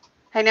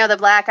 I know the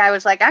black. I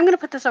was like, I'm going to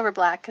put this over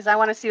black because I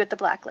want to see what the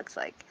black looks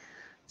like.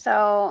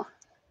 So,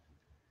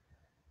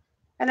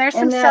 and there's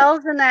some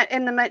cells in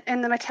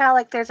the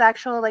metallic. There's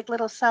actual like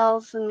little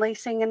cells and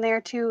lacing in there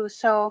too.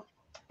 So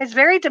it's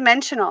very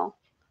dimensional.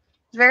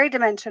 It's very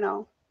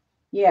dimensional.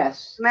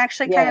 Yes. I'm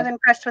actually kind of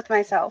impressed with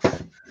myself.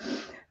 Okay.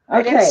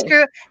 I didn't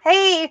screw.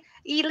 Hey,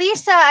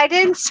 Elisa, I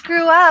didn't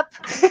screw up.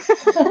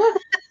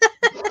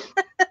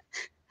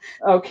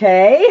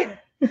 Okay.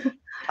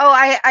 Oh,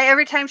 I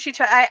every time she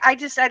tries,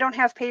 I don't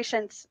have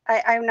patience.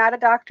 I'm not a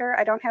doctor.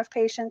 I don't have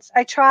patience.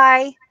 I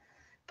try,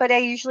 but I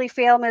usually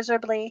fail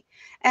miserably.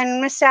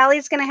 And Miss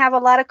Sally's going to have a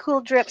lot of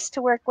cool drips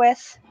to work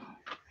with.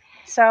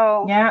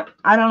 So. Yeah,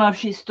 I don't know if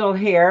she's still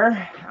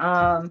here.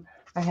 I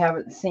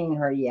haven't seen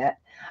her yet.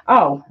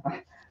 Oh,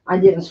 I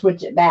didn't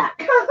switch it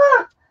back.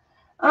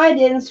 I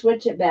didn't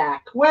switch it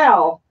back.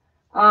 Well,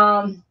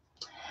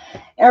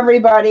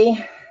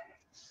 everybody,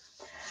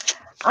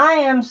 I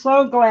am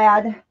so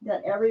glad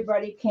that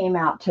everybody came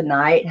out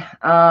tonight.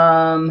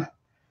 And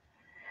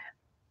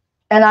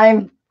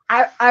I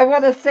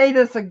want to say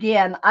this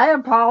again. I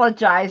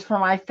apologize for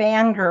my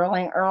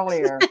fangirling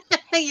earlier.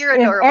 You're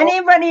adorable. If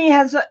anybody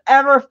has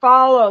ever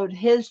followed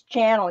his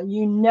channel,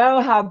 you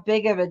know how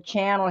big of a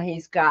channel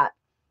he's got.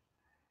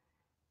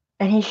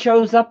 And he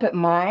shows up at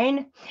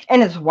mine,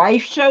 and his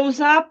wife shows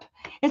up.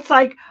 It's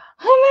like,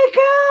 oh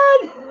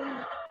my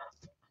God.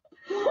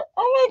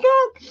 Oh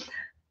my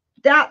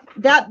God.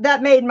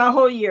 That made my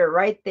whole year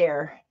right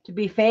there, to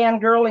be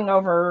fangirling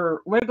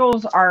over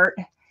Wiggles art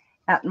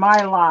at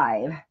my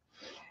live.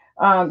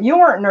 You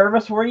weren't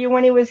nervous, were you,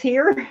 when he was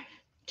here,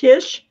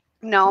 Tish?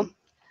 No.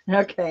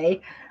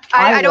 Okay.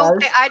 I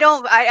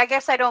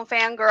guess I don't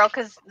fangirl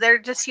because they're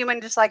just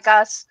human, just like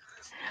us.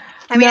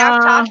 I mean,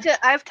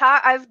 I've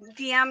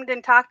DM'd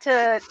and talked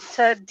to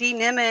D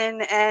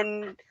Niman,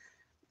 and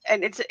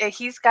and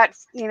he's got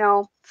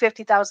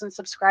 50,000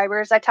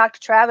 subscribers. I talked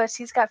to Travis.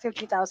 He's got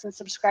 50,000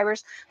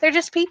 subscribers. They're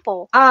just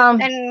people.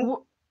 And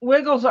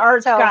Wiggles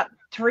Art's got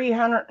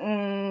 300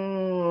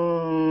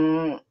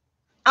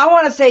 I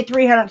want to say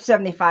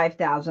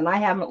 375,000. I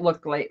haven't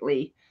looked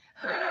lately.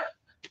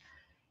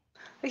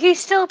 He's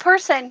still a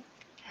person.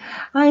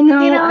 I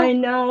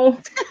know,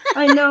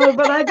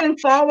 but I've been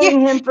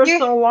following him for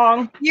so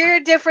long. You're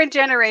a different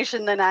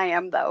generation than I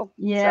am, though.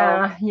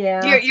 Yeah, so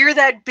yeah. You're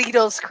that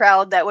Beatles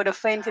crowd that would have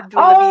fainted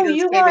when the Beatles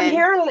you came weren't in.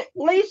 here,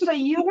 Lisa.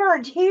 You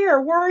weren't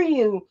here, were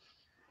you?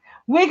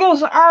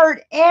 Wiggles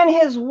Art and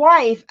his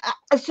wife.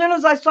 As soon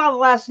as I saw the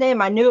last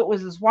name, I knew it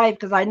was his wife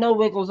because I know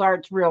Wiggles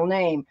Art's real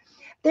name.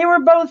 They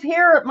were both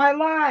here at my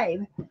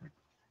live.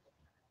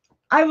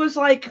 I was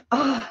like,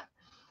 I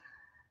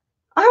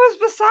was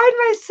beside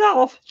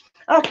myself.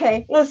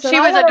 Okay, listen, she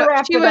was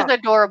adorable.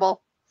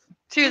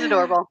 She was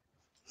adorable.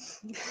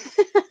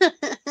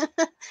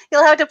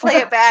 You'll have to play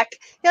it back.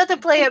 You'll have to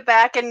play it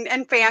back and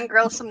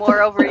fangirl some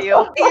more over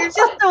you. You're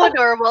just so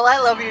adorable. I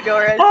love you,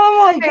 Doris.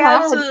 Oh my God.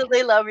 I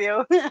absolutely love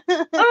you. Oh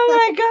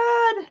my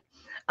God.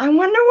 I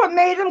wonder what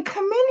made him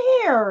come in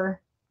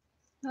here.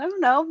 I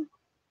don't know.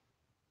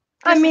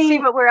 Just to see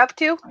what we're up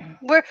to.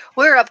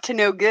 We're up to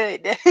no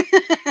good.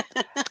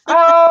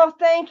 Oh,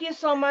 thank you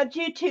so much.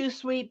 You too,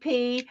 Sweet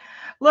Pea.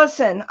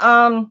 Listen,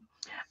 I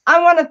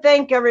want to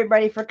thank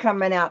everybody for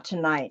coming out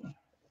tonight.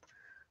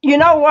 You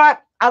know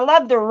what? I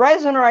love the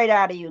resin right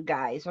out of you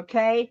guys,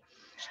 okay?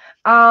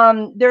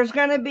 There's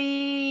going to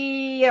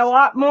be a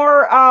lot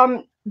more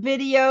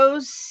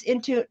videos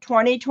into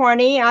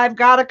 2020. I've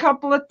got a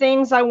couple of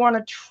things I want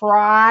to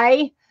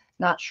try.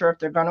 Not sure if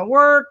they're going to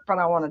work, but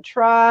I want to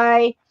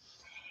try.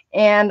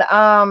 And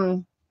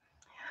I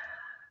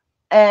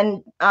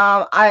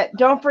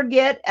don't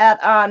forget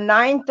at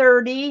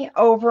 9:30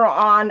 over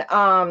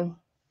on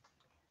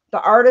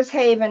the Artist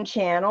Haven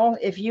channel.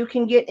 If you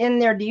can get in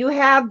there, do you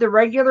have the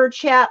regular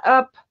chat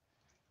up,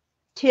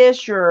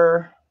 Tish,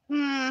 or?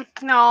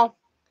 No.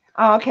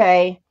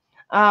 Okay.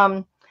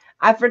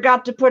 I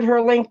forgot to put her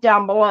link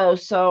down below,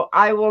 so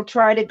I will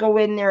try to go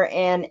in there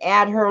and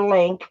add her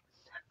link.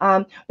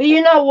 But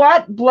you know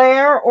what?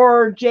 Blair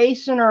or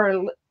Jason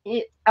or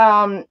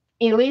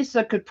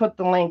Elisa could put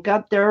the link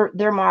up. They're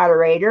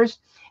moderators.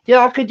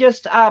 Y'all could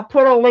just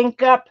put a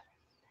link up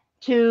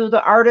to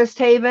the Artist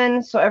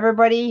Haven so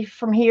everybody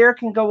from here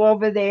can go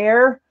over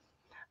there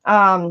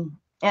at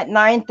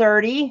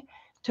 9:30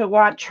 to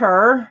watch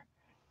her.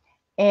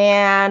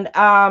 And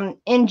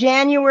in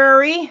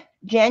January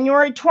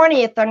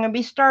 20th, I'm going to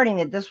be starting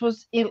it. This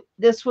was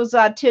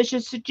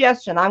Tish's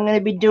suggestion. I'm going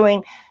to be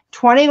doing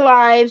 20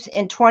 lives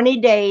in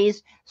 20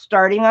 days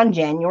starting on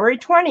January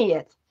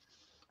 20th.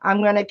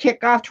 I'm going to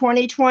kick off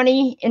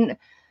 2020 in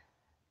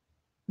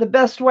the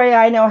best way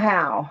I know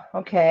how.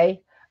 Okay.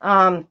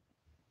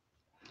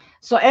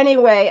 So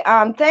anyway,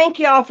 thank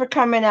you all for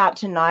coming out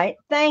tonight.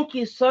 Thank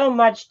you so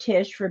much,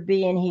 Tish, for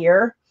being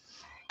here.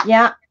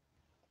 Yeah.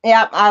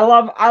 I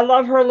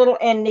love her little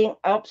ending.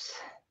 Oops.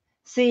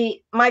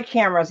 See, my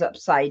camera's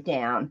upside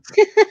down.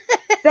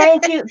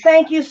 Thank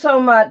you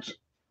so much.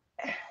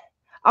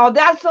 Oh,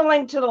 that's the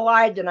link to the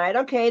live tonight.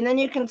 Okay, and then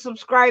you can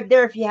subscribe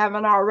there if you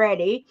haven't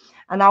already.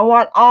 And I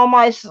want all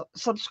my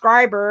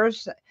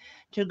subscribers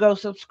to go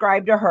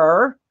subscribe to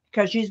her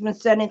because she's been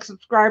sending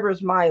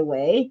subscribers my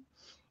way.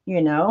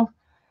 You know,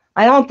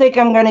 I don't think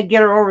I'm going to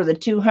get her over the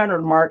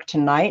 200 mark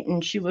tonight,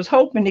 and she was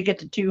hoping to get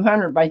to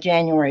 200 by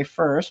January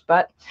 1st,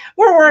 but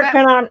we're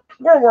working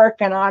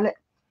on it.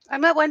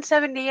 I'm at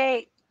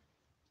 178.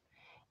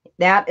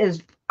 That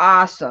is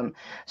awesome.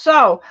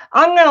 So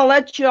I'm going to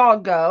let you all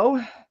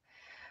go.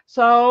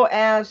 So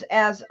as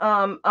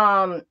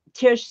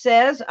Tish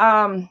says,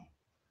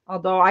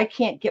 although I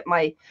can't get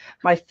my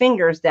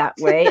fingers that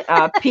way.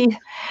 No,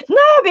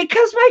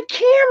 because my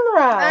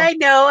camera. I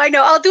know.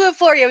 I'll do it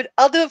for you.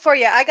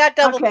 I got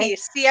double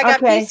piece. See, I got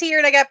piece here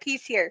and I got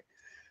piece here.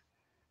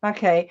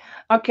 Okay.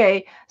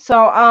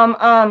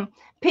 So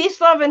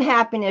peace, love, and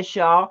happiness,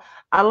 y'all.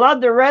 I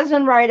love the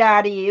resin right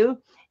out of you,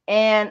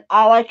 and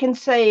all I can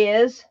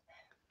say is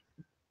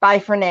bye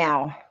for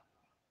now.